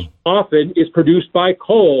 which often is produced by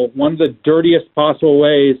coal. One of the dirtiest possible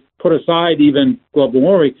ways, put aside even global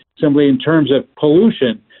warming, simply in terms of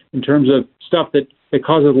pollution, in terms of stuff that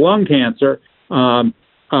causes lung cancer.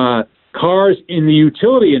 Cars in the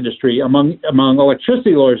utility industry, among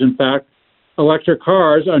electricity lawyers, in fact, electric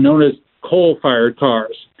cars are known as coal-fired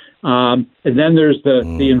cars. And then there's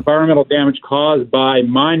the environmental damage caused by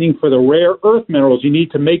mining for the rare earth minerals you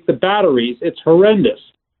need to make the batteries. It's horrendous.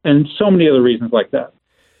 And so many other reasons like that.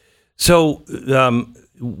 So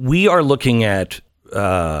we are looking at,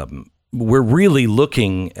 we're really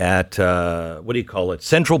looking at, what do you call it,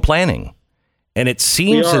 central planning. And it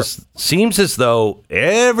seems as though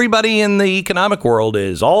everybody in the economic world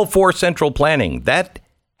is all for central planning. That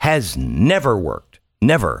has never worked.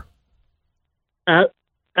 Never.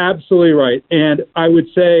 Absolutely right. And I would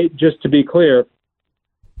say, just to be clear,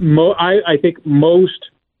 I think most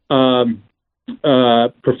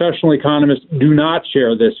professional economists do not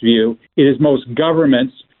share this view. It is most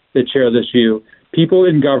governments that share this view. People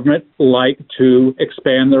in government like to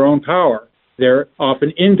expand their own power. They're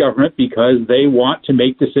often in government because they want to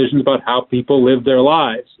make decisions about how people live their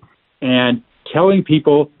lives. And telling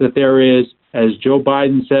people that there is, as Joe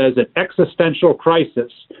Biden says, an existential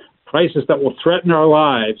crisis that will threaten our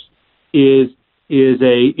lives is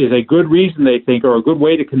a good reason, they think, or a good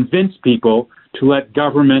way to convince people to let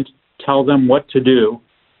government tell them what to do.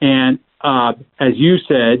 And as you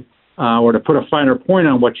said, or to put a finer point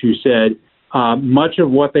on what you said, much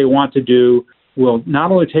of what they want to do will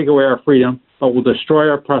not only take away our freedom, but will destroy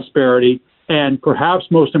our prosperity. And perhaps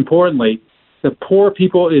most importantly, the poor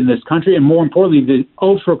people in this country, and more importantly, the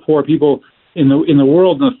ultra poor people in the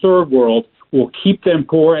world, in the third world, will keep them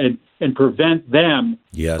poor and prevent them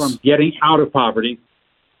from getting out of poverty.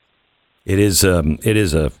 It is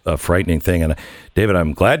a frightening thing. And David,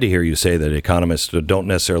 I'm glad to hear you say that economists don't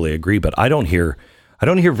necessarily agree, but I don't hear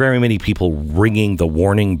very many people ringing the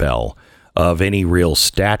warning bell of any real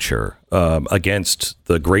stature against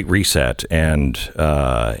the Great Reset and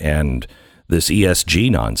this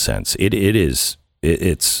ESG nonsense. It's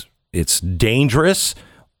dangerous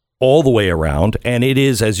all the way around, and it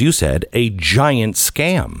is, as you said, a giant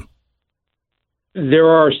scam. There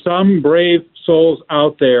are some brave souls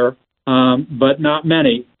out there, but not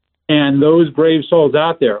many. And those brave souls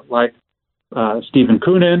out there, like Stephen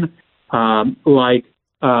Koonin, like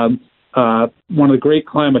one of the great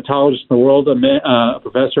climatologists in the world, a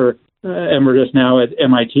professor emeritus now at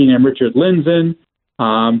MIT named Richard Lindzen,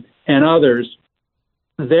 and others,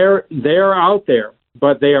 they're out there,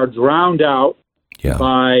 but they are drowned out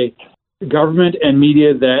by government and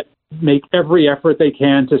media that make every effort they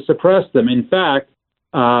can to suppress them. In fact,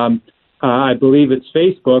 I believe it's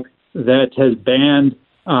Facebook that has banned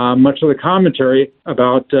much of the commentary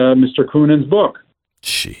about Mr. Koonin's book.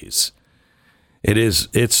 Jeez.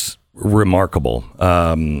 It's remarkable.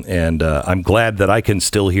 And I'm glad that I can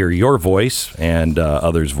still hear your voice and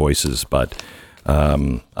others' voices, but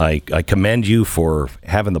I commend you for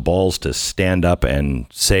having the balls to stand up and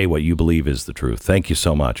say what you believe is the truth. Thank you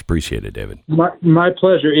so much. Appreciate it, David. My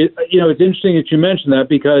pleasure. It's interesting that you mentioned that,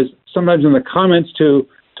 because sometimes in the comments to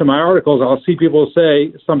my articles, I'll see people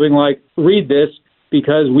say something like, read this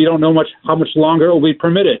because we don't know how much longer it will be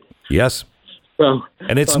permitted. Yes. So,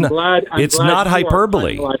 and it's I'm glad not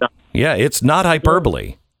hyperbole. Yeah, it's not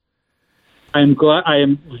hyperbole. I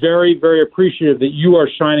am very, very appreciative that you are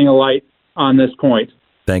shining a light on this point.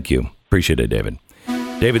 Thank you. Appreciate it, David.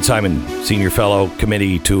 David Simon, Senior Fellow,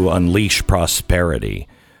 Committee to Unleash Prosperity.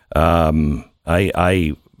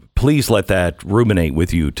 I please let that ruminate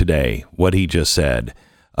with you today, what he just said.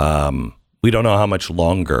 We don't know how much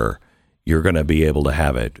longer you're going to be able to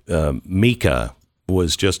have it. Mika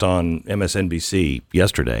was just on MSNBC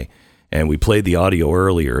yesterday, and we played the audio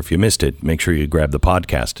earlier. If you missed it, make sure you grab the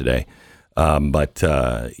podcast today. But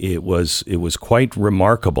it was quite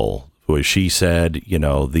remarkable. As she said,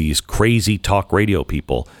 these crazy talk radio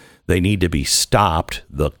people, they need to be stopped.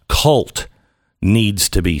 The cult needs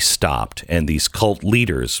to be stopped. And these cult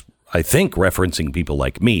leaders, I think referencing people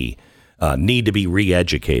like me, need to be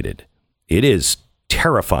re-educated. It is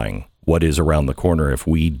terrifying what is around the corner if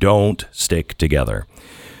we don't stick together.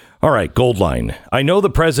 All right, Goldline. I know the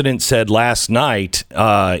president said last night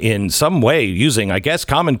in some way using, I guess,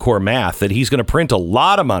 Common Core math that he's going to print a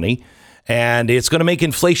lot of money and it's going to make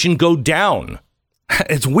inflation go down.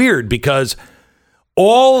 It's weird because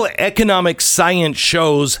all economic science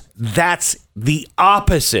shows that's the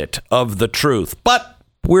opposite of the truth. But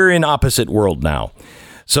we're in opposite world now.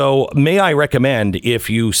 So may I recommend, if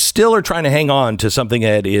you still are trying to hang on to something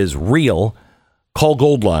that is real, call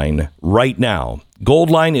Goldline right now.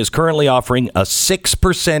 Goldline is currently offering a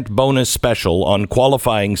 6% bonus special on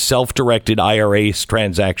qualifying self-directed IRA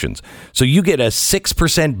transactions. So you get a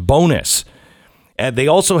 6% bonus. And they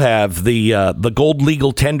also have the Gold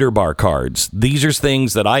Legal Tender Bar cards. These are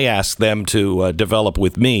things that I asked them to develop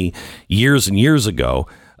with me years and years ago.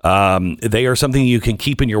 They are something you can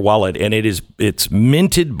keep in your wallet, and it's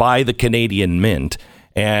minted by the Canadian Mint,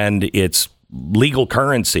 and it's legal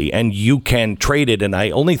currency, and you can trade it. And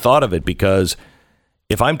I only thought of it because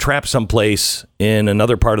if I'm trapped someplace in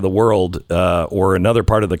another part of the world or another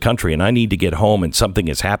part of the country and I need to get home and something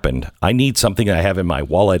has happened, I need something I have in my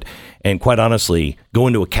wallet. And quite honestly,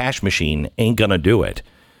 going to a cash machine ain't going to do it.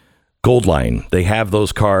 Goldline, they have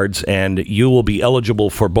those cards, and you will be eligible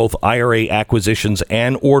for both IRA acquisitions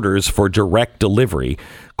and orders for direct delivery.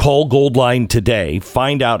 Call Goldline today.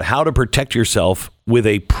 Find out how to protect yourself with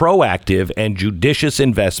a proactive and judicious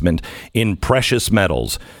investment in precious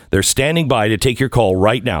metals. They're standing by to take your call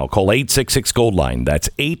right now. Call 866-GOLDLINE. That's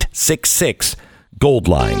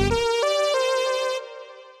 866-GOLDLINE.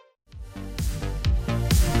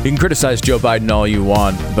 You can criticize Joe Biden all you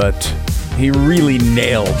want, but he really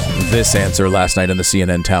nailed this answer last night in the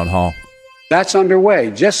CNN town hall. That's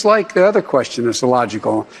underway, just like the other question that's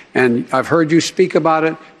illogical. And I've heard you speak about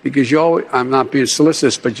it because I'm not being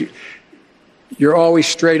solicitous, but you're always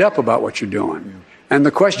straight up about what you're doing. And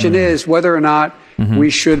the question is whether or not we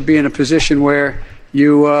should be in a position where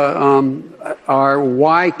you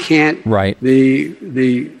why can't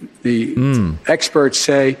the experts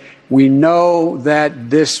say, we know that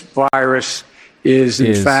this virus is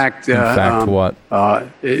in fact what?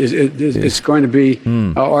 It's going to be,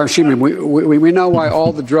 or excuse me, we know why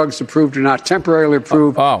all the drugs approved are not temporarily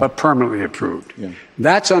approved, but permanently approved. Yeah.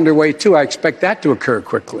 That's underway, too. I expect that to occur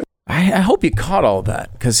quickly. I hope you caught all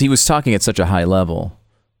that, because he was talking at such a high level.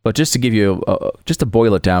 But just to give you, just to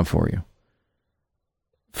boil it down for you.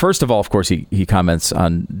 First of all, of course, he comments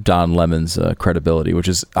on Don Lemon's credibility, which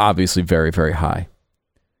is obviously very, very high.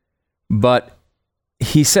 But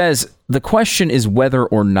he says the question is whether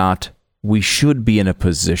or not we should be in a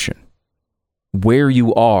position where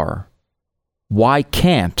you are. Why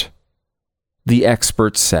can't the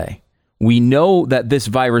experts say? We know that this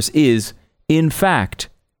virus is, in fact,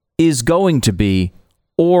 is going to be,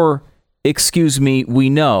 or, excuse me, we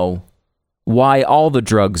know why all the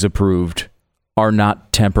drugs approved are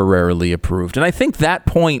not temporarily approved. And I think that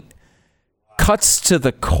point cuts to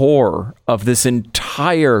the core of this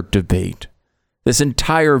entire debate, this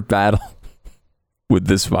entire battle with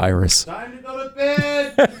this virus. Time to go to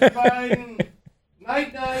bed, Mr. Biden.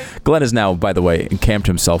 Night, night. Glenn is now, by the way, encamped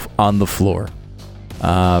himself on the floor,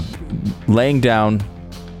 laying down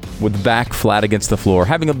with the back flat against the floor,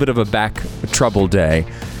 having a bit of a back trouble day.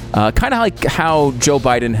 Kind of like how Joe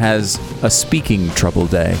Biden has a speaking trouble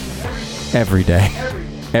day every day,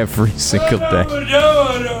 every single day.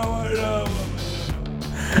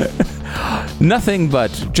 Nothing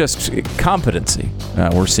but just competency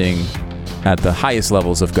we're seeing at the highest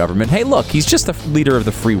levels of government. Hey, look, he's just the leader of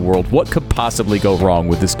the free world. What could possibly go wrong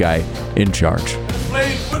with this guy in charge?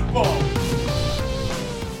 Playing